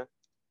use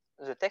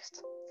the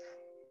text.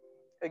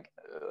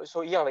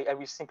 So here I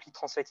will simply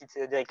translate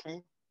it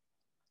directly.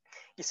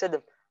 He said,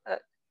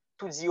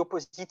 to the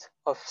opposite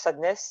of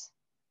sadness,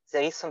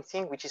 there is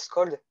something which is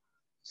called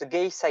the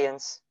gay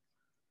science,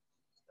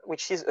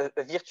 which is a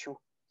virtue.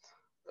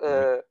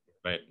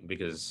 Right,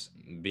 because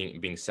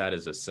being sad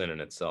is a sin in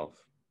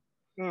itself.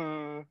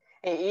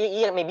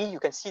 Here maybe you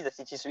can see that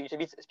it is a little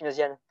bit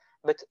Spinozian,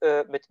 but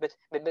the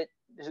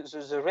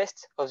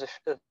rest of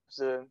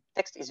the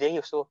text is very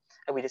also,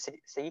 I will say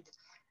it,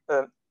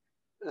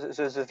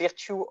 the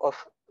virtue of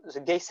the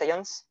gay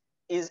science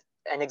is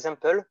an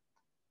example,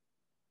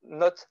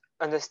 not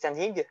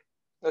understanding,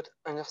 but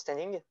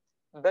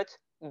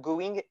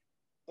going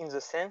in the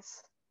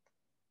sense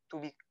to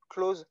be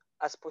close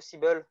as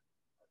possible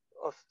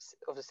of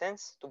the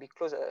sense, to be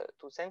close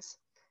to sense,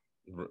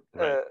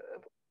 right.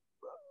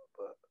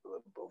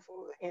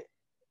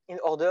 in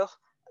order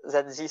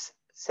that this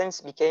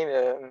sense became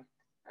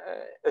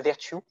a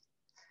virtue.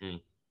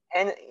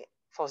 And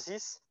for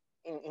this,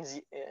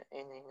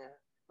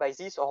 by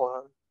this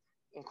or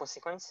in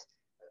consequence,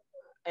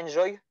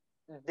 enjoy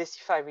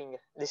decifying.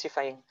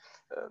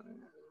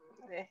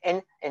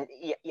 And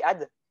he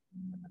had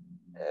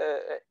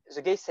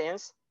the gay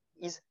science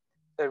is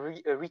a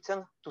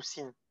return to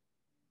sin.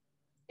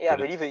 Yeah, I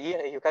believe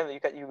here you have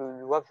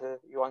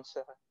your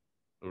answer.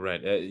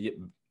 Right.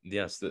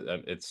 Yes.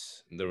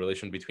 It's the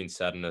relation between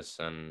sadness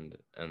and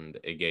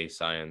a gay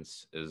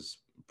science is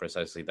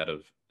precisely that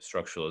of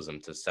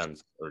structuralism to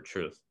sense or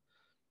truth.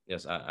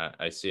 Yes,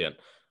 I see it.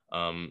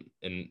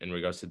 In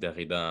regards to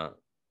Derrida,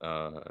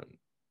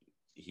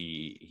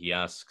 he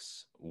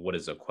asks, what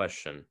is a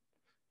question?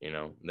 You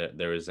know,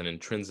 there is an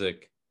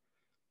intrinsic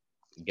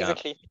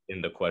gap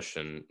in the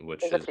question,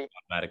 which is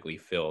automatically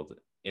filled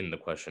in the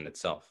question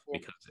itself,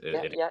 because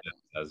it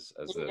exists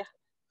as a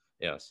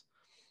yes.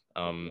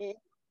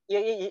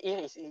 Here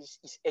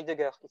is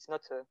Heidegger. It's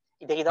not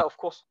Derrida, of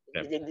course.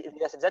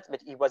 Derrida said that,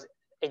 but he was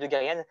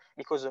Heideggerian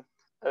because,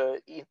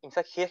 in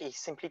fact, here he's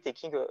simply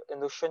taking a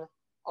notion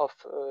of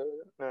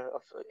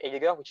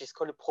Heidegger, which is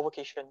called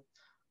provocation.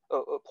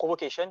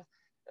 Provocation,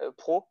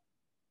 pro,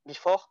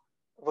 before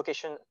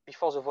vocation,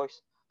 before the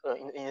voice.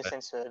 In a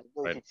sense,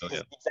 it's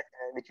exact,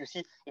 but you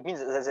see, it means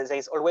that there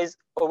is always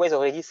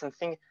already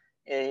something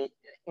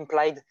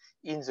implied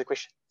in the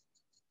question.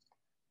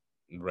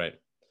 Right.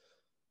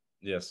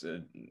 Yes.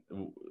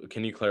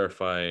 Can you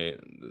clarify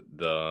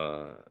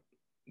the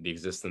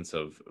existence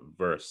of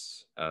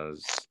verse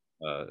as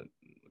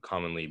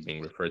commonly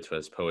being referred to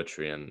as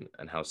poetry,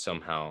 and how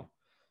somehow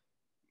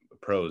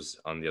prose,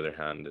 on the other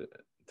hand,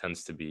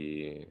 tends to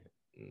be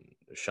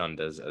shunned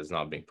as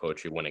not being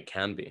poetry when it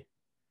can be.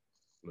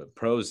 But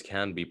prose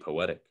can be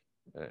poetic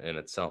in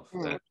itself.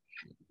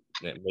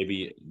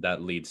 Maybe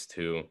that leads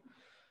to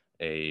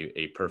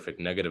a perfect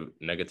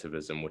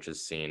negativism, which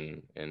is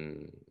seen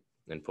in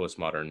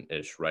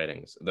postmodern-ish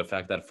writings. The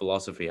fact that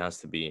philosophy has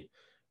to be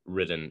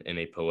written in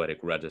a poetic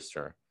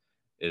register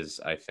is,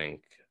 I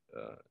think,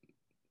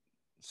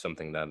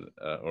 something that,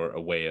 or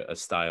a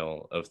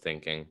style of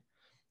thinking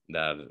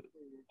that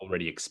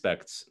already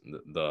expects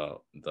the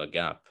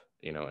gap,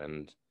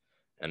 and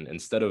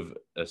instead of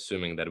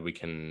assuming that we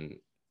can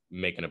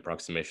make an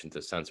approximation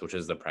to sense, which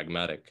is the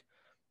pragmatic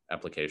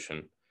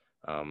application,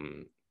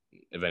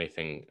 if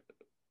anything,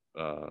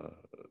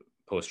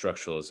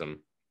 post-structuralism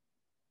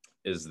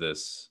is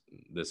this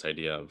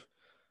idea of,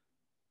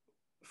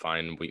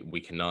 fine,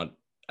 we cannot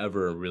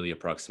ever really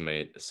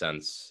approximate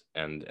sense,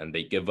 and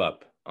they give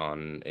up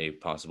on a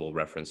possible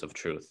reference of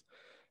truth,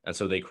 and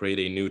so they create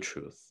a new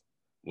truth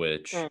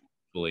which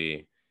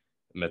fully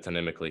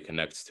metonymically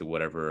connects to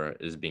whatever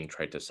is being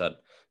tried to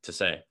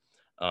say.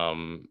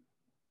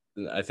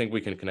 I think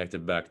we can connect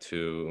it back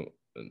to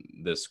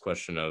this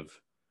question of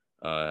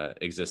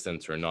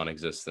existence or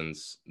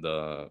non-existence,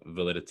 the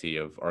validity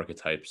of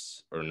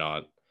archetypes or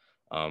not,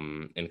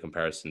 in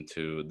comparison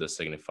to the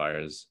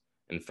signifiers,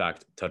 in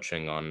fact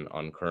touching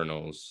on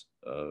kernels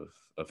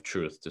of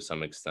truth to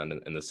some extent,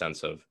 in the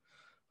sense of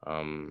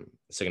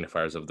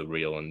signifiers of the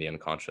real and the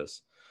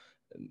unconscious.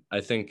 I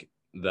think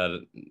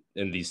that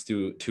in these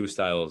two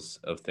styles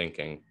of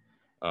thinking,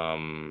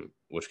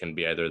 which can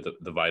be either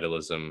the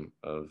vitalism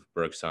of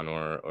Bergson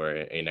or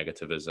a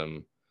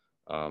negativism,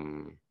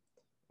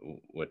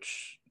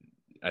 which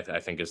I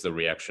think is the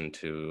reaction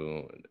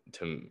to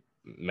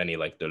many,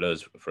 like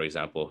Deleuze, for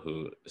example,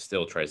 who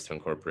still tries to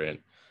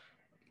incorporate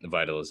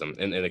vitalism.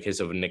 In the case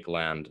of Nick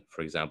Land,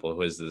 for example,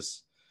 who is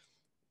this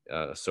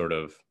sort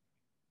of,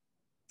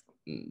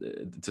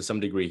 to some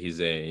degree, he's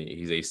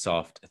a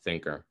soft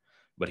thinker,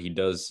 but he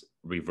does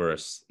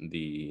reverse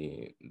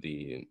the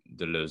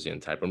Deleuzian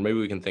type, or maybe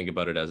we can think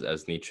about it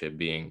as Nietzsche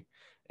being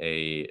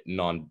a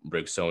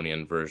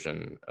non-Bergsonian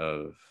version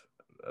of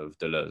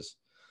Deleuze.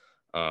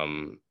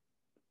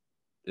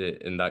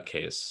 In that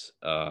case,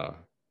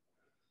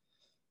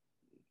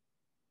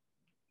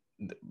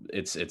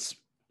 it's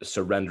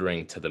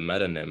surrendering to the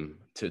metonym,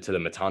 to the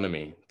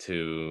metonymy,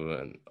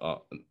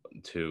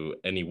 to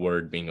any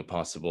word being a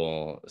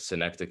possible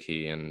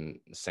synecdoche, and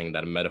saying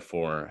that a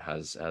metaphor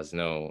has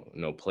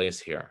no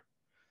place here.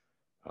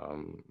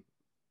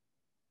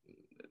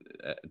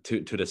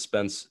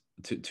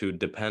 To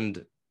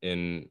depend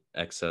in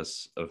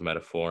excess of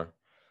metaphor,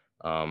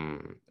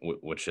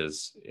 which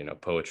is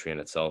poetry in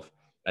itself,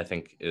 I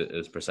think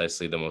is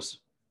precisely the most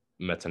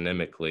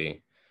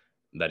metonymically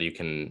that you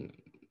can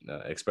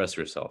express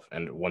yourself.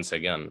 And once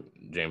again,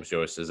 James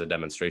Joyce is a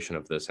demonstration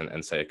of this,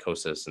 and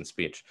psychosis in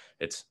speech.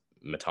 It's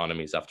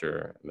metonymies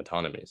after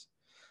metonymies.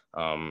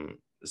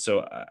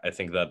 So I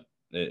think that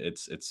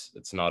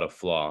it's not a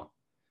flaw,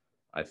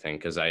 I think,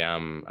 because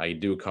I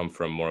do come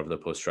from more of the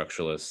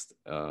post-structuralist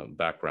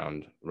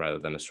background rather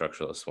than a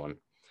structuralist one.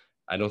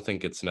 I don't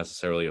think it's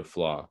necessarily a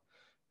flaw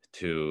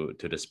to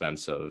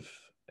dispense of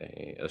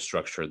a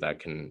structure that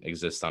can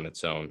exist on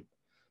its own,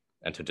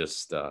 and to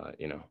just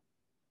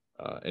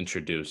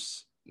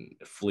introduce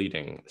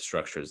fleeting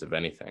structures, of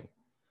anything,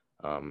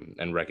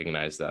 and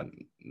recognize that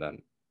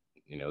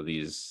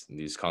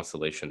these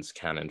constellations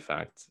can in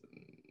fact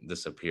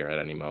disappear at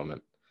any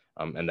moment,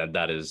 and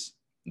that is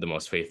the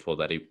most faithful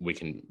that we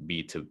can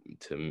be to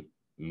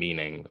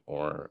meaning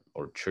or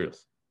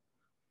truth.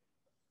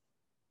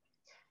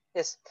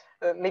 Yes,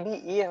 maybe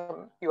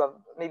here you have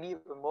maybe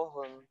a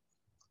more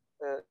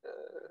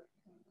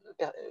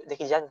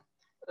Derridian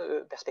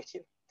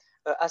perspective.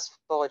 As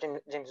for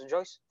James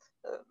Joyce,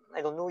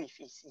 I don't know if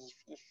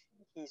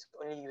he's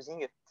only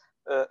using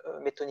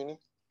metonymy.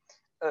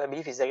 I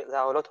believe there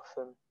are a lot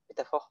of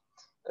metaphor.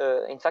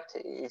 In fact,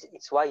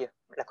 it's why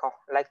Lacan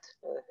liked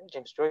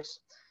James Joyce,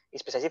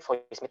 is precisely for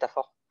his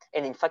metaphor.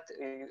 And in fact,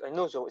 I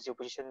know the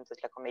opposition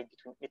that Lacan made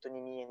between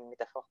metonymy and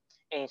metaphor.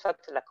 And in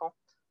fact, Lacan,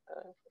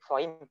 for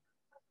him,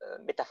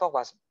 metaphor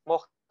was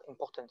more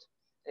important.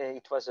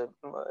 It was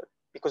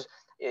because,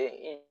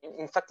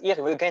 in fact,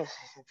 here again,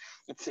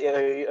 it's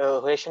a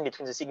relation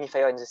between the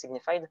signifier and the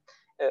signified.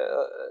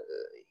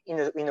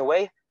 In a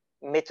way,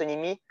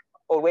 metonymy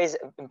always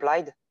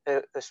implied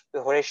a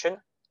relation,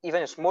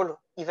 even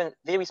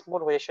very small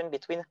relation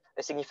between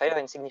a signifier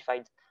and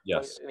signified.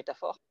 Yes.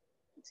 Metaphor,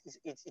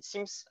 it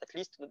seems at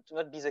least to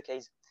not be the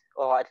case,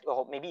 or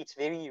maybe it's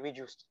very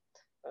reduced.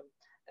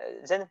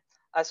 Then,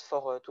 as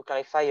for to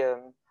clarify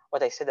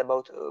what I said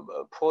about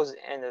prose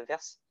and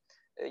verse,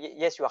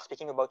 yes, you are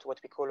speaking about what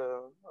we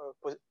call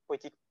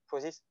poetic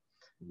prose.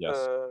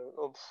 Yes.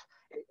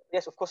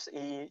 Yes, of course,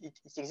 it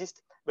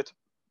exists, but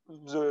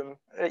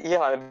here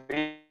I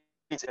believe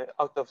it's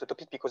out of the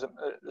topic, because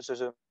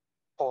the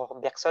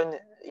for Bergson,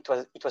 it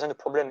wasn't a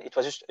problem. It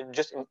was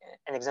just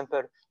an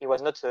example. He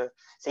was not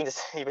saying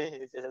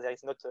that there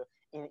is not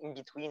in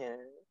between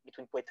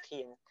between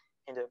poetry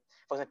and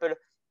for example,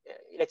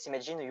 let's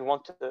imagine you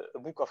want a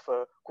book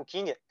of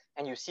cooking,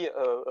 and you see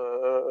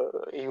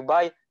you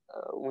buy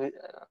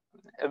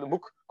a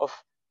book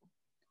of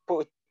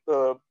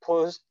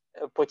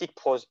poetic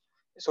prose.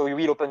 So you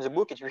will open the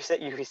book and you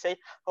will say,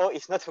 oh,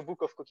 it's not a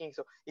book of cooking.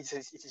 So it's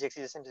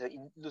exactly the same. It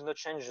does not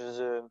change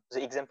the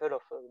example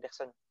of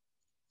Bergson.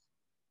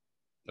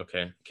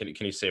 Okay,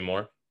 can you say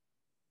more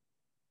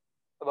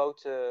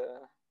about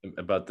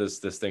this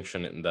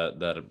distinction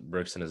that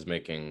Bergson is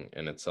making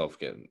in itself?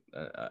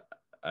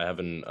 I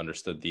haven't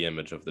understood the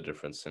image of the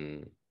difference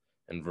in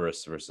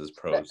verse versus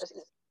prose.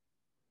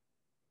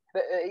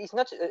 But it's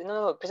not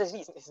no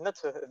precisely. It's not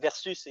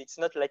versus. It's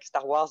not like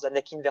Star Wars,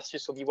 Anakin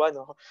versus Obi-Wan.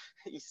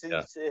 It's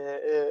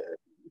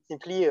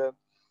simply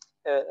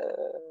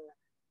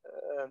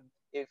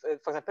if,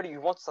 for example,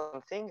 you want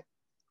something,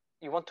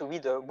 you want to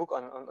read a book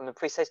on a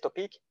precise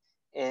topic,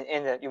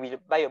 and you will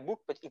buy a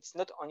book, but it's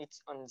not on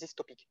this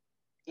topic.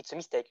 It's a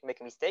mistake. You make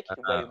a mistake.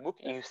 You buy a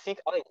book. You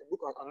think, oh, it's a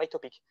book on my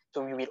topic.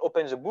 So you will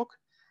open the book,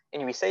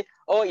 and you will say,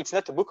 oh, it's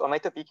not a book on my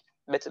topic.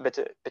 But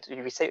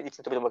you will say it's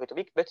not a book on my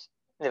topic. But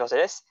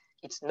nevertheless,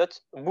 it's not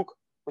a book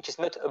which is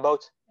not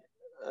about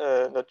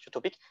not your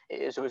topic.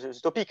 The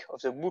topic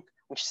of the book,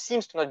 which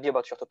seems to not be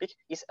about your topic,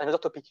 is another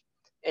topic,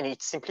 and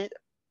it's simply,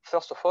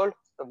 first of all,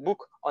 a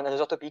book on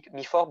another topic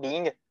before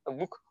being a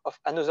book of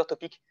another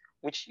topic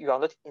which you are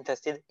not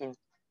interested in.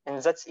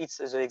 And that's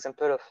the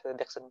example of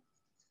Bergson.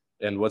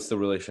 And what's the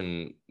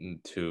relation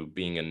to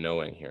being and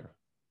knowing here?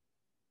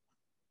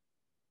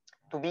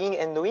 To being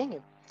and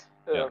knowing?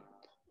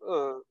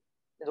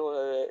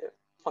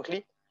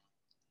 Frankly,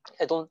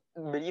 I don't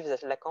believe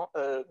that Lacan,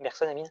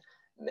 Bergson,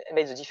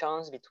 made the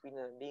difference between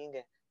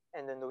being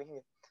and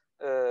knowing.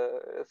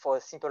 For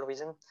a simple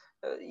reason,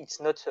 it's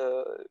not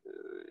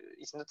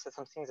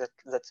something that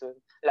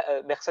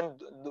Bergson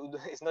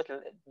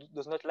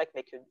does not like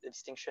make a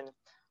distinction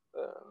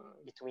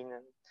between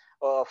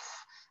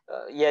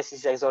yes,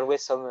 there is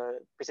always some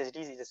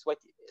precisely. That's what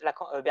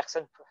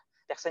Lacan,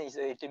 Bergson is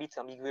a little bit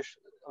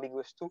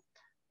ambiguous too,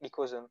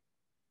 because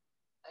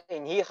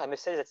in here I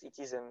must say that it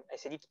is I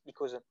said it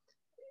because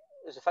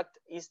the fact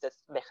is that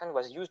Bergson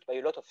was used by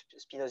a lot of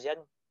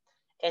Spinozian,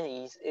 and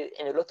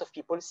a lot of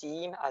people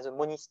see him as a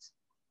monist,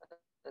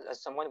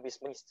 as someone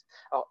with monist.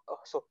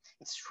 So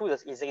it's true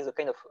that there is a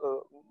kind of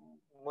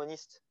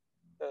monist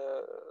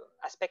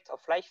aspect of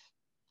life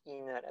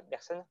in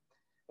Bergson.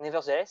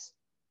 Nevertheless,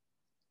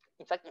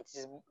 in fact,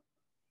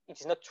 it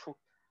is not true,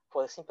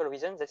 for the simple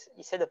reason that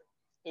he said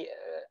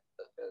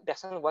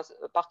Bergson was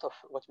a part of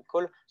what we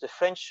call the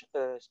French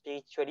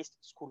spiritualist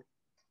school,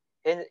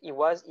 and he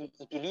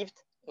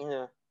believed in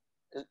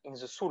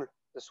the soul.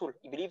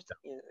 He believed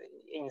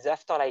in the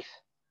afterlife.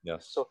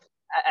 Yes. So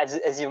at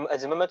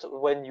the moment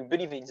when you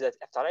believe in that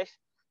afterlife,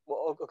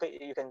 well, okay,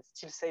 you can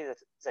still say that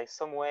there is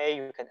some way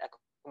you can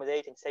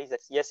accommodate and say that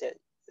yes,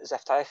 the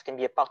afterlife can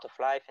be a part of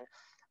life, and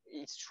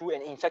it's true.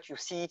 And in fact, you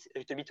see it a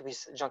little bit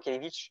with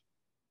Jankelevich.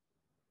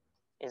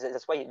 And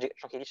that's why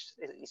Jankelevich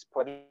is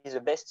probably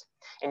the best.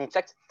 And in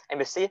fact, I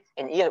must say,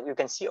 and here you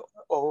can see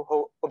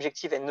how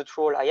objective and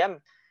neutral I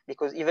am,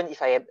 because even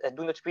if I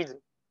do not read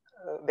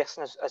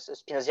Bergson as a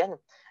Spinozian,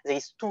 there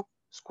is two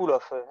schools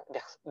of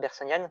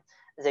Bergsonian.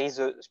 There is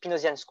the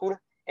Spinozian school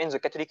and the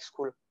Catholic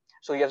school.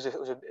 So you have the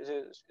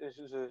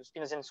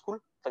Spinozian school,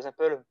 for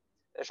example,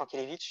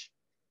 Jankelevich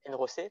and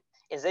Rosset,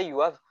 and then you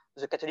have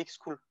the Catholic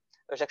school,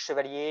 Jacques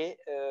Chevalier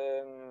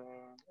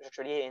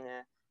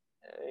and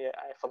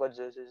I forgot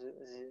the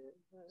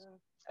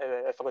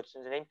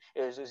name.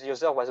 The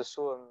other was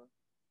also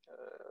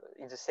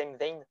in the same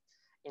vein,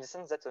 in the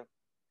sense that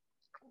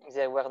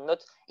they were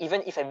not,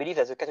 even if I believe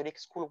that the Catholic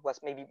school was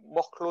maybe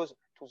more close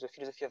to the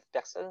philosophy of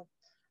Bergson,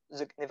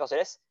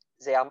 nevertheless,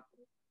 they are,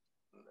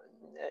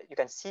 you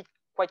can see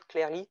quite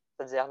clearly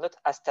that they are not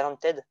as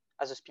talented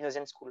as the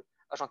Spinozian school.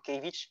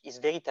 Jankelevich is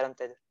very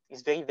talented.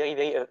 He's very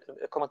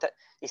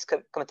his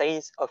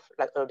commentaries of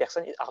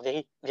Bergson are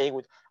very, very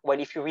good. While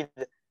if you read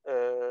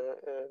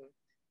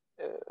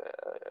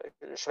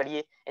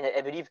Chevalier, and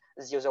I believe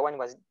the other one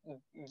was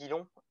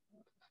Guillon,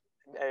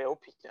 I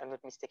hope I'm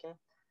not mistaken.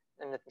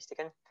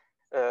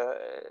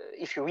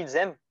 If you read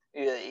them,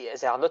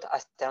 they are not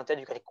as talented.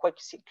 You can quite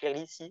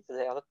clearly see that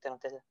they are not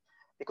talented,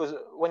 because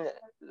when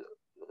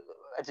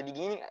at the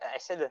beginning I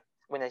said,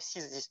 when I see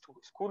these two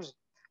schools,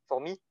 for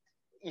me,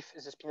 if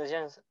the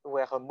Spinozians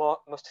were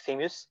most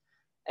famous,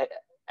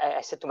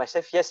 I said to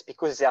myself, yes,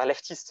 because they are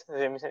leftists.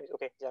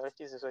 Okay, they are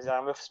leftists, so they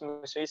are most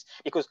famous.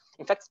 Because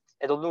in fact,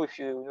 I don't know if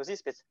you know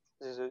this, but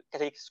the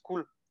Catholic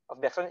school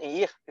of Bergson, and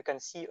here you can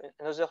see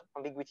another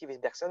ambiguity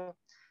with Bergson.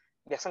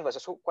 Bergson was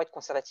also quite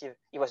conservative.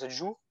 He was a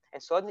Jew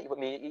and so on.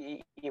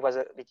 He was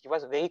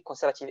very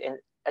conservative. And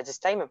at this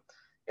time,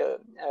 the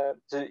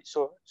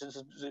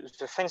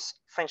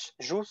French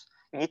Jews,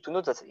 you need to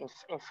know that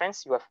in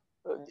France you have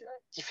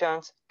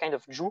different kind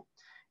of Jew.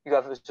 You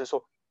have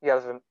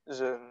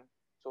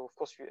of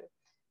course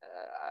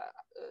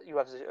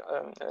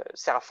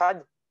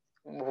Serafad,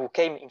 who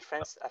came in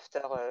France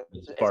after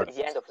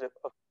the end of the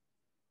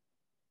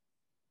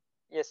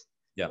yes,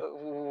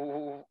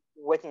 who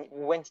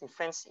went in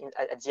France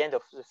at the end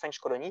of the French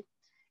colony,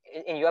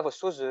 and you have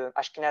also the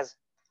Ashkenaz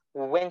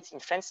who went in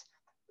France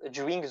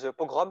during the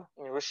pogrom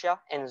in Russia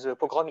and the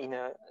pogrom in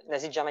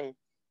Nazi Germany,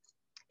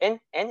 and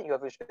you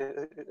have a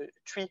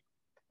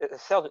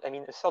third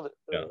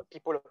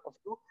people of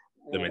Jew.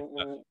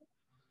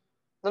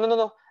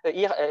 No.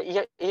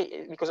 Here,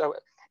 because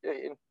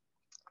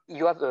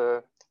you have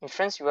in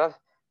France, you have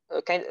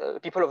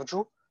people of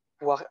Jew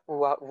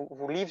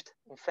who lived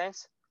in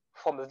France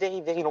from a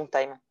very, very long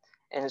time.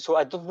 And so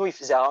I don't know if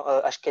they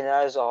are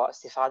Ashkenaz or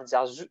Sepharad. They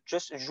are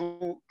just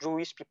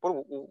Jewish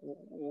people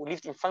who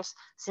lived in France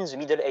since the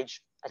Middle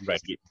Age.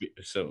 Right.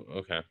 So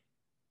okay.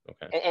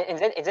 And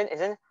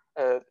then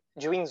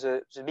during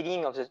the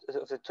beginning of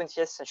the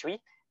 20th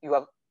century, you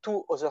have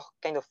two other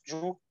kind of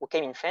Jew who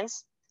came in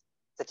France.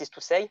 That is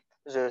to say,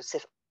 the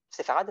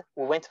Sepharad,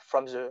 who went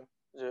from the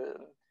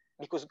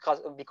because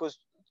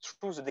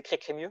through the decree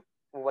Crémieux,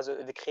 who was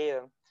a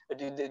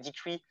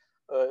decree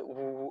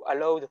who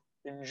allowed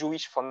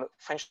Jewish from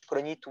French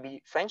colony to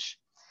be French,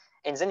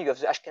 and then you have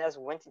the Ashkenaz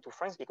who went into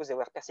France because they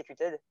were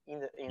persecuted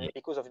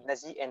because of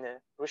Nazi and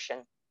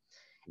Russian.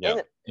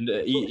 Yeah, and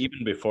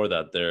even before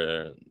that,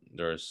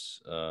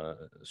 there's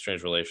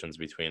strange relations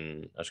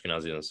between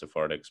Ashkenazi and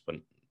Sephardics,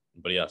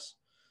 but yes,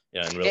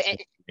 yeah, in relation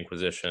to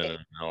Inquisition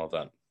and all of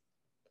that.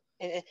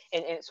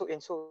 And so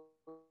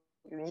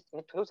you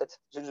need to know that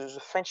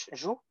the French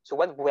Jew, the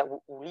one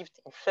who lived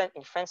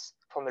in France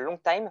from a long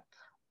time,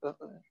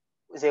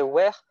 they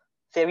were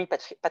very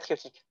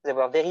patriotic. They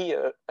were very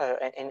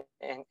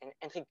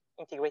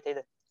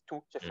integrated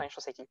to the French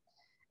society.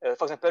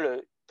 For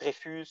example,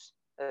 Dreyfus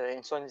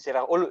and so on, they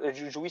were all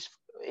Jewish,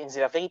 and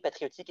they were very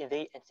patriotic and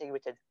very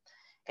integrated.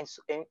 And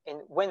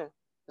when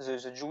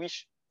the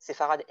Jewish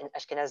Sepharad and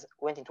Ashkenaz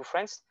went into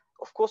France,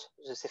 of course,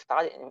 the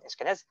Sepharad and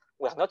Ashkenaz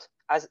were not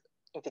as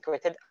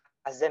integrated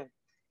as them.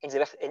 And,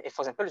 and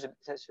for example,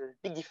 the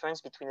big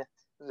difference between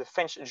the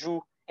French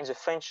Jew and the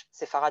French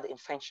Sepharad and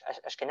French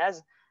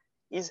Ashkenaz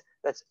is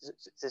that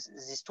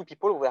these two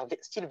people were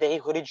still very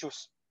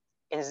religious,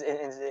 and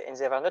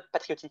they were not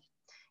patriotic.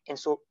 And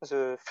so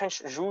the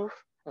French Jews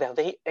were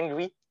very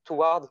angry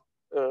toward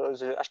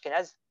the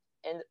Ashkenaz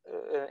and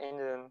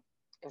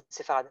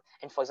Sepharad.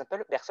 And for example,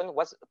 Bergson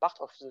was a part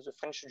of the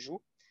French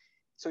Jew.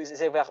 So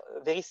they were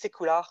very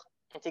secular,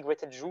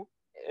 integrated Jew,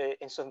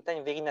 and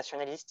sometimes very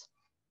nationalist.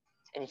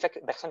 And in fact,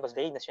 Bergson was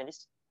very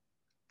nationalist.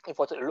 He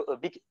wrote a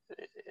big,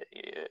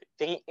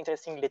 very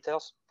interesting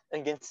letters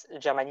against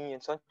Germany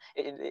and so on,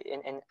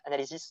 and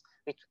analysis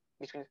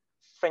between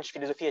French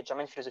philosophy and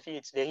German philosophy.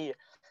 It's very,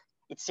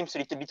 it seems a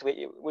little bit,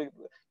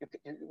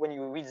 when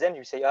you read them,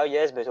 you say, oh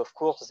yes, but of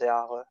course they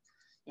are,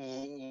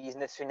 he is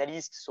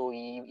nationalist, so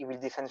he will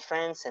defend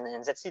France,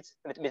 and that's it.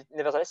 But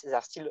nevertheless, they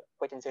are still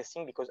quite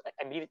interesting because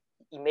I believe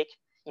he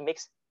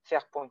makes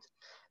fair point.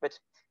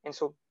 And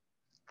so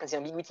the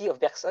ambiguity of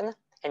Bergson,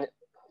 and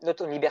not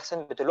only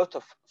Bergson, but a lot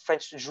of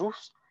French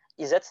Jews,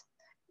 is that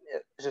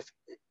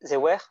they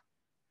were,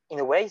 in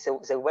a way,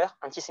 they were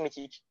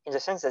anti-Semitic, in the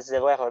sense that they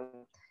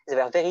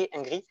were very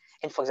angry.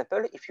 And for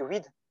example, if you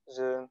read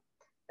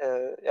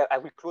I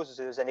will close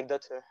the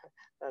anecdote,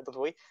 don't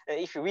worry.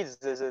 If you read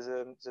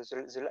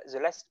the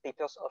last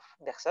papers of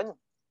Bergson,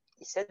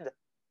 he said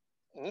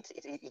in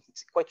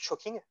it's quite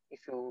shocking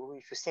if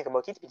you think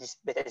about it,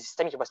 but at this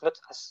time it was not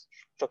as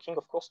shocking,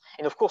 of course.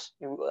 And of course,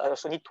 you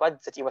also need to add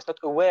that he was not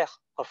aware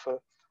of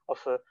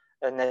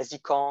a Nazi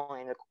camp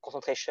and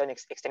concentration,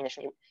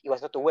 extermination. He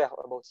was not aware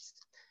about this.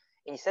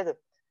 And he said,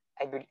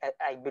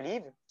 I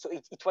believe, so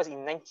it was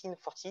in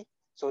 1940,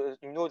 so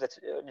you know that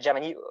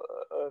Germany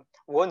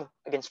won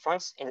against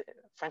France, and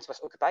France was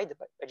occupied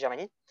by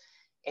Germany,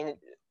 and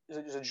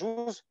the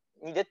Jews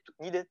needed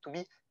to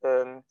be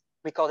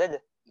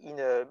recorded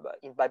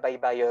by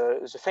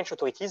the French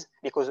authorities,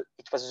 because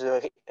it was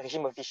the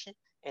regime of Vichy,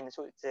 and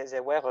so they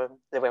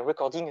were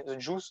recording the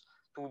Jews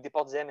to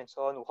deport them and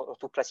so on, or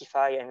to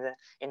classify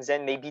and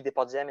then maybe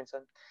deport them and so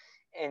on.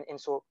 And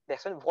so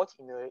Bergson wrote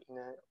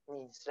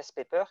in his last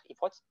paper, he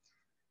wrote,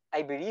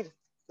 I believe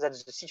that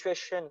the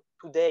situation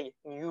today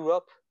in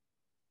Europe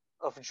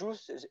of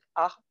Jews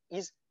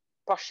is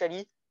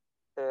partially,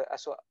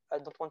 so I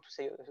don't want to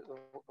say a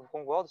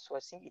wrong word, so I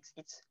think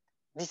it's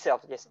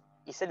deserved. Yes,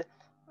 he said,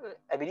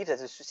 I believe that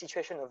the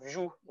situation of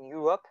Jews in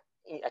Europe,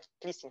 at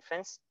least in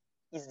France,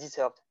 is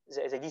deserved.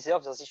 They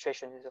deserve the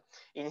situation.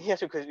 In here,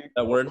 because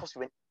that word.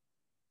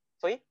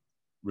 Sorry.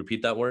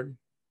 Repeat that word.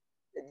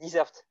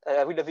 Deserved.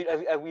 I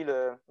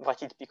will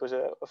write it because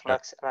of my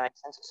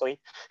accent. Sorry.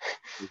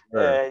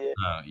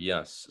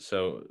 Yes.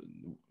 So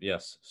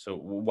yes. So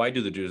why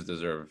do the Jews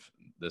deserve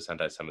this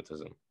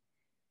anti-Semitism?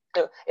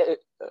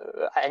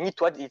 I need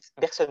to add it's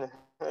Bergson.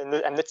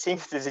 I'm not saying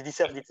they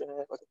deserve it.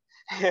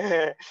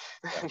 Okay.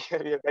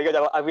 My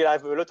God, I will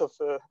have a lot of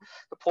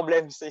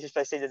problems if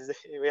I say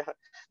that.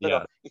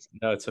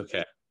 No, it's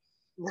okay.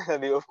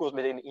 Of course,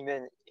 but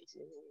in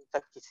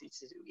fact,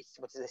 it's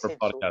what they said.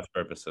 For podcast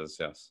purposes,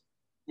 yes.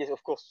 Yes,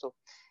 of course. So,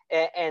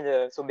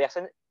 so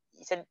Bergson,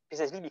 he said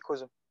precisely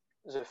because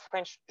the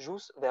French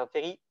Jews were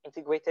very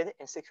integrated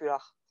and secular,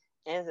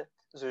 and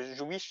the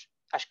Jewish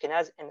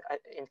Ashkenaz and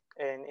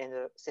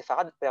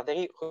Sepharad were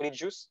very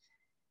religious,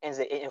 and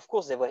of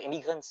course they were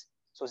immigrants,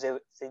 so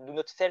they do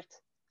not felt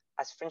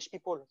as French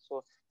people,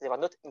 so they were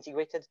not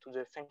integrated to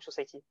the French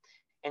society,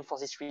 and for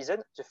this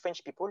reason, the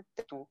French people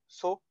tend to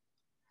saw,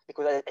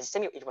 because at the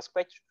time it was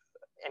quite,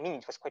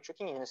 it was quite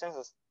shocking in the sense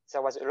that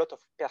there was a lot of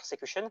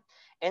persecution,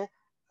 and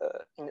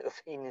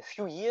in a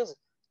few years,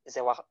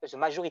 the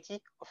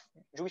majority of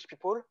Jewish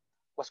people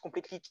was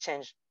completely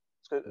changed.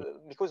 So,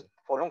 because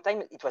for a long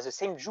time, it was the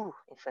same Jew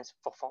in France.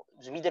 For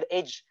the Middle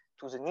Age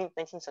to the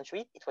 19th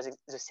century, it was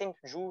the same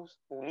Jews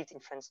who lived in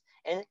France.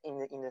 And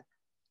in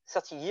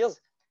 30 years,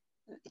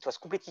 it was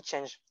completely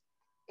changed.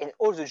 And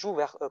all the Jews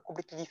were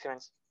completely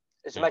different.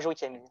 The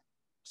majority, I mean.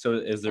 So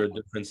is there a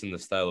difference in the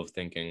style of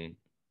thinking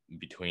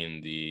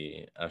between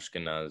the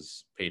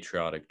Ashkenaz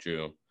patriotic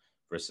Jew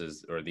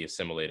versus, or the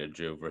assimilated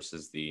Jew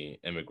versus the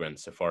immigrant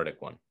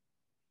Sephardic one?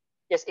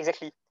 Yes,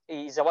 exactly.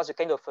 There was a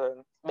kind of,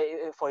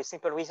 for a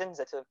simple reason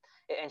that,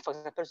 and for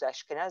example, the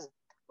Ashkenaz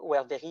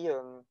were very,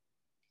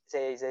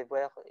 they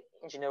were,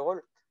 in general,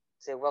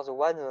 they were the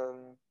one,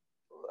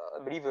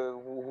 I believe,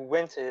 who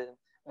went,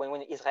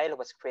 when Israel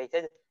was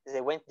created, they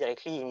went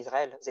directly in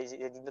Israel. They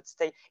did not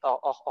stay, or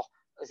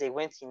they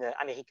went in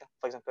America,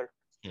 for example.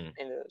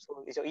 And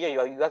so here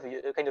you have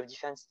a kind of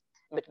difference.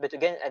 But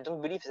again, I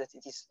don't believe that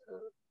it is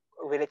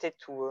related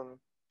to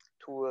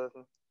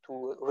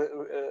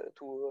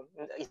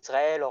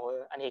Israel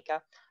or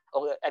America,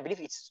 or I believe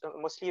it's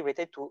mostly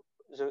related to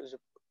the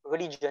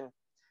religion,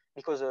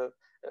 because the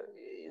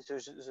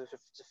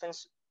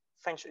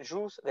French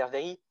Jews were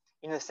very,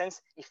 in a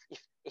sense,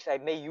 if I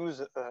may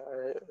use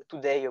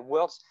today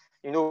words,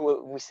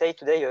 we say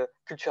today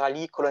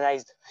culturally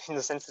colonized. In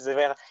a sense, they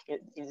were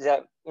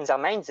in their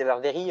minds, they were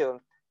very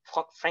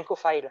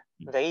Francophile,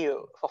 very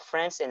for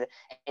France, and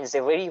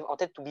they really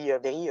wanted to be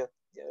very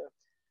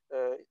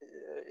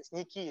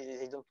sneaky.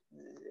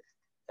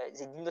 They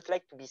did not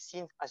like to be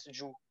seen as a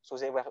Jew, so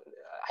they were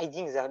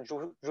hiding their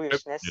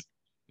Jewishness.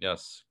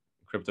 Yes,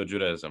 crypto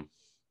Judaism.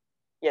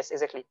 Yes,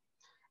 exactly.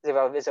 They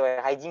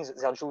were hiding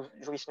their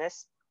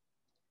Jewishness,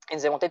 and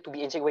they wanted to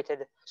be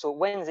integrated. So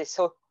when they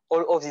saw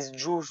all of these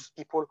Jewish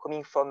people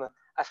coming from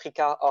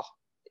Africa or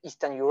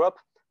Eastern Europe,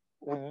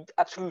 who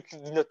absolutely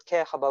did not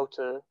care about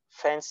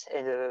France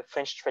and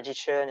French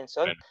tradition and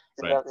so on,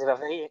 they were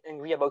very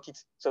angry about it.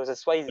 So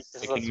that's why, for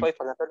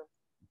example,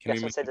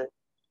 Bergson said,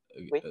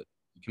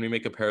 can we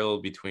make a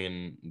parallel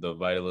between the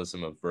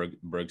vitalism of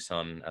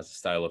Bergson as a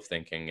style of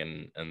thinking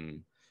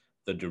and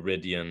the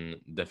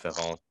Derridian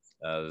différence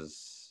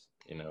as,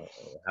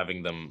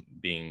 having them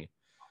being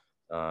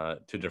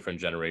two different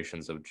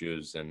generations of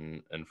Jews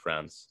in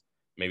France?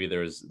 Maybe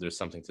there's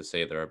something to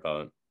say there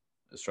about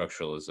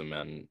structuralism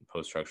and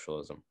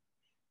post-structuralism.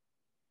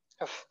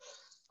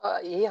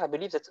 Yeah, I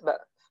believe that,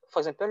 for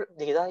example,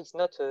 Derrida is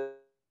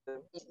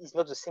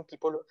not the same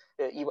people.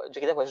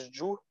 Derrida was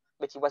Jew,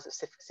 but he was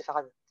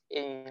Sepharad. He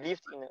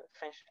lived in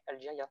French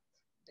Algeria.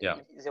 Yeah.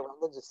 They were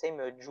not the same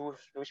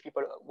Jewish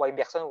people, while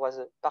Bergson was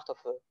part of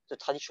the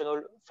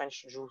traditional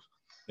French Jews.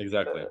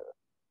 Exactly.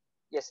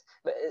 Yes,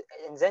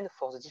 and then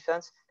for the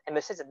difference, I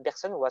must say that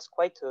Bergson was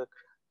quite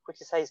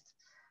criticized.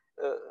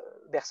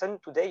 Bergson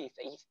today,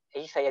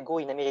 if I go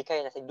in America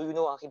and I say, "Do you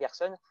know Henri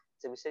Bergson?"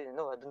 they will say,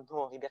 "No, I don't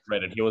know Henri Bergson."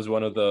 Right, and he was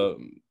one of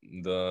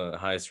the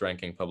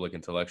highest-ranking public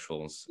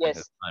intellectuals in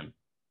his time.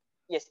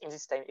 Yes, in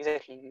this time,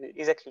 exactly.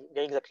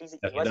 Very exactly.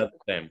 That's the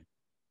same.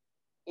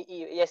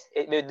 Yes,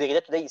 but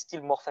Derrida today is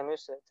still more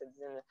famous.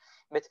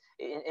 But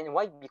and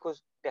why?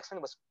 Because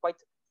Bergson was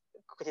quite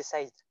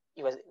criticized.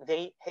 He was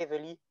very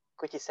heavily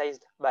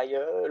criticized by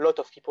a lot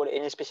of people,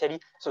 and especially,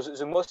 so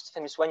the most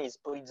famous one is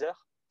Politzer,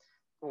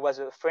 who was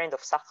a friend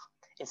of Sartre,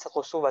 and Sartre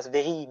also was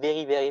very,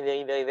 very, very,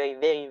 very, very, very,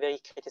 very, very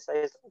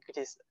criticized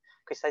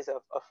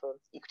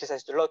he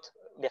criticized a lot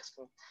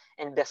Bergson,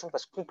 and Bergson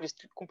was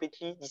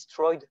completely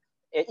destroyed.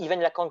 Even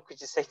Lacan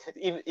criticized,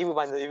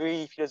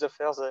 every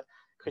philosophers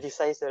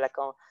criticized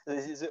Lacan.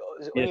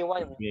 The only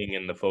one being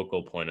in the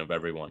focal point of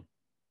everyone.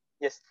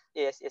 Yes.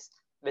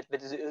 But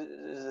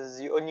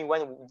the only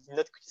one who did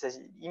not criticize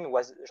him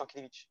was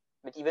Jacques.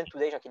 But even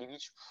today, Jacques,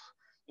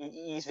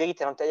 he is very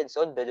talented and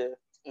so on, but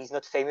he's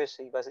not famous.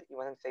 He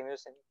wasn't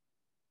famous,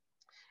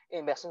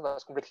 and Bergson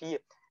was completely.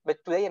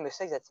 But today, I must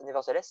say that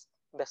nevertheless,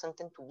 Bergson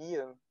tend to be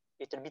a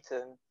little bit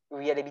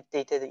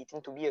rehabilitated. He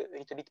tend to be a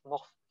little bit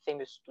more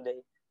famous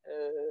today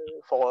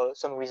for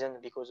some reason,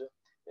 because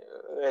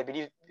I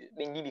believe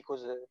mainly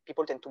because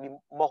people tend to be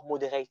more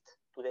moderate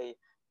today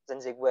than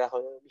they were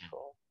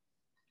before.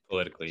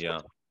 Politically,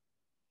 yeah.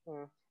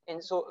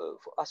 And so,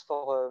 as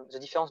for the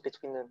difference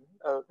between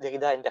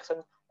Derrida and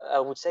Bergson, I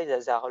would say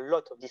that there are a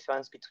lot of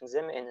difference between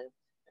them, and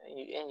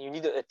you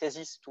need a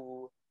thesis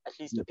to at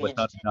least a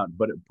PhD.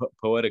 But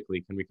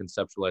poetically, can we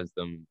conceptualize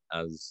them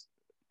as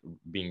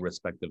being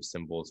respective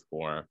symbols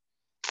for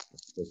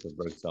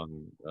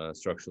Bergson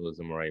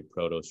structuralism or a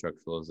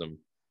proto-structuralism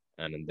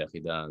and in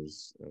Derrida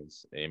as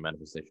a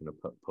manifestation of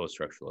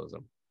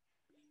post-structuralism?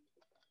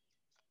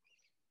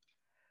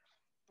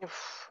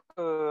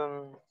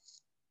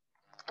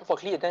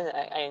 Unfortunately, again,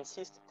 I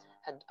insist.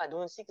 I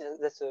don't think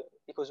that's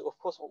because, of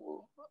course,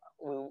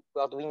 we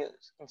are doing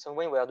in some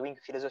way we are doing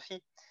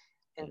philosophy,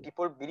 and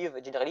people believe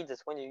generally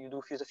that when you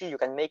do philosophy, you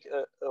can make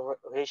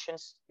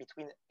relations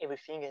between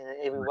everything and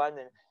everyone.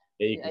 And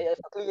I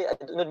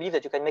do not believe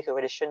that you can make a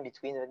relation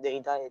between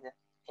Derrida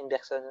and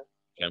Bergson.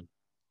 Okay.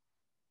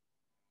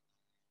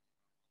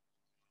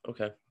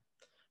 Okay,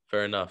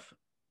 fair enough.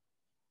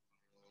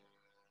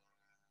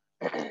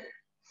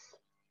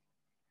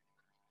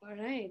 All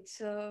right,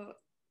 so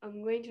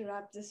I'm going to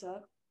wrap this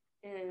up,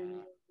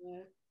 and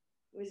it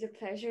was a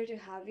pleasure to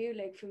have you.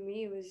 Like for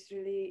me, it was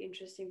really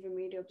interesting for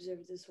me to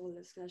observe this whole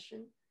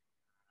discussion.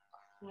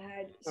 I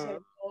had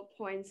several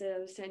points that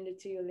I'll send it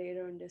to you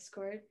later on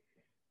Discord,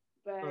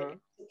 but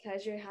it's a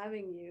pleasure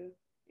having you.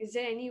 Is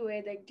there any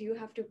way, like, do you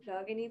have to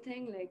plug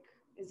anything? Like,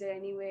 is there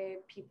any way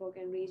people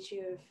can reach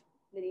you if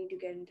they need to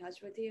get in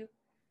touch with you?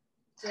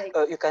 So, like,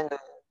 you can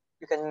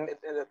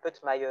put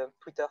my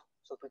Twitter.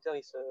 So Twitter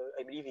is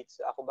I believe it's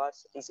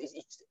arrobas.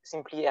 It's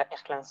simply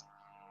Herclinze.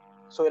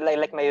 So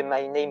like my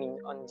name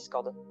on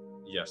Discord.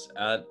 Yes,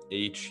 at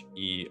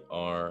HERCL.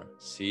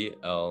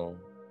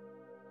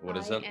 What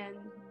is it?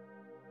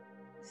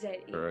 INZE.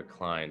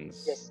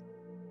 Herclinze. Yes.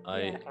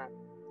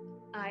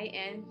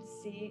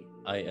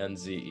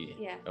 INZE.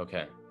 Yeah.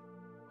 Okay.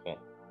 Cool.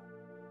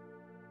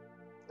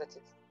 That's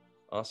it.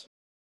 Awesome.